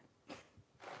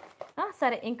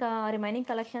 సరే, ఇంకా రిమైనింగ్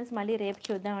కలెక్షన్స్ మళ్ళీ రేపు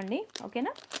చూద్దామండి.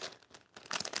 ఓకేనా.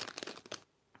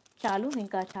 చాలు,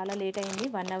 ఇంకా చాలా లేట్ అయింది,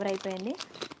 1 అవర్ అయిపోయింది.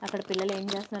 అక్కడ పిల్లలు ఏం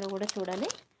చేస్తున్నారో కూడా చూడాలి.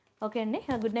 ఓకే అండి,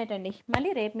 గుడ్ నైట్ అండి. మళ్ళీ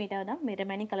రేపు మీట్ అవుదాం మీ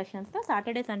రిమైనింగ్ కలెక్షన్స్తో.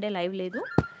 సాటర్డే సండే లైవ్ లేదు.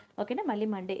 ఓకేనా. మళ్ళీ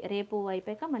మండే, రేపు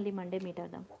అయిపోయాక మళ్ళీ మండే మీట్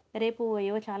అవుదాం. రేపు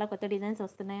ఏవో చాలా కొత్త డిజైన్స్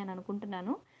వస్తున్నాయని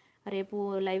అనుకుంటున్నాను. రేపు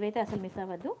లైవ్ అయితే అసలు మిస్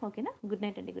అవ్వద్దు. ఓకేనా. గుడ్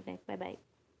నైట్ అండి. Good night. Bye bye.